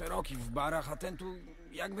 Szeroki w barach, a ten tu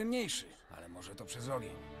jakby mniejszy. Ale może to przez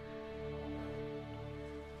ogień.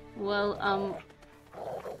 Well,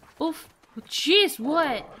 oof. Jeez,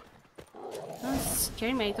 what? That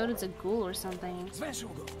scared me. I thought it's a ghoul or something. Zwęszył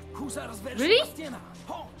go! Husar zwęszył Really? Bastiena!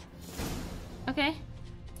 Chodź! Okay.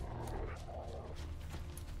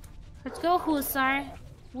 Let's go, Husar.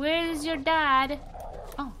 Where is your dad?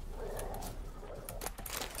 Oh.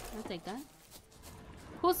 I'll take that.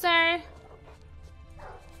 Husar!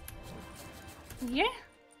 Here?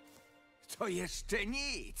 To jeszcze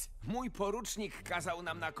nic. Mój porucznik kazał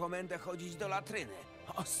nam na komendę chodzić do latryny.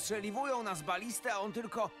 Ostrzeliwują nas balisty, a on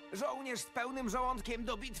tylko żołnierz z pełnym żołądkiem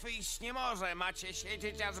do bitwy iść nie może. Macie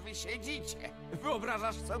siedzieć, aż wy siedzicie.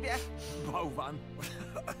 Wyobrażasz sobie? Bałwan.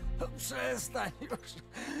 Przestań już.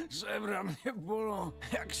 Żebra mnie bolą,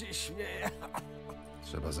 jak się śmieję.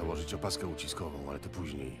 Trzeba założyć opaskę uciskową, ale to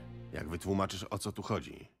później. Jak wytłumaczysz, o co tu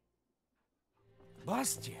chodzi?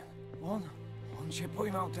 Bastien, on cię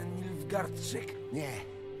pojmał, ten Nilfgaardczyk. Nie.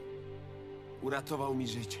 Uratował mi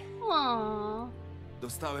życie. Aww.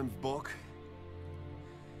 Dostałem w bok,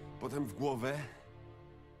 potem w głowę,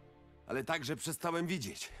 ale także przestałem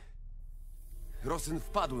widzieć. Rosyn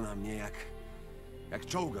wpadł na mnie, jak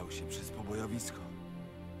czołgał się przez pobojowisko.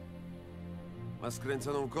 Ma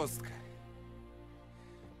skręconą kostkę.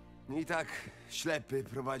 I tak ślepy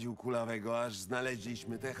prowadził kulawego, aż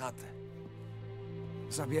znaleźliśmy tę chatę.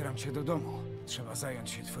 Zabieram cię do domu. Trzeba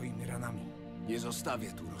zająć się twoimi ranami. Nie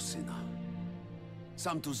zostawię tu Rosyna.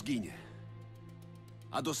 Sam tu zginie.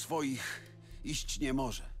 A do swoich iść nie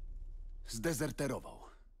może. Zdezerterował.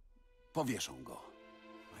 Powieszą go.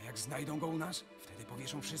 A jak znajdą go u nas, wtedy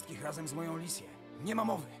powieszą wszystkich razem z moją Lisję. Nie ma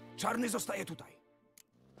mowy. Czarny zostaje tutaj.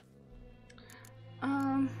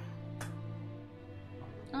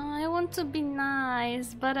 I want to be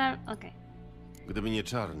nice, but okay. Gdyby nie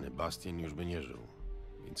czarny, Bastien już by nie żył.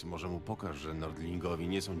 Więc może mu pokaż, że Nordlingowi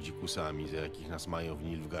nie są dzikusami, za jakich nas mają w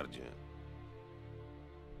Nilfgaardzie.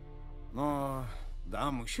 No,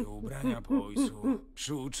 da mu się ubrania po ojcu.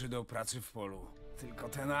 Przyuczy do pracy w polu. Tylko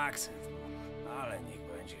ten akcent. Ale niech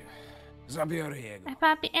będzie. Zabiorę jego. A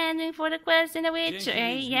happy ending for the quest in the Witcher.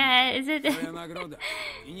 Yeah, is it? Twoja nagroda.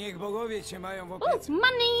 I niech bogowie cię mają w Ooh, opiece.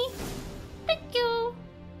 money! Thank you!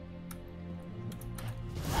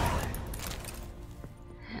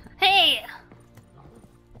 Hey!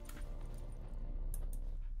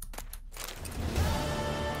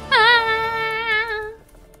 Ah!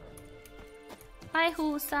 Bye,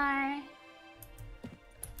 Husar.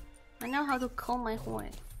 I know how to calm my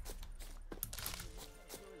horse.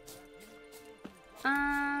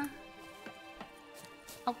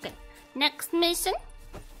 Okay. Next mission.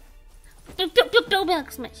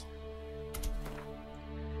 Next mission.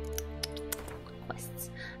 Quests.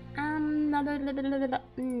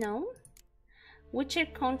 No. Witcher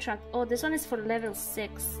contract. Oh, this one is for level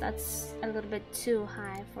 6. That's a little bit too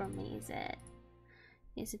high for me, is it?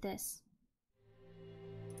 Yes, it is.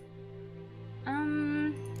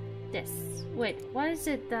 this. Wait, what is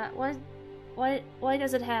it that why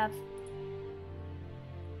does it have?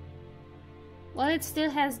 Well, it still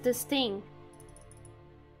has this thing.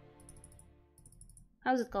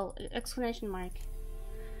 How's it called? Exclamation mark.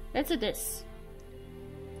 Let's do this.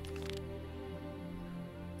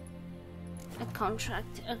 A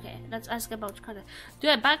contract. Okay, let's ask about contract. Do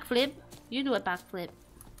a backflip. You do a backflip.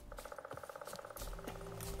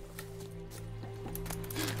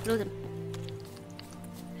 Load them.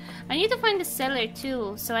 I need to find the seller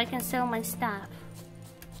too, so I can sell my stuff.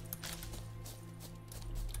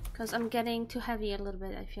 Because I'm getting too heavy a little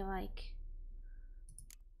bit, I feel like.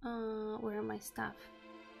 Where are my stuff?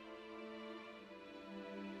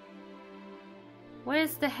 Where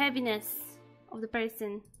is the heaviness of the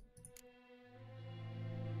person?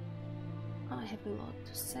 Oh, I have a lot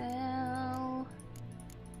to sell.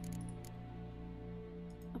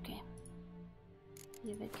 Okay.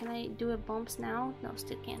 Yeah, but can I do a bumps now? No,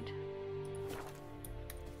 still can't.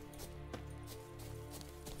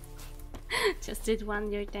 Just did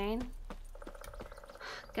one your turn.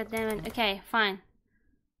 God damn it. Okay, fine.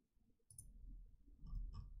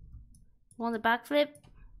 Want the backflip?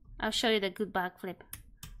 I'll show you the good backflip.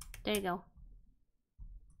 There you go.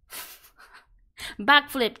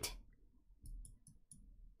 Backflipped.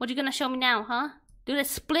 What you gonna show me now, huh? Do the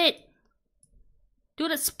split. Do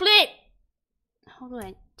the split. How do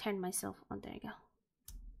I turn myself on? There you go.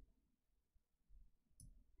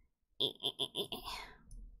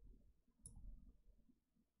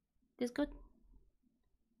 This good?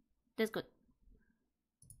 This good.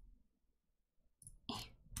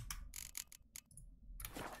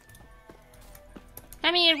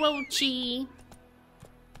 Come here, Rochi.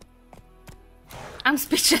 I'm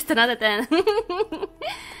speechless. Another 10.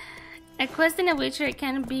 A quest in a Witcher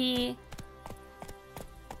can be...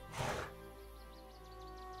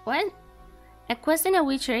 What? A quest in a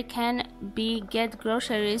Witcher can be get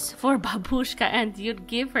groceries for Babushka and you'd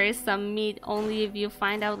give her some meat only if you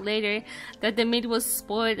find out later that the meat was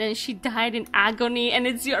spoiled and she died in agony and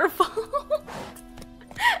it's your fault.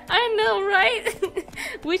 I know,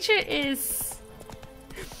 right? Witcher is...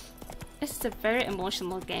 It's a very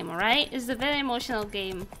emotional game, alright? It's a very emotional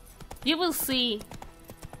game. You will see.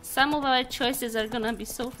 Some of our choices are gonna be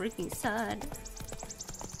so freaking sad.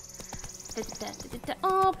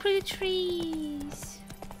 Oh, pretty trees.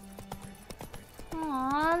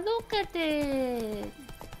 Aw, look at it.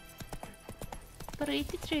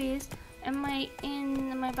 Pretty trees. Am I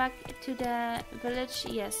back to the village?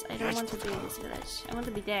 Yes, I don't want to be in this village. I want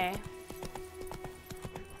to be there.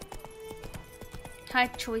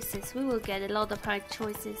 Hard choices. We will get a lot of hard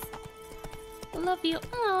choices. I love you.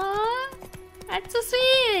 Aww. That's so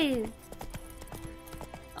sweet.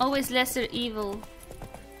 Always lesser evil.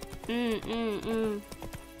 Isn't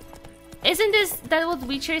that what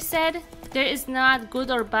Witcher said? There is not good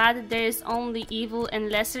or bad, there is only evil and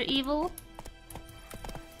lesser evil.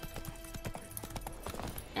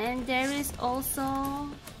 And there is also...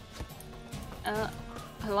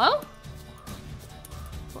 hello?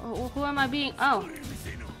 Who am I being? Oh.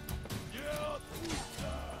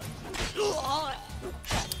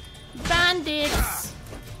 Bandits!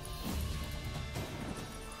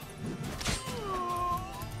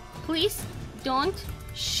 Please don't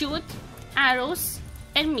shoot arrows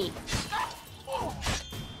at me. Oh!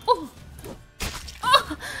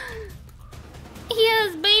 Oh!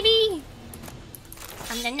 Yes, baby!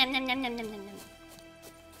 Nom nom nom nom nom nom nom nom.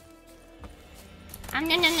 Nom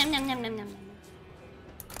nom nom nom nom nom nom.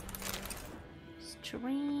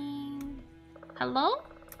 String. Hello?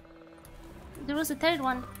 There was a third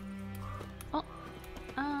one. Oh.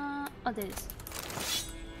 Oh, there is.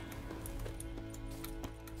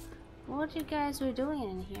 What you guys were doing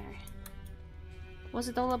in here? Was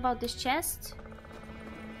it all about this chest?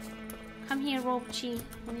 Come here, Rochi.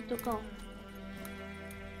 We need to go.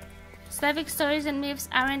 Slavic stories and myths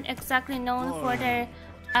aren't exactly known for their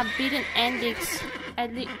unbeaten endings.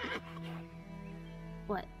 At least...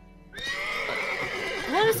 What?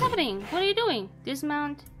 What is happening? What are you doing?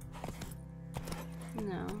 Dismount?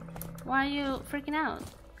 No. Why are you freaking out?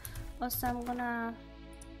 Also, I'm gonna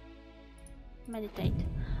meditate.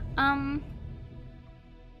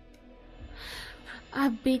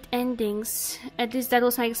 Upbeat endings. At least that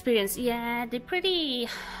was my experience. Yeah, they're pretty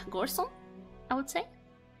gruesome, I would say.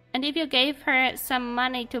 And if you gave her some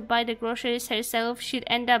money to buy the groceries herself, she'd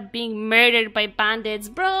end up being murdered by bandits.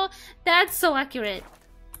 Bro, that's so accurate.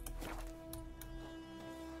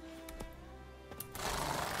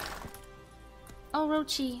 Oh,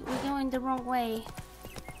 Rochi, we're going the wrong way.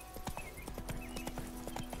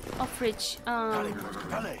 Oh, fridge. How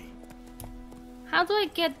do I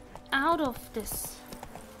get out of this?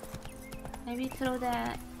 Maybe throw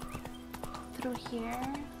that through here.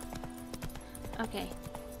 Okay.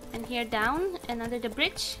 And here down and under the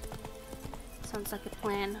bridge. Sounds like a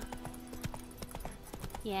plan.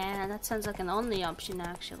 Yeah, that sounds like an only option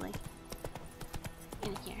actually.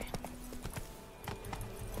 In here.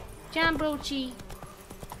 Jump, Rochi.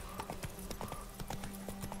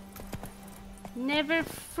 Never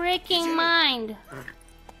freaking mind.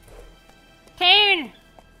 Turn.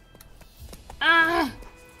 Ah.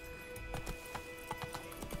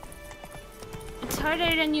 It's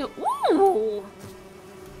harder than you. Ooh.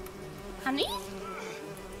 Honey?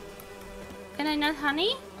 Can I not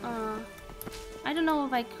honey? I don't know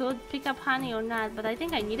if I could pick up honey or not, but I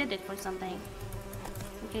think I needed it for something.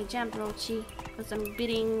 Okay, jump, Rochi, because I'm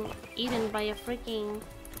being eaten by a freaking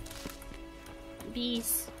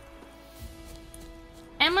bees.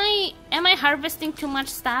 Am I harvesting too much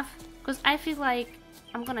stuff? Because I feel like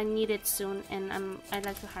I'm gonna need it soon, and I'd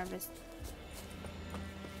like to harvest.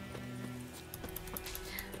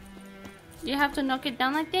 You have to knock it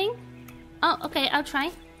down, I think. Oh, okay, I'll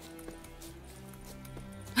try.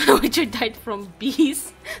 Witcher died from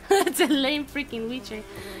bees. That's a lame freaking Witcher.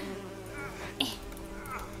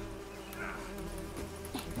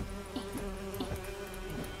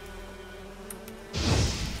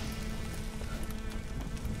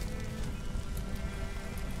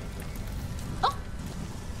 Oh!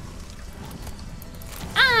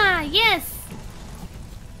 Ah, yes!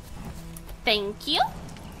 Thank you.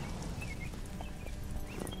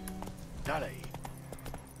 Dalej.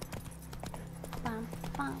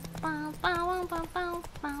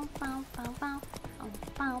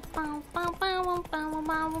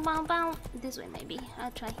 This way maybe.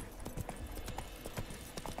 I'll try.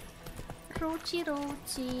 Rochi,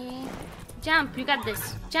 Rochi. Jump, you got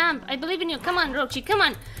this. Jump, I believe in you. Come on, Rochi, come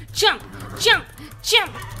on. Jump, jump,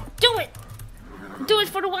 jump. Do it. Do it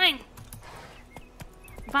for the wine.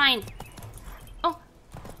 Vine. Oh.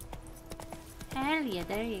 Hell yeah,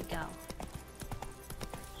 there you go.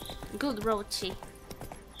 Good, Rochi.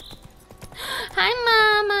 Hi,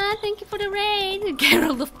 Mama. Thank you for the raid.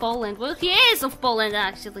 Geralt of Poland. Well, he is of Poland,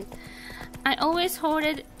 actually. I always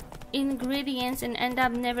hoarded ingredients and end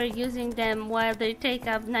up never using them while they take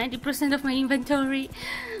up 90% of my inventory.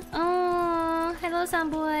 Oh, hello,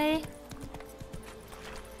 Samboy.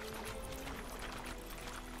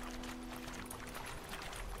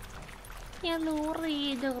 Hello,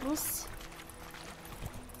 readers.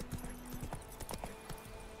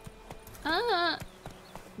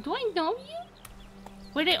 Do I know you?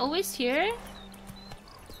 Were they always here?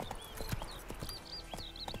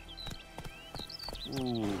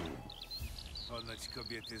 Ponoć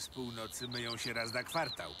kobiety z północy myją się raz na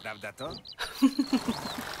kwartał, prawda to?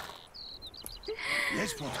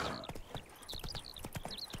 Jest płotka.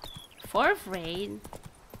 Fourth raid.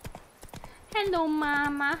 Hello,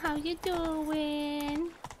 Mama. How you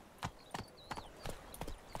doing?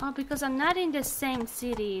 Oh, because I'm not in the same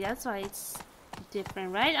city. That's why it's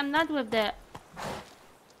different, right? I'm not with the...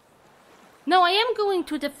 No, I am going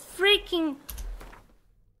to the freaking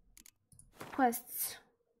quests.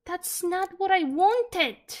 That's not what I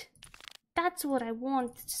wanted. That's what I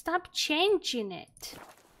want. Stop changing it.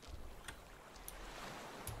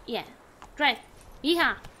 Yeah. Right.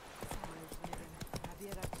 Yeehaw.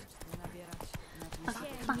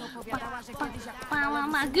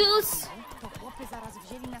 My goose.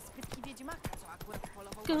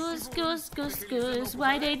 Goose, goose, goose, goose.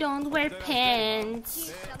 Why they don't wear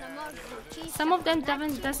pants? Some of them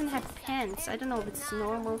doesn't have pants. I don't know if it's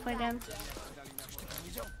normal for them.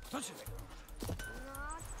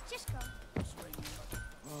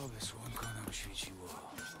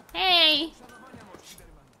 Hey!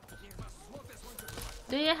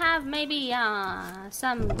 Do you have maybe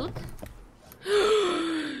some loot?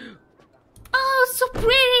 Oh, so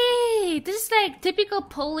pretty! This is like typical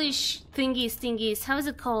Polish thingies. How is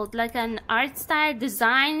it called? Like an art style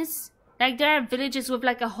designs. Like there are villages with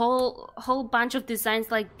like a whole bunch of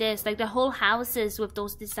designs like this. Like the whole houses with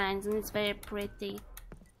those designs, and it's very pretty.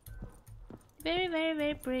 Very, very,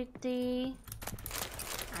 very pretty.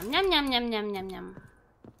 Yum yum yum yum yum yum.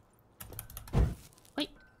 Wait,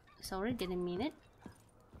 sorry, didn't mean it.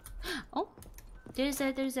 Oh, there's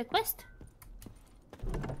a quest.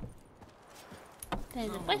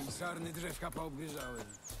 There's a quest.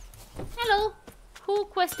 Hello, who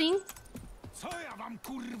questing? Co ja wam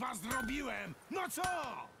kurwa zrobiłem? No co?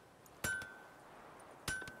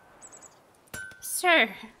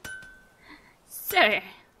 Sir.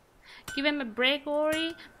 Give him a break,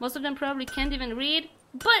 Ori. Most of them probably can't even read,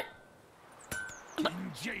 but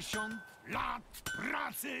 50 lat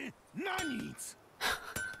pracy na nic.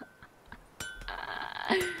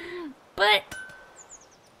 But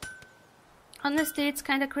honestly, it's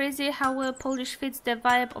kind of crazy how well Polish fits the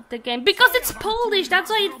vibe of the game. Because it's Polish, that's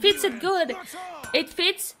why it fits it good.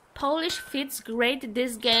 Polish fits great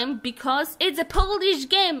this game because it's a Polish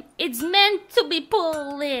game. It's meant to be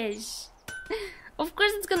Polish. Of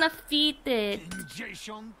course it's gonna fit it.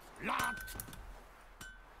 50 lat.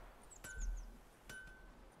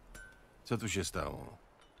 Co tu się stało?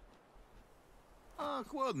 A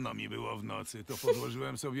chłodno mi było w nocy, to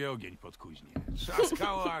podłożyłem sobie ogień pod kuźnię.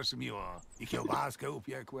 Trzaskało aż miło i kiełbaskę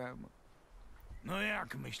upiekłem. No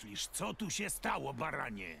jak myślisz, co tu się stało,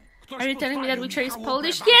 baranie? Ktoś Are you telling me that podpalił Witcher mi is chałupę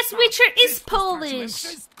Polish? Barsa. Yes, Witcher is Wszystko straciłem, Polish!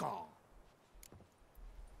 wszystko.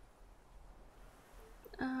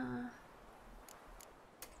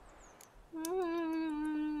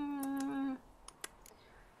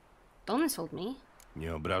 Don't insult me.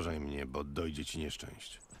 Nie obrażaj mnie, bo dojdzie ci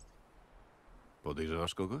nieszczęść.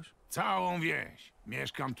 Podejrzewasz kogoś? Całą wieś.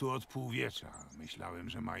 Mieszkam tu od półwiecza. Myślałem,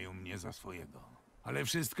 że mają mnie za swojego. Ale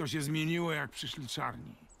wszystko się zmieniło, jak przyszli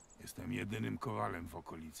czarni. Jestem jedynym kowalem w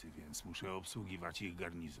okolicy, więc muszę obsługiwać ich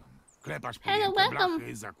garnizon. Klepać podjęte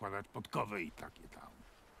blachy, zakładać podkowy i takie tam.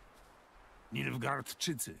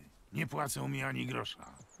 Nilfgaardczycy nie płacą mi ani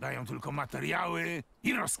grosza. Dają tylko materiały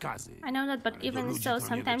i rozkazy. I know that, but even so,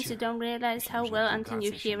 sometimes you don't realize how well until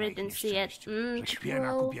you hear it and see it. Śpię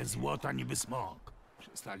na True. kupie złota niby smok.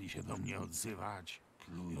 Przestali się do mnie odzywać,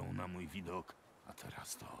 plują na mój widok, a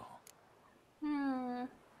teraz to...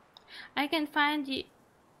 I can find you.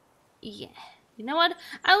 Yeah. You know what?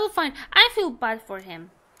 I will find. I feel bad for him.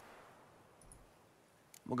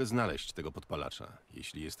 Mogę znaleźć tego podpalacza,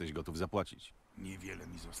 jeśli jesteś gotów zapłacić. Niewiele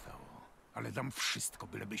mi zostało, ale dam wszystko,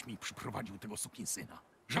 bylebyś mi przyprowadził tego sukinsyna,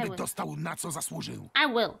 I żeby will. dostał na co zasłużył.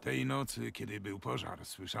 I will. Tej nocy, kiedy był pożar,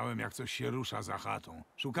 słyszałem, jak coś się rusza za chatą.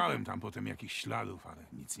 Szukałem tam potem jakichś śladów, ale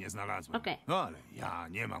nic nie znalazłem. Okay. No ale ja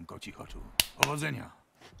nie mam kocich oczu. Powodzenia.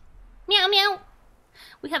 Meow meow.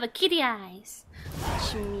 We have a kitty eyes,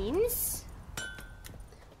 which means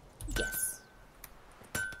yes.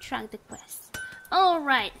 Track the quest. All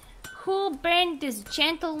right. Who burned this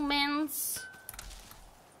gentleman's?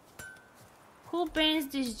 Who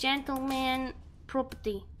burns this gentleman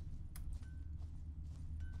property?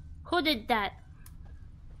 Who did that?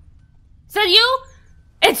 Is that you?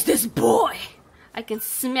 It's this boy! I can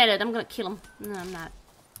smell it. I'm gonna kill him. No, I'm not.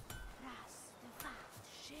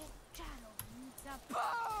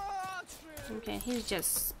 Okay, he's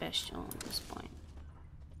just special at this point.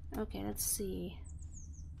 Okay, let's see.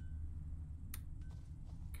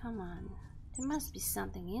 Come on. There must be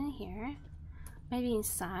something in here. Maybe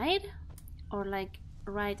inside? Or like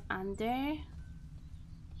right under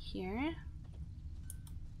here?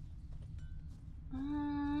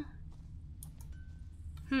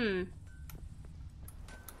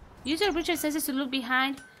 User Richard says us to look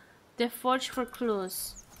behind the forge for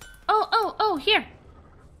clues. Oh, here!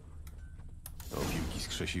 To piłki z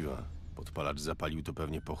krzesiwa. Podpalacz zapalił tu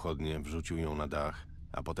pewnie pochodnie, wrzucił ją na dach,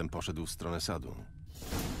 a potem poszedł w stronę sadu.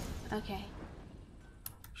 Okay.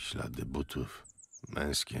 Ślady butów.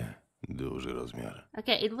 Męskie. Duży rozmiar.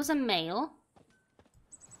 Okay, it was a male.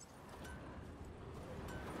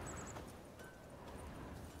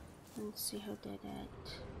 Let's see who did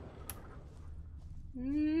it.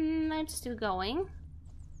 I'm still going.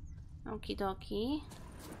 Okie dokie.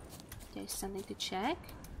 There's something to check.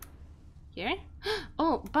 Here?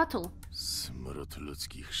 Oh, bottle. Smród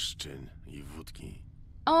ludzkich szczyn i wódki.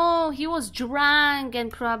 Oh, he was drunk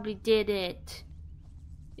and probably did it.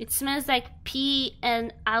 It smells like pee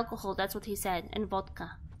and alcohol, that's what he said, and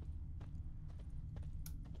vodka.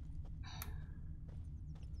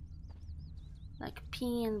 Like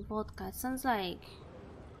pee and vodka. It sounds like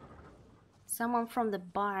someone from the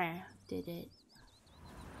bar did it.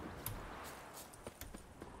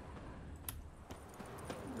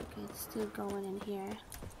 Okay, it's still going in here.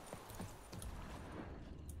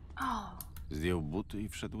 Oh. Zdjął buty i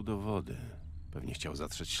wszedł do wody. Pewnie chciał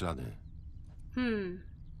zatrzeć ślady.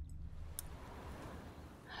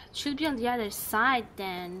 It should be on the other side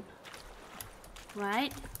then.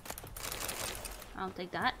 Right? I'll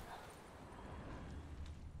take that.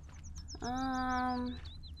 Yeah,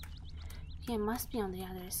 it must be on the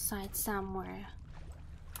other side somewhere.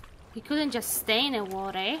 He couldn't just stay in the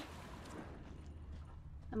water.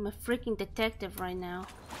 I'm a freaking detective right now.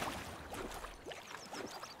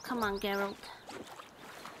 Come on, Geralt.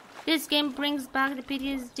 This game brings back the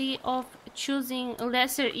PTSD of choosing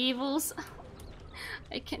lesser evils.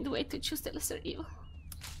 I can't wait to choose the lesser evil.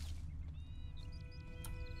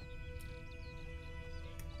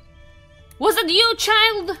 Was it you,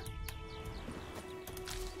 child?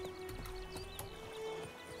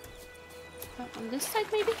 On this side,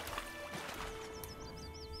 maybe?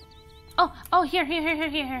 Oh,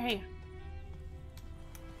 here.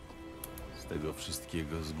 Z tego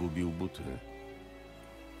wszystkiego zgubił buty.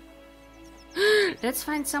 Let's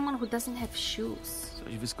find someone who doesn't have shoes.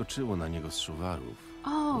 Coś wyskoczyło na niego z szuwarów.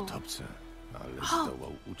 Utopce, ale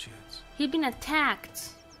zdołał uciec. He'd been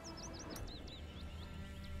attacked.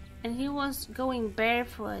 And he was going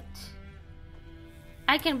barefoot.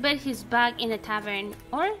 I can bet he's back in the tavern.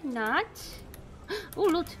 Or not.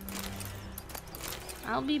 Oh, loot.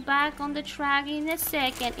 I'll be back on the track in a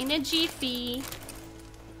second, in a jiffy.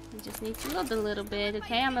 I just need to load a little bit,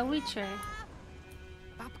 okay? I'm a witcher.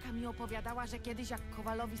 Babka mi opowiadała, że kiedyś jak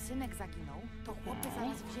Kowalowi synek zaginął, to chłopy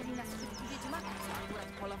zaraz wzięli na spytki wiedźmaka, co akurat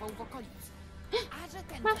polował w okolicy. A że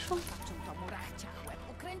ten coś patrzył, to mu rachciach łeb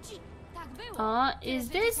ukręci. Tak było. Oh, is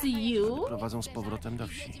this you? Prowadzą z powrotem do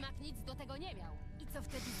wsi. Wiedźmak nic do tego nie miał. I co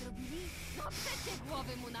wtedy zrobili? No przecie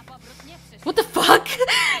głowy mu na powrót nie przyszły. What the fuck?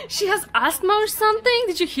 She has asthma or something?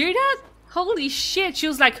 Did you hear that? Holy shit, she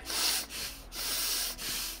was like...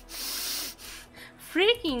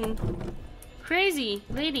 Freaking crazy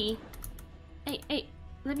lady. Hey,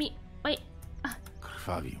 let me... Wait.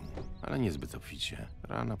 Krwawił, ale niezbyt obficie.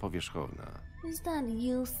 Rana powierzchowna. Is that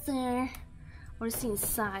you, sir? Or is he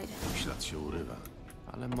inside? Ślad się urywa,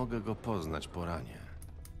 ale mogę go poznać po ranie.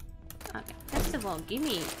 Okay, first of all, give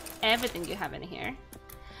me everything you have in here.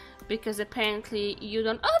 Because apparently you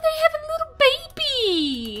don't... Oh, they have a little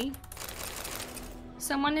baby!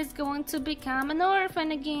 Someone is going to become an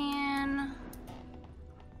orphan again.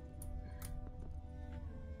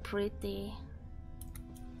 Pretty.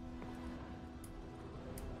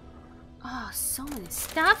 Oh, so many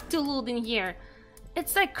stuff to loot in here.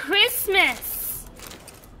 It's like Christmas.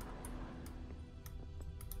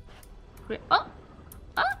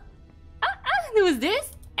 Who's this?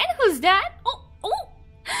 And who's that? Oh.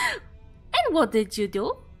 And what did you do?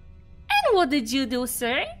 And what did you do,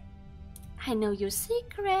 sir? I know your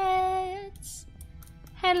secrets.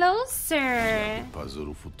 Hello, sir.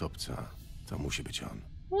 Pazurów utopca. To musi być on.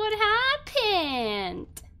 What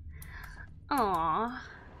happened? Aw.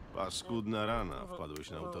 Paskudna rana. Wpadłeś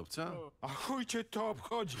na utopca? A chuj cię to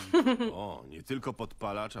obchodzi. O, nie tylko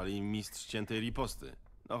podpalacz, ale i mistrz ciętej riposty.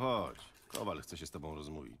 No chodź. Kowal chce się z tobą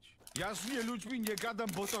rozmówić. Ja z nie ludźmi nie gadam,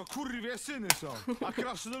 bo to kurwie syny są. A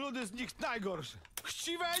krasnoludy z nich najgorsze.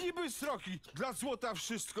 Chciwe niby sroki. Dla złota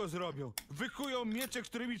wszystko zrobią. Wykują miecze,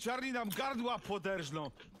 którymi czarni nam gardła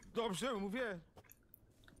poderżną. Dobrze mówię?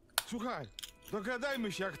 Słuchaj,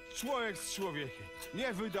 dogadajmy się jak człowiek z człowiekiem.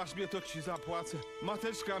 Nie wydasz mnie, to ci zapłacę.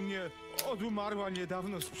 Mateczka mnie odumarła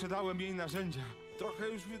niedawno, sprzedałem jej narzędzia. Trochę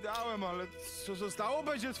już wydałem, ale co zostało,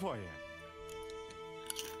 będzie twoje.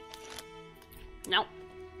 No.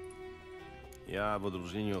 Ja w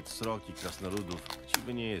odróżnieniu od sroki krasnoludów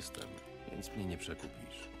chciwy nie jestem, więc mnie nie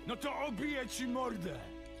przekupisz. No to obiję ci mordę.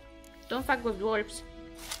 Don't fuck with dwarves.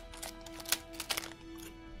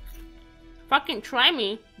 Fucking try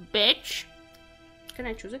me, bitch. Can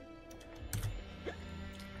I choose it?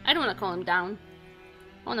 I don't wanna call him down.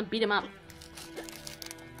 I wanna beat him up.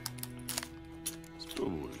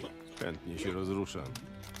 Spróbuj, chętnie się rozruszam.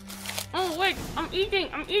 Oh wait, I'm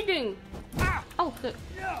eating. Oh good.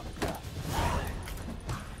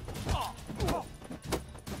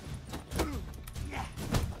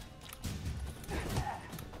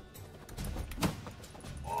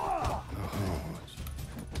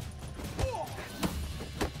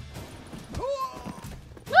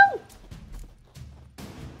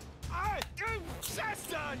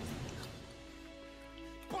 Przestań!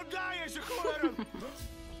 Poddaję się, cholera!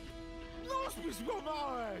 Nos mi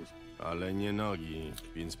złamałeś! Ale nie nogi,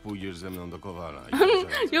 więc pójdziesz ze mną do Kowala.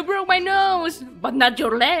 You broke my nose, but not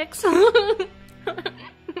your legs.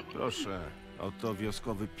 Proszę, oto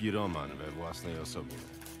wioskowy piroman we własnej osobie.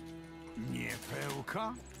 Nie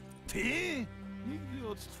pełka? Ty? Nigdy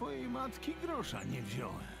od twojej matki grosza nie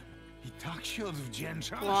wziąłem. I tak się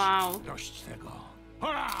odwdzięczasz? Wow. Dość tego.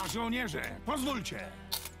 Hola, żołnierze, pozwólcie!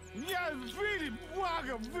 Nie, Willi,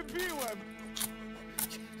 błagam, wypiłem!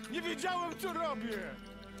 Nie wiedziałem, co robię!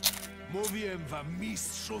 Mówiłem wam,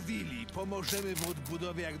 mistrzu Willi, pomożemy w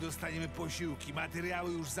odbudowie, jak dostaniemy posiłki.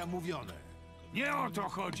 Materiały już zamówione. Nie o to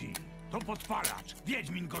chodzi. To podpalacz.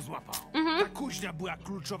 Wiedźmin go złapał. Ta kuźnia była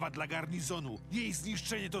kluczowa dla garnizonu. Jej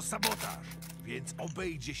zniszczenie to sabotaż. Więc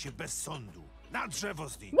obejdzie się bez sądu. Na drzewo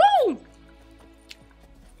z nim. Woo!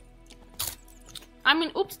 I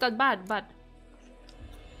mean, oops, that bad, but...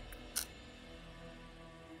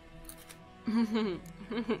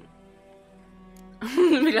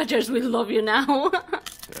 Villagers will love you now.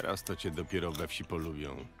 Teraz to cię dopiero we wsi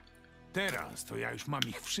polubią. Teraz to ja już mam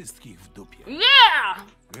ich wszystkich w dupie. Yeah!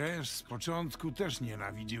 Wiesz, z początku też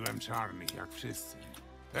nienawidziłem czarnych, jak wszyscy.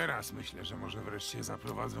 Teraz myślę, że może wreszcie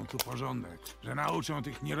zaprowadzą tu porządek, że nauczą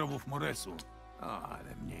tych nierobów Moresu. O,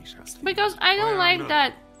 ale mniejsza z tym. Because I don't Twoja like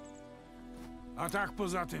nagroda. that. A tak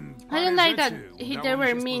poza tym, I don't like that they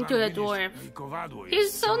were mi się mean to the spoza dwarf. wynieść i kowadło He's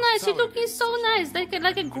jest so wciąż nice. He całe, look, he's więc so coś tam nice, like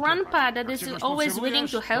mogę a grandpa that Jak is czegoś always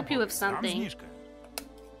willing to potrzebujesz, help you with dam something. zniżkę.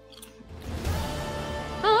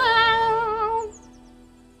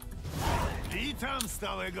 Witam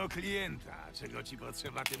stałego klienta. Czego ci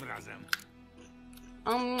potrzeba tym razem?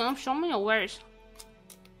 Show me your wares.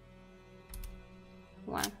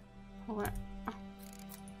 What?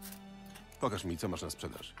 Pokaż mi, co masz na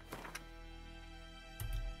sprzedaż.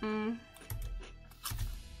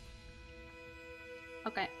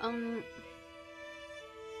 Okay,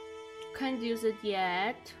 can't use it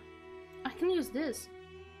yet. I can use this.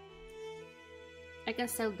 I can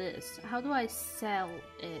sell this. How do I sell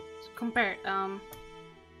it? Compare,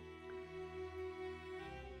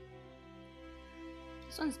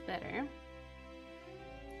 this one's better.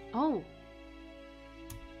 Oh.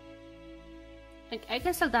 I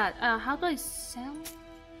can sell that. How do I sell?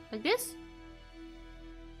 Like this?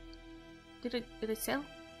 Did I sell?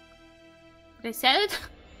 Did I sell it?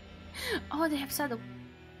 Oh, they have saddle.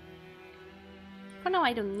 For now,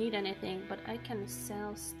 I don't need anything, but I can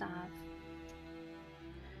sell stuff.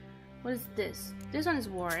 What is this? This one is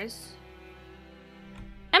worse.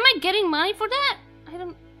 Am I getting money for that? I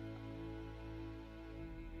don't...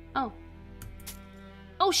 Oh.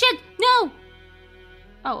 Oh shit! No!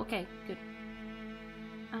 Oh, okay, good.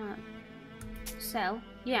 Sell.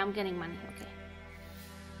 Yeah, I'm getting money, okay.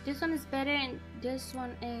 This one is better and this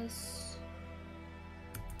one is...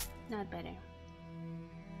 not better.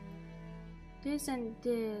 This and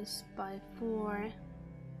this by 4.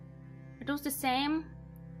 Are those the same?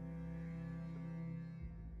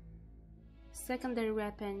 Secondary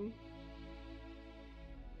weapon.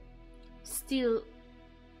 Steel.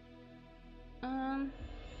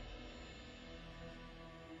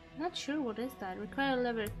 Not sure what is that. Require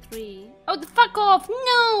level 3. Oh, the fuck off!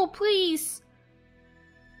 No, please.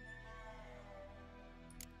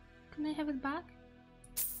 Can I have it back?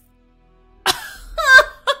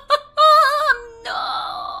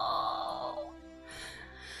 No.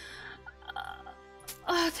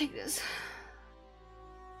 I'll take this.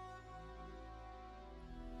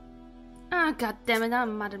 Ah, god damn it!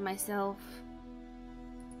 I'm mad at myself.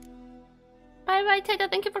 Bye bye, Tata.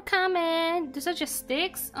 Thank you for coming. Those are just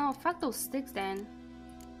sticks. Oh, fuck those sticks then.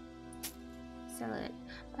 Sell it.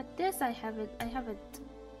 But this, I have it. I have it.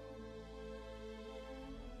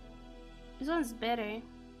 This one's better.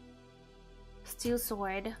 Steel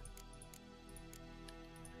sword.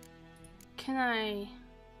 Can I?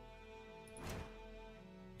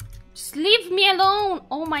 Just leave me alone!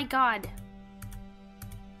 Oh my god.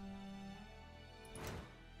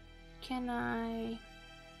 Can I?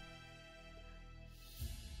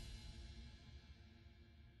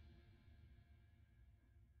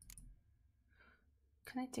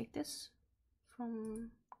 Can I take this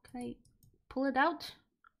from? Can I pull it out?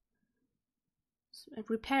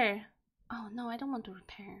 Repair. Oh no, I don't want to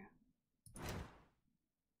repair.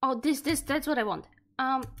 Oh, that's what I want.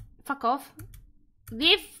 Fuck off.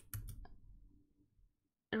 Leave.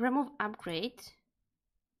 Remove upgrade.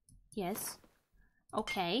 Yes.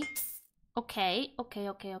 Okay. Okay.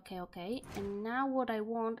 And now what I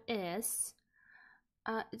want is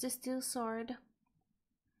it's a steel sword.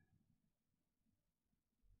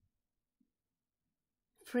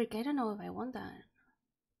 Freak, I don't know if I want that.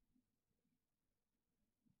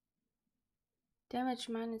 Damage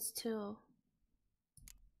minus 2.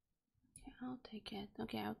 Okay, I'll take it.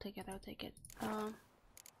 Okay, I'll take it.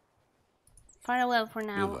 Farewell for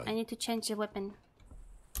now. Goodbye. I need to change the weapon.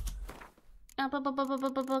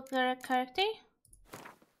 Character?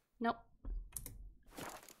 Nope.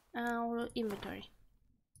 Inventory.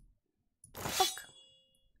 Fuck.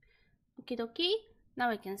 Okie dokie. Now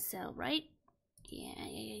I can sell, right?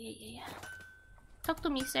 Yeah. Talk to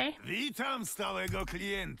me, sir. Witam stałego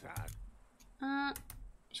klienta.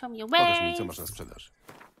 Show me your Pokaż mi, ways. co masz na sprzedaż.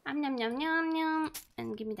 Nom,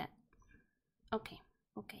 and give me that. Okay,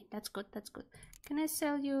 that's good. Can I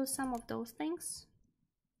sell you some of those things?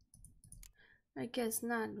 I guess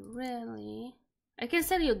not really. I can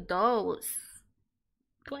sell you those.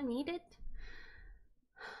 Do I need it?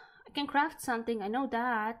 I can craft something, I know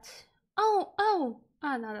that. Oh,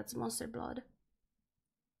 no, that's monster blood.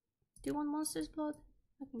 Do you want monster's blood?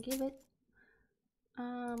 I can give it.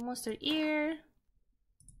 Monster ear.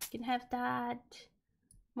 You can have that.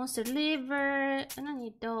 Monster liver. I don't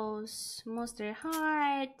need those. Monster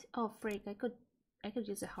heart. Oh freak! I could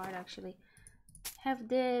use a heart actually. Have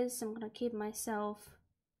this. I'm gonna keep myself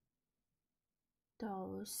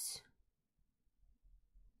those.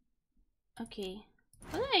 Okay.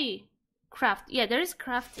 What did I craft? Yeah, there is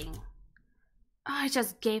crafting. Oh, I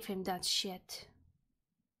just gave him that shit.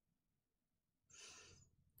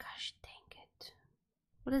 Gosh dang it.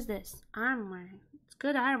 What is this? Armor. It's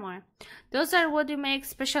good armor. Those are what you make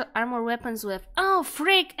special armor weapons with. Oh,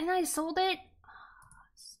 frick! And I sold it? Oh,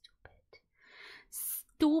 stupid.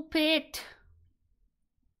 Stupid.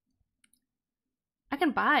 I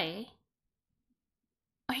can buy.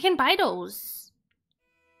 I can buy those.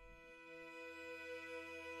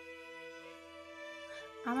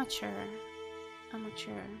 Amateur.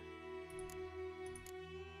 Amateur.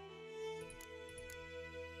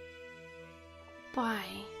 Buy.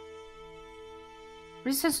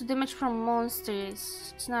 Resistance to damage from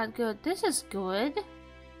monsters. It's not good. This is good.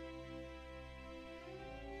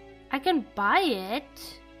 I can buy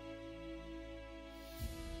it.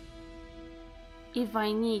 If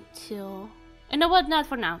I need to. You know what? Not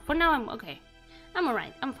for now. For now, I'm okay. I'm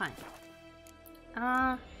alright. I'm fine.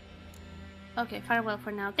 Okay, farewell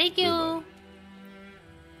for now. Thank you. Goodbye.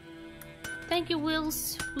 Thank you,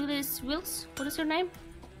 Wills. Wills? What is your name?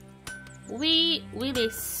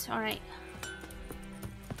 Willis. Alright.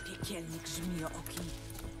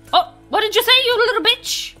 Oh, what did you say, you little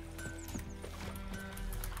bitch?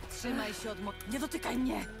 Trzymaj się Nie dotykaj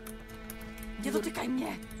mnie! Nie dotykaj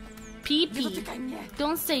mnie! Pee-pee.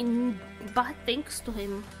 Don't say bad things to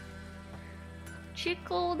him. She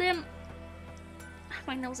called him...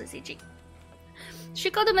 My nose is itchy.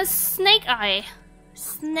 She called him a snake eye.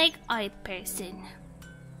 Snake eye person.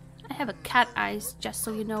 I have a cat eyes, just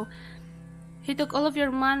so you know. He took all of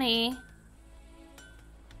your money.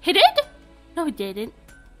 He did? No, he didn't.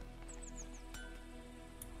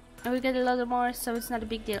 And we get a lot more, so it's not a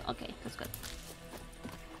big deal. Okay, that's good.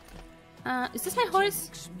 Is this my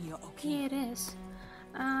horse? Yeah, it is.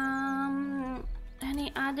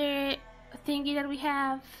 Any other thingy that we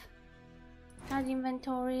have? Not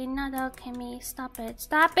inventory, not alchemy. Stop it.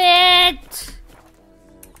 Stop it!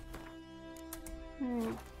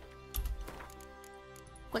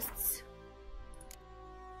 Quests.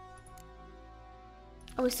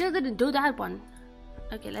 Oh, we still didn't do that one.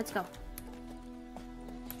 Okay, let's go.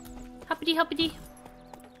 Hoppity hoppity.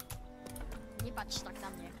 Nie patrz tak na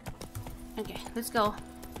mnie. Okay, let's go.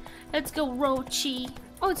 Let's go, Rochi.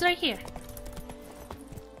 Oh, it's right here.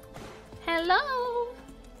 Hello.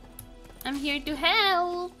 I'm here to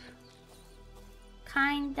help.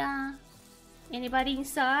 Kinda. Anybody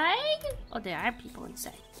inside? Oh, there are people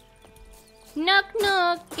inside. Knock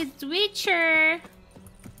knock, it's Witcher.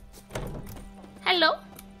 Hello?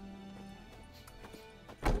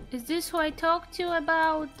 Is this who I talked to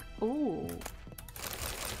about? Oh.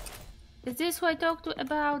 Is this who I talked to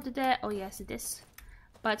about the... Oh yes, it is.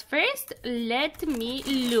 But first, let me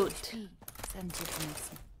loot.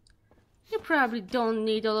 You probably don't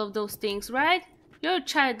need all of those things, right? Your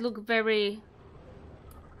child look very...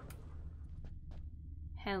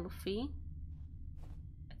 healthy.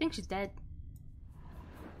 I think she's dead.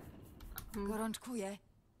 Gorączkuje.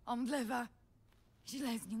 Omdlewa.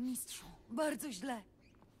 Źle z nią, mistrzu. Bardzo źle.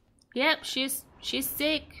 Yep, she's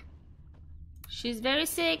sick. She's very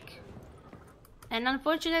sick. And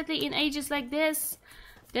unfortunately, in ages like this,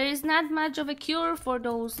 there is not much of a cure for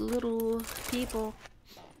those little people.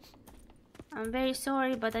 I'm very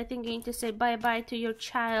sorry, but I think you need to say bye-bye to your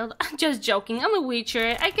child. I'm just joking. I'm a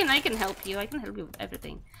Witcher. I can help you. I can help you with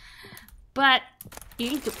everything. But you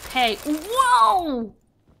need to pay. Whoa!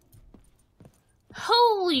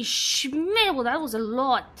 Holy schmidt, well, that was a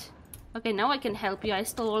lot. Okay, now I can help you. I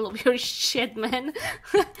stole all of your shit, man.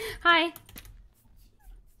 Hi.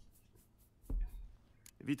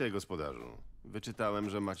 Witaj, gospodarzu. Wyczytałem,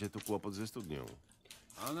 że macie tu kłopot ze studnią.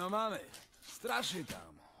 Ano mamy. Straszy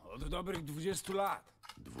tam. Od dobrych 20 lat.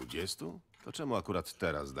 20? To czemu akurat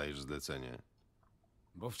teraz dajesz zlecenie?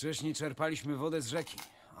 Bo wcześniej czerpaliśmy wodę z rzeki.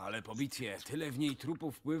 Ale po bitwie tyle w niej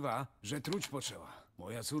trupów wpływa, że truć poczęła.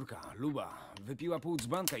 Moja córka, Luba, wypiła pół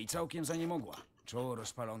dzbanka i całkiem zaniemogła. Czoło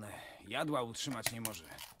rozpalone. Jadła utrzymać nie może.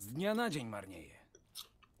 Z dnia na dzień marnieje.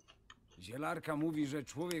 Zielarka mówi, że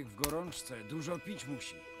człowiek w gorączce dużo pić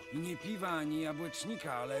musi. I nie piwa ani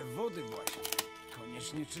jabłecznika, ale wody właśnie.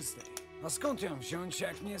 Koniecznie czystej. A skąd ją wziąć,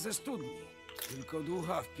 jak nie ze studni? Tylko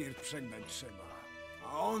ducha wpierw przegnać trzeba.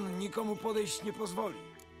 A on nikomu podejść nie pozwoli.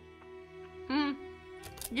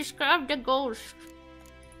 Describe the ghost.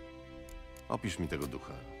 Opisz mi tego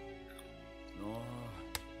ducha. No,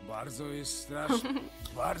 bardzo jest straszny.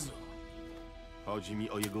 Bardzo. Chodzi mi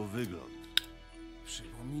o jego wygląd.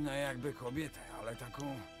 Przypomina jakby kobietę, ale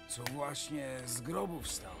taką, co właśnie z grobu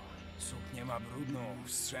wstała. Suknię ma brudną,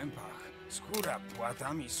 w strzępach. Skóra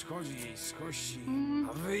płatami schodzi jej z kości,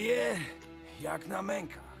 a wyje jak na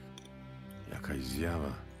mękach. Jakaś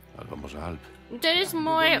zjawa, albo może Alp. There is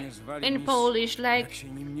more in Polish, like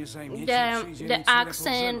the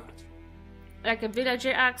accent, like a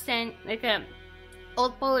villager accent, like a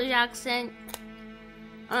old Polish accent.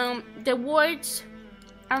 The words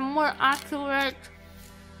are more accurate.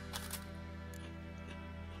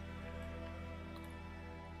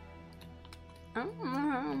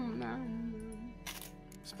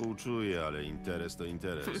 Współczuję, ale interes to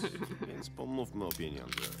interes, więc pomówmy o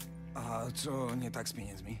pieniądzach. A co nie tak z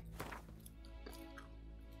pieniędzmi?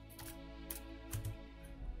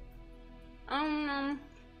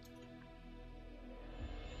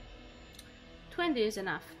 20 is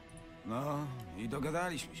enough. No i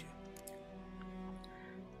dogadaliśmy się.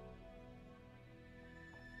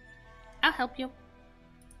 I'll help you.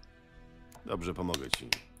 Dobrze, pomogę ci.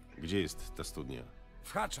 Gdzie jest ta studnia?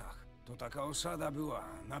 W Haczach. To taka osada była,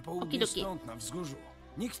 na południe Okidoki. stąd, na wzgórzu.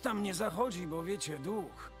 Nikt tam nie zachodzi, bo wiecie,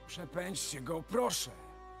 duch. Przepędźcie go, proszę.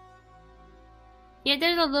 Yeah,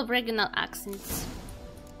 there's a lot of regional accents.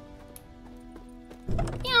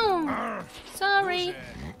 Ew. Sorry.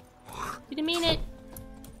 Didn't mean it.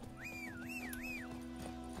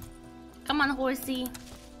 Come on, horsey.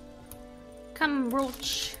 Come,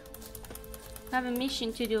 roach. I have a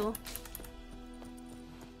mission to do.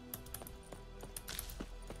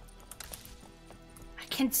 I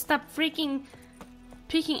can't stop freaking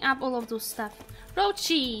picking up all of those stuff.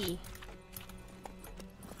 Roachy!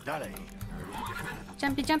 Dalej.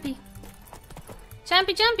 Jumpy, jumpy.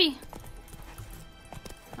 Jumpy, jumpy!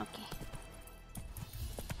 Okay.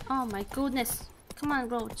 Oh my goodness. Come on,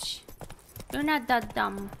 Roach. You're not that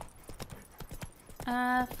dumb.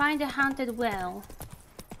 Find a haunted well.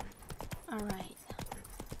 Alright.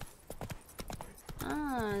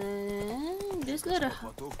 This little...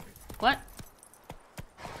 What?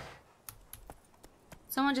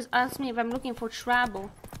 Someone just asked me if I'm looking for trouble.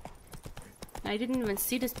 I didn't even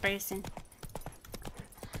see this person.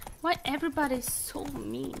 Why everybody's so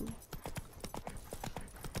mean?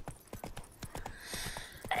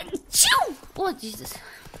 Achoo! Oh Jesus!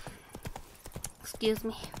 Excuse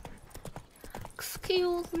me.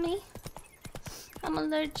 Excuse me. I'm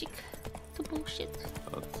allergic to bullshit.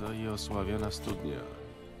 Oto i osławiona studnia.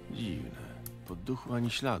 Dziwne. Po duchu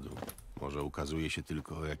ani śladu. Może ukazuje się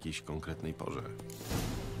tylko o jakiejś konkretnej porze.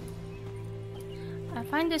 I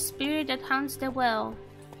find the spirit that haunts the well.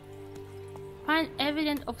 Find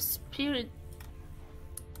evidence of spirit.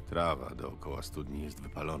 Trawa dookoła studni jest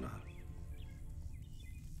wypalona.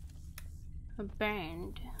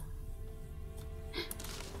 Burned.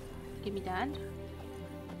 Give me that.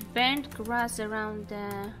 Burnt grass around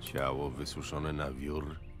the... Ciało wysuszone na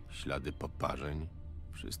wiór, ślady poparzeń.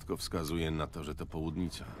 Wszystko wskazuje na to, że to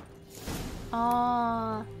południca.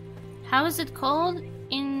 Oh, how is it called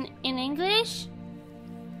in English?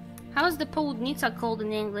 How is the południca called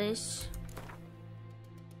in English?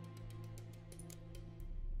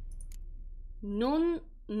 Noon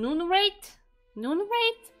rate?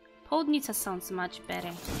 Południca sounds much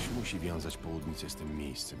better. Coś musi wiązać południcę z tym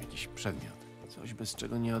miejscem, jakiś przedmiot. Coś, bez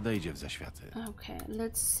czego nie odejdzie w zaświaty. Okay,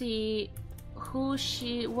 let's see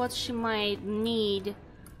what she might need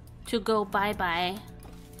to go bye-bye.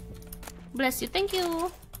 Bless you, thank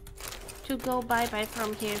you! To go bye-bye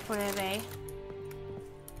from here forever.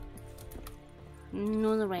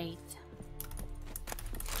 Noon rate.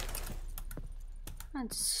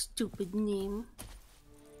 That's a stupid name.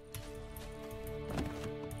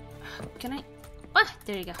 Can I? Ah,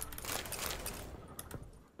 there you go.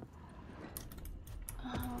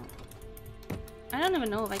 I don't even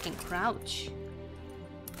know if I can crouch.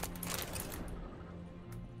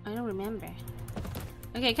 I don't remember.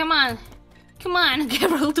 Okay, come on. Come on,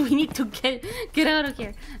 Gabriel, we need to get out of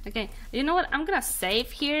here. Okay, you know what? I'm gonna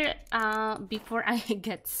save here before I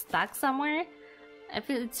get stuck somewhere. I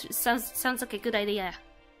feel it sounds like a good idea.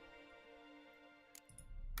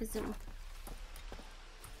 Is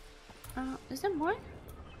there more?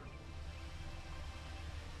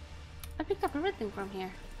 I picked up everything from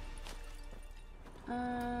here.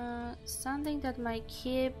 Something that might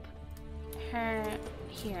keep her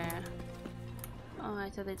here. Oh, I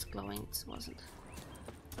thought it's glowing. It wasn't.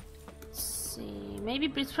 Let's see.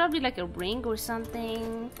 Maybe it's probably like a ring or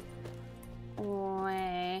something. Or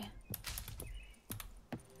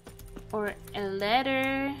a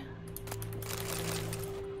letter.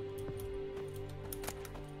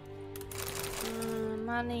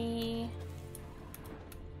 Money.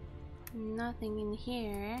 Nothing in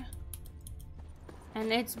here.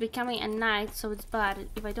 And it's becoming a night, so it's bad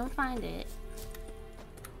if I don't find it.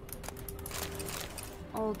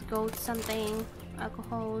 old goat something.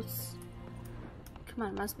 Alcohols. Come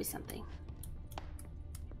on, must be something.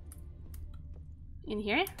 In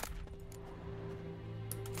here?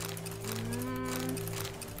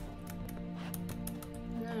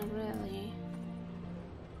 Not really.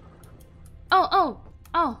 Oh!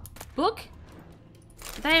 Book?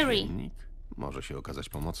 Diary. Dziennik może się okazać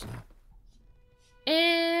pomocny.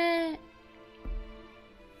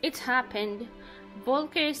 It happened.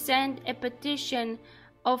 Volker sent a petition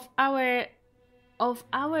of our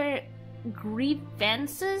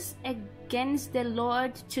grievances against the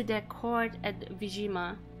Lord to the court at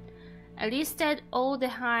Vijima. Listed all the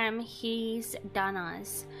harm he's done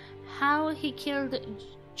us. How he killed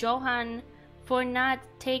Johan for not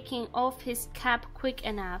taking off his cap quick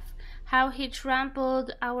enough. How he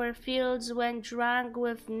trampled our fields when drunk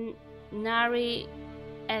with nary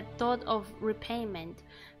a thought of repayment.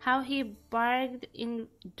 How he barged in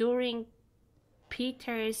during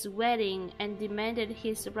Peter's wedding and demanded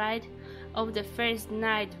his right of the first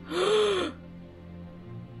night.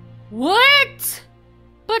 What?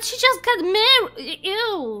 But she just got married.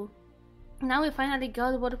 Ew. Now we finally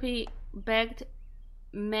got what we begged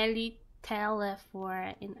Melitele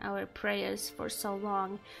for in our prayers for so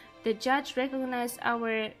long. The judge recognized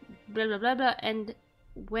our blah blah blah blah and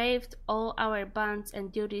waived all our bonds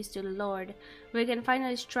and duties to the Lord. We can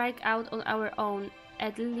finally strike out on our own.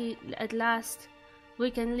 At last,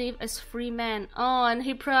 we can live as free men. Oh, and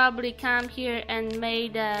he probably came here and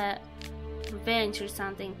made revenge or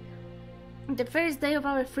something. The first day of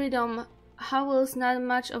our freedom. Howell's not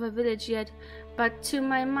much of a village yet, but to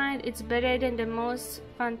my mind, it's better than the most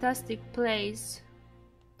fantastic place.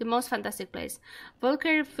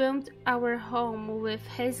 Volker filmed our home with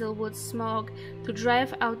hazelwood smoke to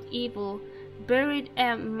drive out evil, buried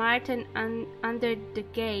a marten under the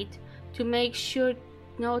gate to make sure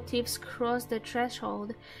no thieves crossed the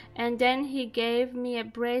threshold, and then he gave me a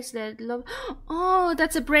bracelet. Oh,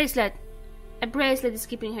 that's a bracelet! A bracelet is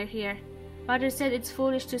keeping her here. Father said it's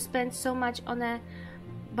foolish to spend so much on a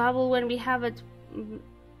bubble when we haven't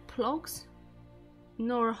plugs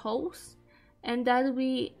nor holes, and that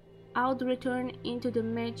we out return into the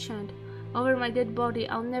merchant. Over my dead body,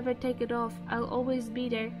 I'll never take it off. I'll always be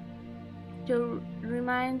there to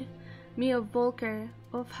remind me of Volker,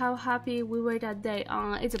 of how happy we were that day.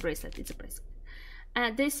 It's a bracelet, it's a bracelet.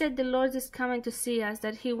 They said the Lord is coming to see us,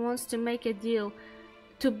 that he wants to make a deal,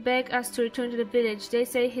 to beg us to return to the village. They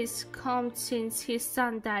say he's calmed since his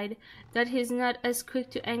son died, that he's not as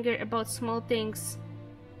quick to anger about small things.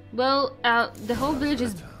 Well, the whole village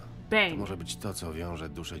is burned. To może być to, co wiąże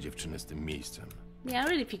duszę dziewczyny z tym miejscem. Yeah, I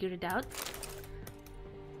already figured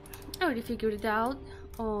it out.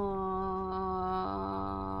 Oh,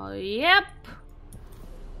 yep.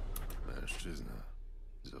 Mężczyzna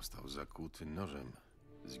został zakuty nożem.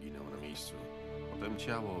 Zginął na miejscu. Potem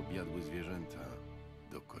ciało objadły zwierzęta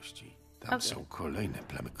do kości. Tam są kolejne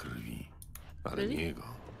plamy krwi, ale nie jego.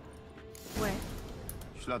 Where?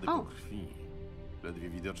 Ślady po krwi. Ledwie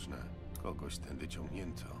widoczne. Kogoś tędy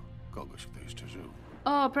ciągnięto. Kogoś, kto jeszcze żył.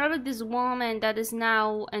 Oh, probably this woman that is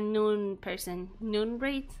now a noon person. Noon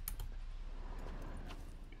braid?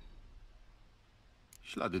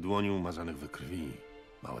 Ślady dłoni umazanych we krwi.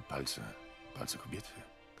 Małe palce. Palce kobiety.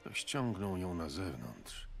 Ktoś ciągnął ją na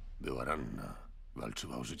zewnątrz. Była ranna.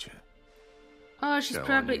 Walczyła o życie. Oh, she's Ciała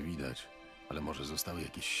probably... nie widać, ale może zostały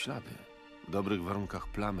jakieś ślady. W dobrych warunkach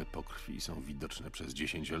plamy po krwi są widoczne przez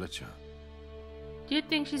dziesięciolecia. Do you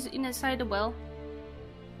think she's inside the well?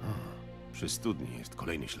 Przy studni jest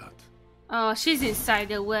kolejny ślad. Oh, she's inside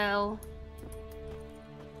the well.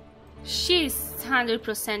 She's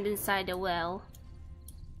 100% inside the well.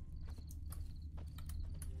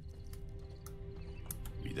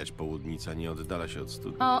 Widać, południca nie oddala się od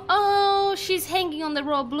studni. Oh, she's hanging on the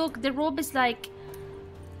rope. Look, the rope is like...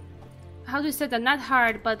 How do you say that? Not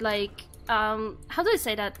hard, but like... how do you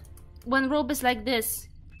say that? When rope is like this.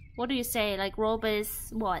 What do you say? Like rope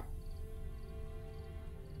is what?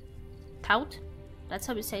 Taut? That's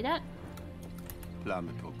how you say that?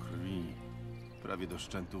 Plamy po krwi. Prawie do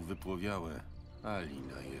szczętów wypłowiałe. A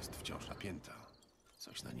lina jest wciąż napięta.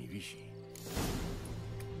 Coś na niej wisi.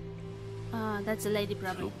 That's a lady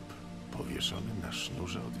probably. Trup powieszony na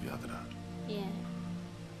sznurze od wiadra. Yeah.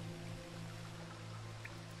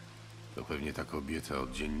 To pewnie ta kobieta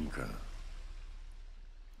od dziennika.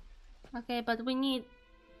 Okay, but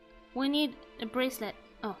we need a bracelet.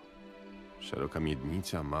 Oh. Szeroka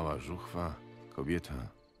miednica, mała żuchwa, kobieta.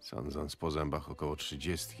 Sądząc po zębach około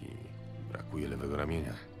 30. Brakuje lewego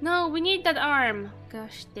ramienia. No, we need that arm.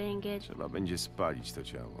 Gosh dang it. Trzeba będzie spalić to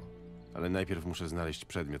ciało. Ale najpierw muszę znaleźć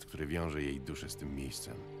przedmiot, który wiąże jej duszę z tym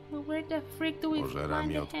miejscem. Where the frick do we Może find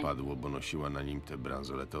ramię the hand? odpadło, bo nosiła na nim tę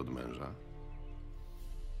bransoletę od męża?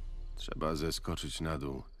 Trzeba zeskoczyć na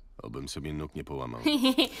dół, obym sobie nóg nie połamał.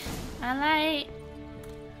 Alright.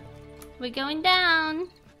 We're going down.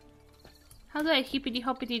 How do I hippity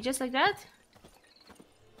hoppity? Just like that?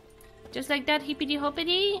 Just like that, hippity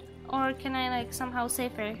hoppity? Or can I like somehow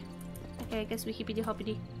save her? Okay, I guess we hippity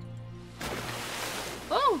hoppity.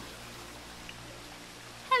 Oh!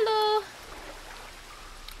 Hello!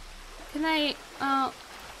 Can I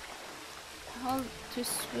hold to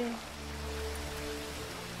swim?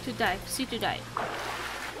 To dive, see to dive.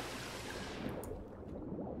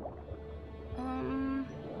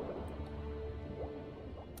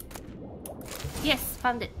 Yes,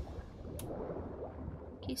 found it.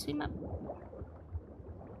 Okay, swim up.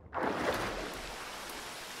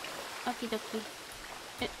 Okie dokie.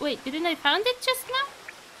 Wait, didn't I found it just now?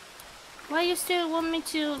 Why you still want me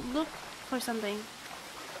to look for something?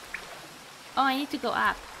 Oh, I need to go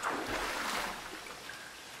up.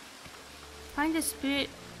 Find the spirit.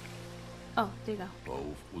 Oh, there you go.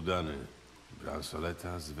 Połów udany.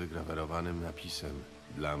 Bransoleta z wygrawerowanym napisem.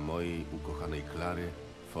 Dla mojej ukochanej Klary,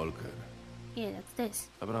 Folker. Yeah, that's this.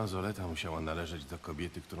 Ta bransoleta musiała należeć do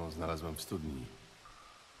kobiety, którą znalazłem w studni.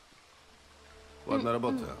 Ładna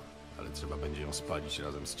robota, ale trzeba będzie ją spalić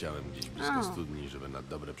razem z ciałem gdzieś blisko studni, żeby na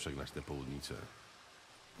dobre przegnać tę południcę.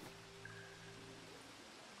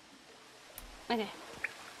 Okay.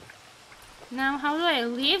 Now, how do I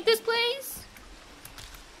leave this place?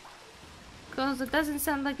 Because it doesn't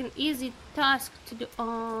sound like an easy task to do.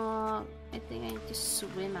 I think I need to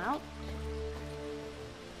swim out.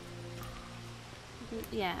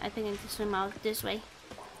 Yeah, I think I need to swim out this way.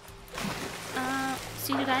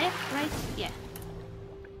 See the dive, right? Yeah.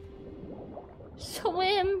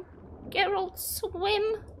 Swim! Geralt, swim!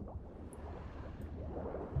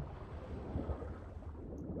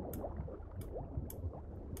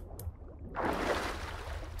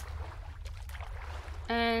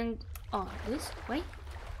 And oh, this way.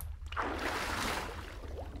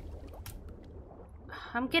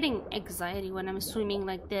 I'm getting anxiety when I'm swimming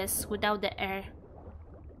like this without the air,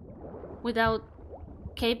 without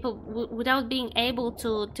being able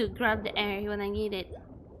to grab the air when I need it.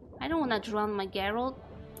 I don't want to drown my Geralt,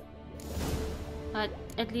 but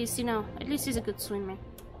at least, you know, at least he's a good swimmer.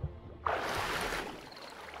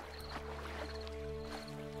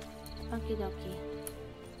 Okidoki.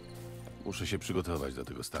 Muszę się przygotować do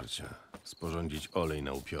tego starcia. Sporządzić olej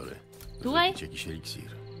na upiory. Do I? Zrobić jakiś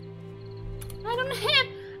eliksir. I don't have.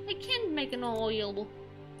 I can't make an oil.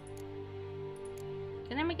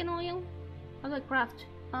 Can I make an oil? How do I craft?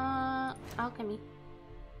 Alchemy.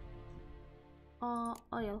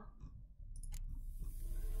 Oil.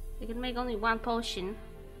 I can make only one potion.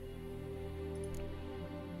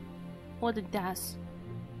 What it does.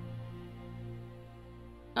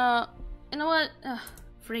 You know what?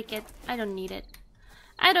 Freak it. I don't need it.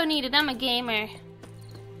 I don't need it. I'm a gamer.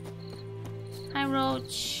 Hi,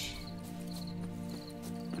 Roach.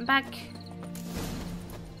 I'm back.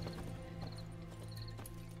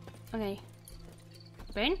 Okay.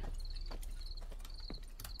 Burn?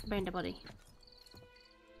 Burn the body.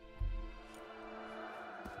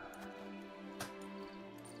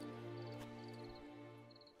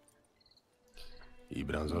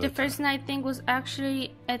 The first night thing was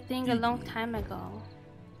actually a thing a long time ago.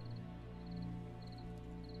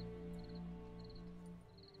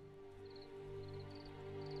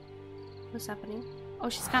 What's happening? Oh,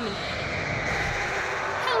 she's coming.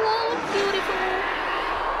 Hello, beautiful.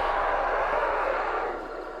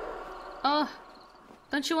 Oh,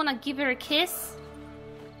 don't you want to give her a kiss?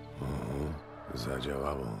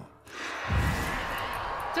 Zadziałało.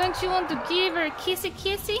 Don't you want to give her a kissy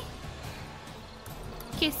kissy?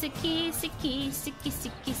 Kissy kissy kissy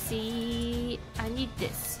kissy kissy. I need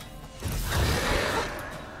this.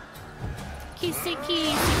 Kissy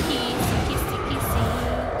kissy kissy kissy kissy.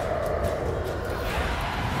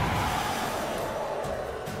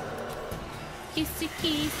 Kissy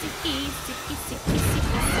kissy kissy kissy kissy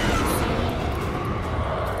kissy.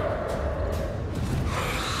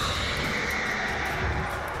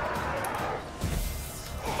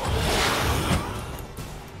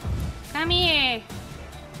 Come here.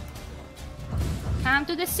 Come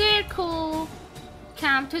to the circle.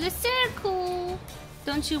 Come to the circle.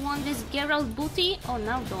 Don't you want this Geralt booty? Oh,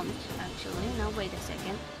 now don't, actually. Now wait a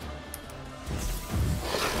second.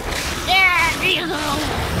 There you go.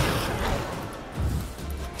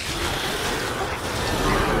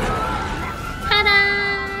 Ta-da!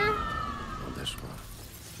 Odeszła.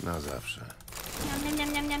 Na zawsze. Niam,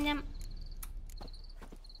 niam, niam, niam, niam.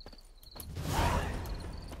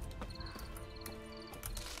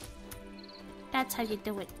 That's how you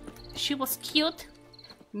do it. She was cute.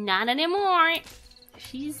 Not anymore.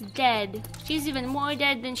 She's dead. She's even more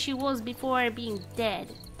dead than she was before being dead.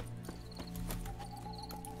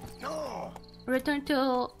 No. Return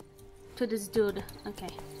to this dude. Okay.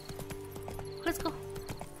 Let's go.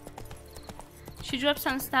 She dropped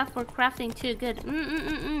some stuff for crafting too. Good.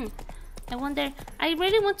 I wonder. I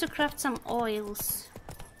really want to craft some oils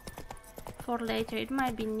for later. It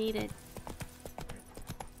might be needed.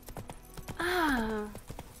 Ah.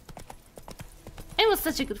 It was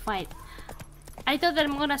such a good fight. I thought that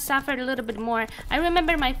I'm gonna suffer a little bit more. I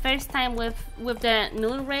remember my first time with the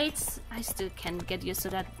noon raids. I still can't get used to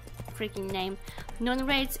that freaking name. Noon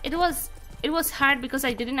raids. It was hard because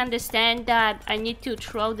I didn't understand that I need to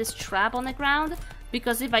throw this trap on the ground,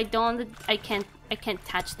 because if I don't, I can't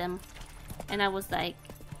touch them. And I was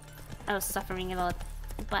suffering a lot.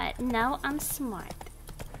 But now I'm smart.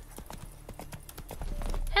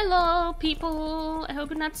 Hello people. I hope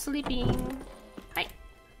you're not sleeping. Hi.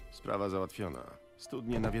 Sprawa załatwiona.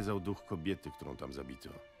 Studnie nawiedzał duch kobiety, którą tam zabito.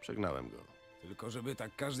 Przegnałem go. Tylko żeby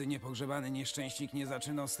tak każdy niepogrzebany nieszczęśnik nie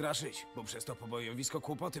zaczynał straszyć, bo przez to pobojowisko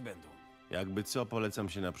kłopoty będą. Jakby co, polecam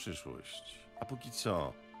się na przyszłość. A póki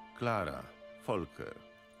co, Klara, Volker.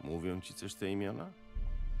 Mówią ci coś te imiona?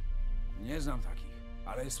 Nie znam takich,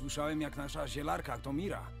 ale słyszałem, jak nasza zielarka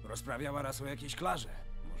Tomira rozprawiała raz o jakiejś Klarze.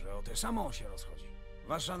 Może o tę samą się rozchodzi.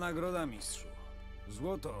 Wasza nagroda, mistrzu.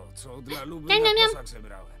 Złoto, co dla Luby na posag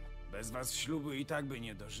zebrałem. Bez was ślubu i tak by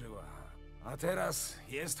nie dożyła. A teraz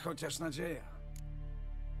jest chociaż nadzieja.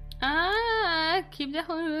 Keep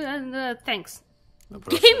the thanks. No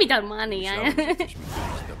give me that money.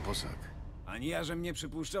 Ani ja, żem nie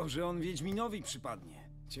przypuszczał, że on Wiedźminowi przypadnie.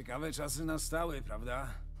 Ciekawe czasy nastały, prawda?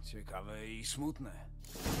 Ciekawe i smutne.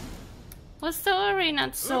 Well, sorry,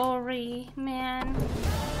 not sorry, man.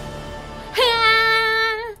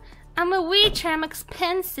 I'm a witcher, I'm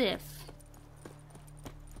expensive.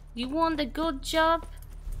 You want a good job?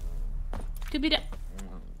 To be the...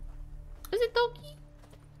 Is it doggy?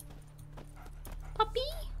 Puppy?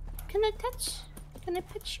 Can I touch? Can I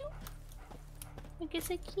pet you? I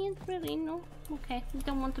guess I can't really, no. Okay, you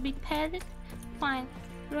don't want to be petted? Fine,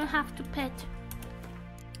 you don't have to pet.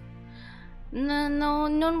 No,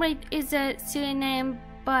 non-raid is a silly name,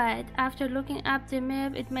 but after looking up the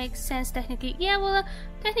map, it makes sense technically. Yeah, well,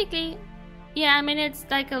 technically, yeah, I mean, it's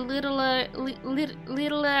like a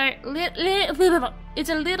it's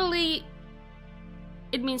a literally,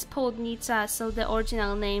 it means Podnica, so the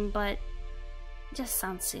original name, but just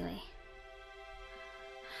sounds silly.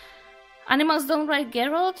 Animals don't like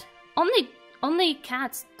Geralt? Only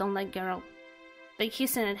cats don't like Geralt. They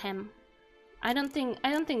hissing at him. I don't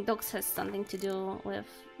think dogs has something to do with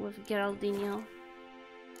Geraldinho.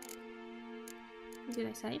 Did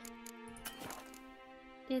I save?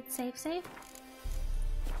 Did it save?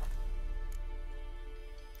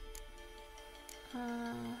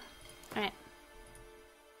 Alright.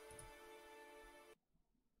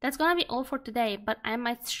 That's gonna be all for today, but I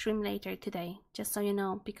might stream later today, just so you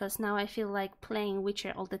know, because now I feel like playing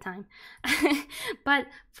Witcher all the time. But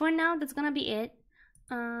for now, that's gonna be it.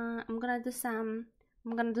 I'm gonna do some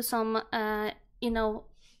you know,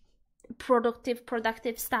 productive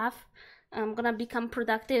stuff. I'm gonna become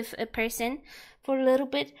productive person for a little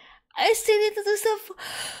bit. I still need to do stuff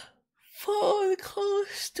for the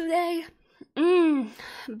course today.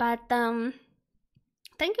 But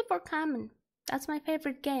thank you for coming. That's my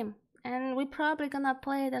favorite game, and we're probably gonna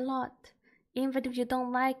play it a lot, even if you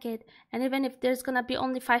don't like it, and even if there's gonna be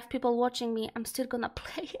only 5 people watching me, I'm still gonna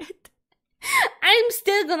play it. I'm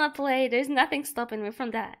still gonna play. There's nothing stopping me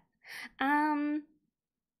from that.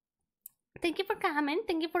 Thank you for coming.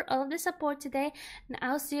 Thank you for all the support today, and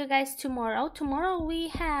I'll see you guys tomorrow. Tomorrow we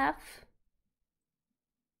have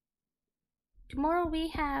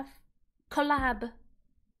collab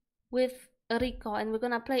with Rico, and we're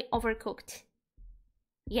gonna play Overcooked.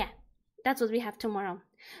 Yeah, that's what we have tomorrow.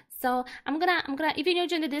 So I'm gonna if you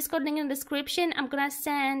join the Discord, link in the description. I'm gonna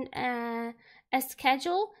send a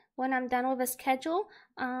schedule when I'm done with a schedule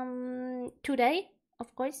today,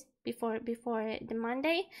 of course, before the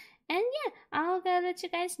Monday. And yeah, I'll let you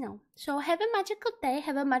guys know. So have a magical day,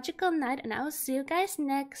 have a magical night, and I'll see you guys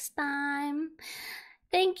next time.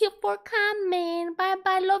 Thank you for coming. Bye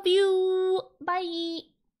bye, love you. Bye.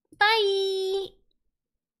 Bye.